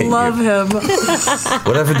 I love him.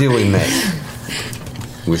 Whatever deal we make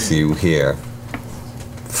with you here,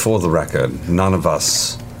 for the record, none of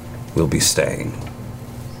us will be staying.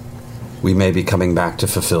 We may be coming back to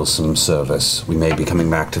fulfill some service. We may be coming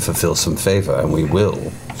back to fulfill some favor, and we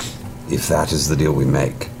will, if that is the deal we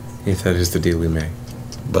make. If that is the deal we make.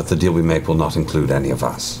 But the deal we make will not include any of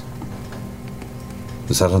us.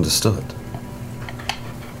 Is that understood?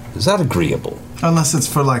 Is that agreeable? Unless it's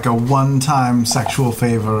for like a one-time sexual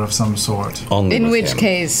favor of some sort. In which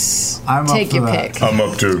case, I'm take up for your that. pick. I'm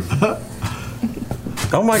up too.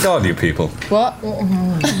 Oh my god, you people. What?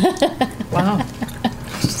 Wow.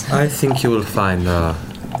 I think you will find our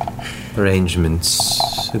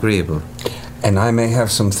arrangements agreeable. And I may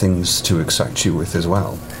have some things to excite you with as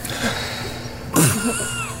well.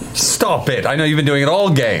 Stop it! I know you've been doing it all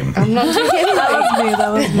game. I'm not doing anything.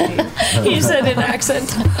 That was me. He said in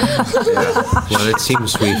accent. Well, it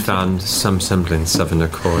seems we found some semblance of an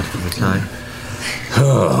accord for the time.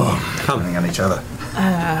 Coming on each other.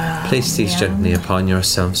 Place these gently upon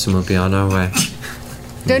yourselves and we'll be on our way.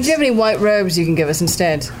 Don't you have any white robes you can give us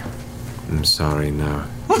instead? I'm sorry, no.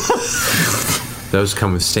 Those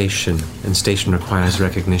come with station, and station requires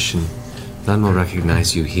recognition. None will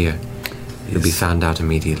recognize you here. You'll be found out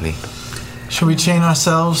immediately. Should we chain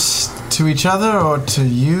ourselves to each other or to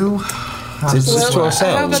you? Check out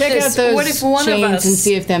those What if one of chains us- and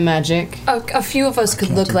see if they're magic. A few of us could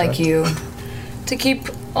look like you. To keep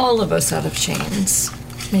all of us out of chains.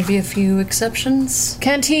 Maybe a few exceptions.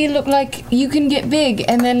 Can't he look like you can get big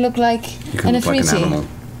and then look like an Afriti?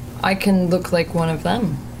 I can look like one of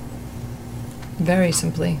them. Very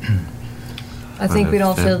simply. I think One we'd of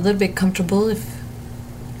all feel a them. little bit comfortable if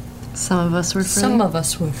some of us were free. Some of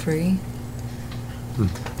us were free.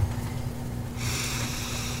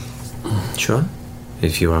 Sure,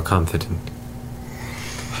 if you are confident.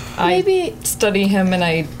 Maybe I study him and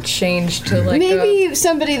I change to like maybe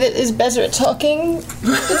somebody that is better at talking.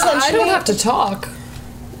 I don't have to talk.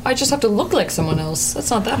 I just have to look like someone else. That's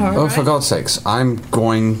not that hard. Oh, right? for God's sakes, I'm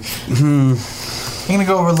going... I'm gonna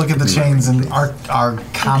go over and look at the chains and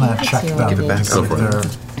arcana check them. Give it back. See Go if for it.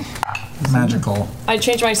 they're magical. I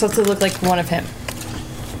change myself to look like one of him.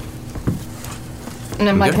 And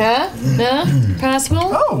I'm like, huh? Huh?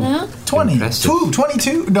 Passable? Oh, Huh? 20. Impressive.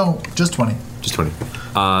 22? No, just 20. Just 20.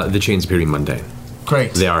 The chains appearing mundane.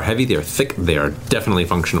 Great. They are heavy, they are thick, they are definitely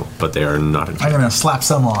functional, but they are not a I'm gonna slap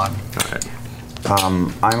some on. Alright.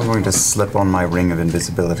 I'm going to slip on my ring of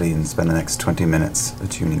invisibility and spend the next 20 minutes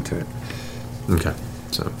attuning to it. Okay.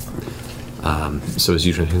 So as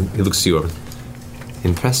usual, he looks you over.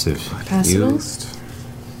 Impressive. Passable?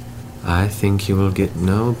 I think you will get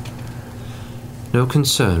no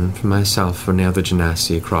concern from myself or any other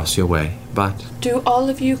genasi across your way, but Do all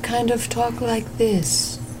of you kind of talk like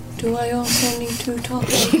this? Do I also need to talk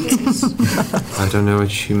like this? I don't know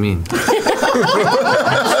what you mean.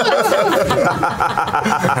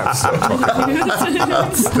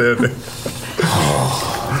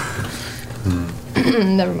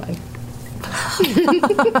 Never mind.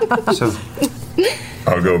 So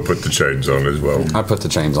I'll go put the chains on as well. I put the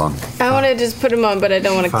chains on. I want to just put them on, but I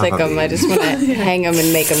don't want to click them. I just want to hang them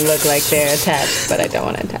and make them look like they're attached, but I don't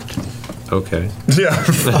want to attach them. Okay. Yeah.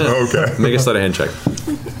 Okay. Make a sleight of hand check.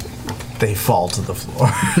 They fall to the floor.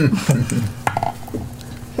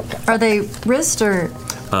 Are they wrist or?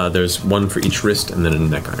 There's one for each wrist and then a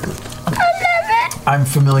neck iron. I'm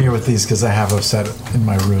familiar with these because I have a set in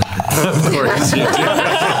my room. Of course you do.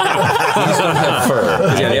 These don't have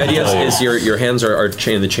fur. Yeah, the idea is your hands are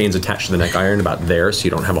the chains attached to the neck iron about there, so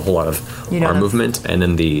you don't have a whole lot of arm movement, and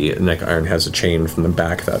then the neck iron has a chain from the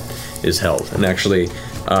back that is held. And actually,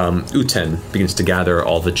 Uten begins to gather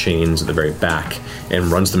all the chains at the very back and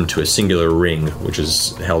runs them to a singular ring, which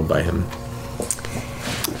is held by him.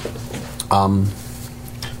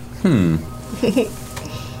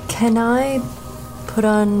 Can I put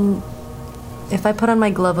on... If I put on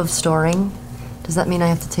my glove of storing, does that mean I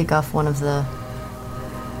have to take off one of the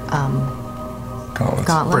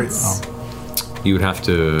gauntlets? You would have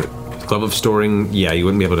to... Glove of storing, yeah, you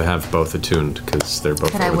wouldn't be able to have both attuned because they're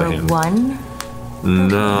both Can I over wear the hand. one?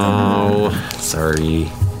 No. Sorry.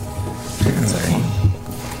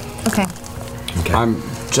 Okay. I'm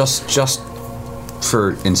just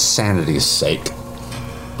for insanity's sake,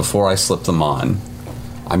 before I slip them on,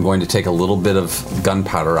 I'm going to take a little bit of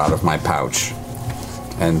gunpowder out of my pouch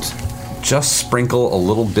and just sprinkle a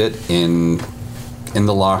little bit in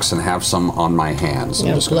the locks and have some on my hands.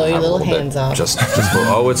 Yeah, just blow gonna your have a little hands off. Just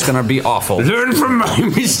it's going to be awful. Learn from my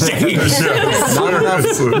mistakes.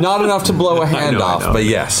 Not enough to blow a hand off, but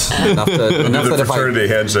yes, enough that if I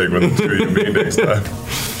handshake with the two of you next time.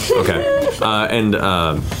 Okay. And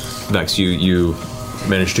Vex, you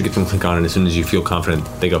manage to get them click on, and as soon as you feel confident,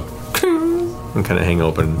 they go and kind of hang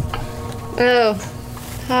open. Oh,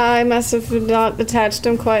 I must have not attached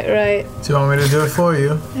them quite right. Do you want me to do it for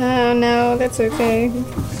you? Oh, no, that's okay.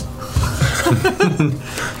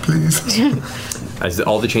 Please. As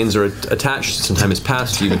all the chains are attached, some time has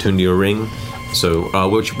passed, you've attuned to your ring. So,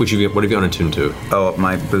 what have you unattuned to? Oh,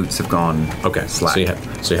 my boots have gone. Okay, slack.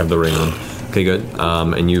 So you have the ring on. Okay, good.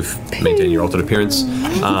 And you've maintained your altered appearance.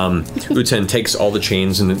 Uten takes all the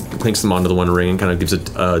chains and clinks them onto the one ring and kind of gives it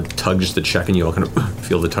a tug just to check, and you all kind of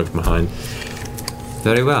feel the tug from behind.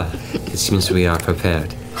 Very well. It seems we are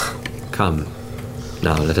prepared. Come.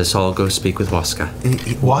 Now let us all go speak with Waska.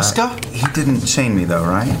 Waska? He didn't chain me though,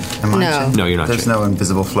 right? Am I chained? No, you're not There's chained. no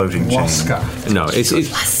invisible floating chain. Waska. No, he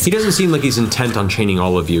doesn't seem like he's intent on chaining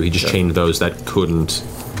all of you. He just chained those that couldn't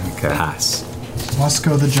pass.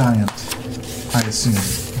 Wasco the Giant, I assume.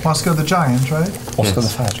 Wasco the Giant, right? Wasco the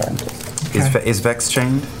Fire Giant. Is Vex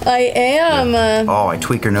chained? I am. Oh, I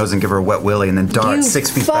tweak her nose and give her a wet willy and then dart You 6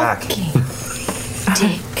 feet back.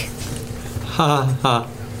 Dick. Ha ha.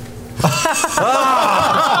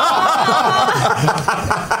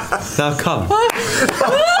 Now come.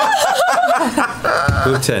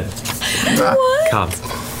 Uten. Come.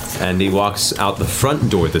 And he walks out the front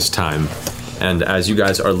door this time. And as you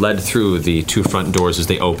guys are led through the two front doors as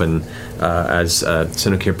they open, as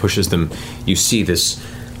Senokir pushes them, you see this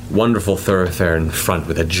wonderful thoroughfare in front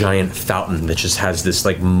with a giant fountain that just has this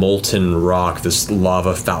like molten rock, this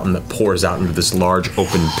lava fountain that pours out into this large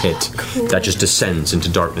open pit that just descends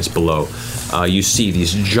into darkness below. You see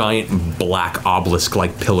these giant black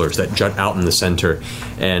obelisk-like pillars that jut out in the center,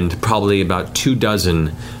 and probably about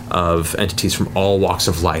 24 of entities from all walks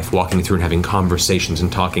of life walking through and having conversations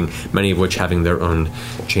and talking, many of which having their own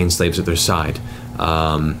chain slaves at their side.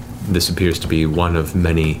 This appears to be one of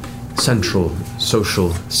many central,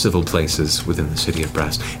 social, civil places within the city of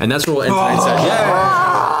Brass. And that's where we'll end tonight's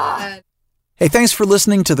session. Hey, thanks for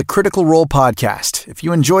listening to the Critical Role podcast. If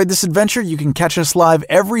you enjoyed this adventure, you can catch us live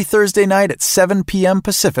every Thursday night at 7 p.m.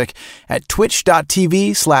 Pacific at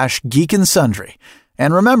twitch.tv/geekandsundry.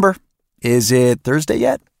 And remember, is it Thursday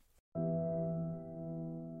yet?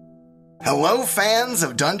 Hello, fans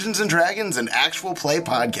of Dungeons & Dragons and actual play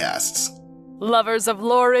podcasts. Lovers of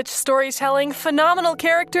lore-rich storytelling, phenomenal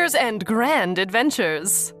characters, and grand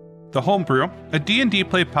adventures. The Homebrew, a D&D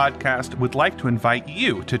play podcast, would like to invite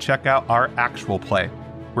you to check out our actual play.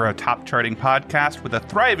 We're a top-charting podcast with a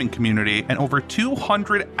thriving community and over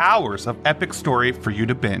 200 hours of epic story for you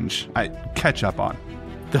to binge. Catch up on.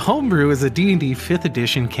 The Homebrew is a D&D 5th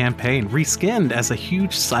edition campaign reskinned as a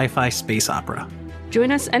huge sci-fi space opera.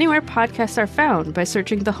 Join us anywhere podcasts are found by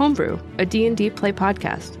searching The Homebrew, a D&D play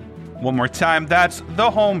podcast. One more time, that's The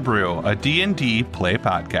Homebrew, a D&D play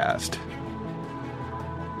podcast.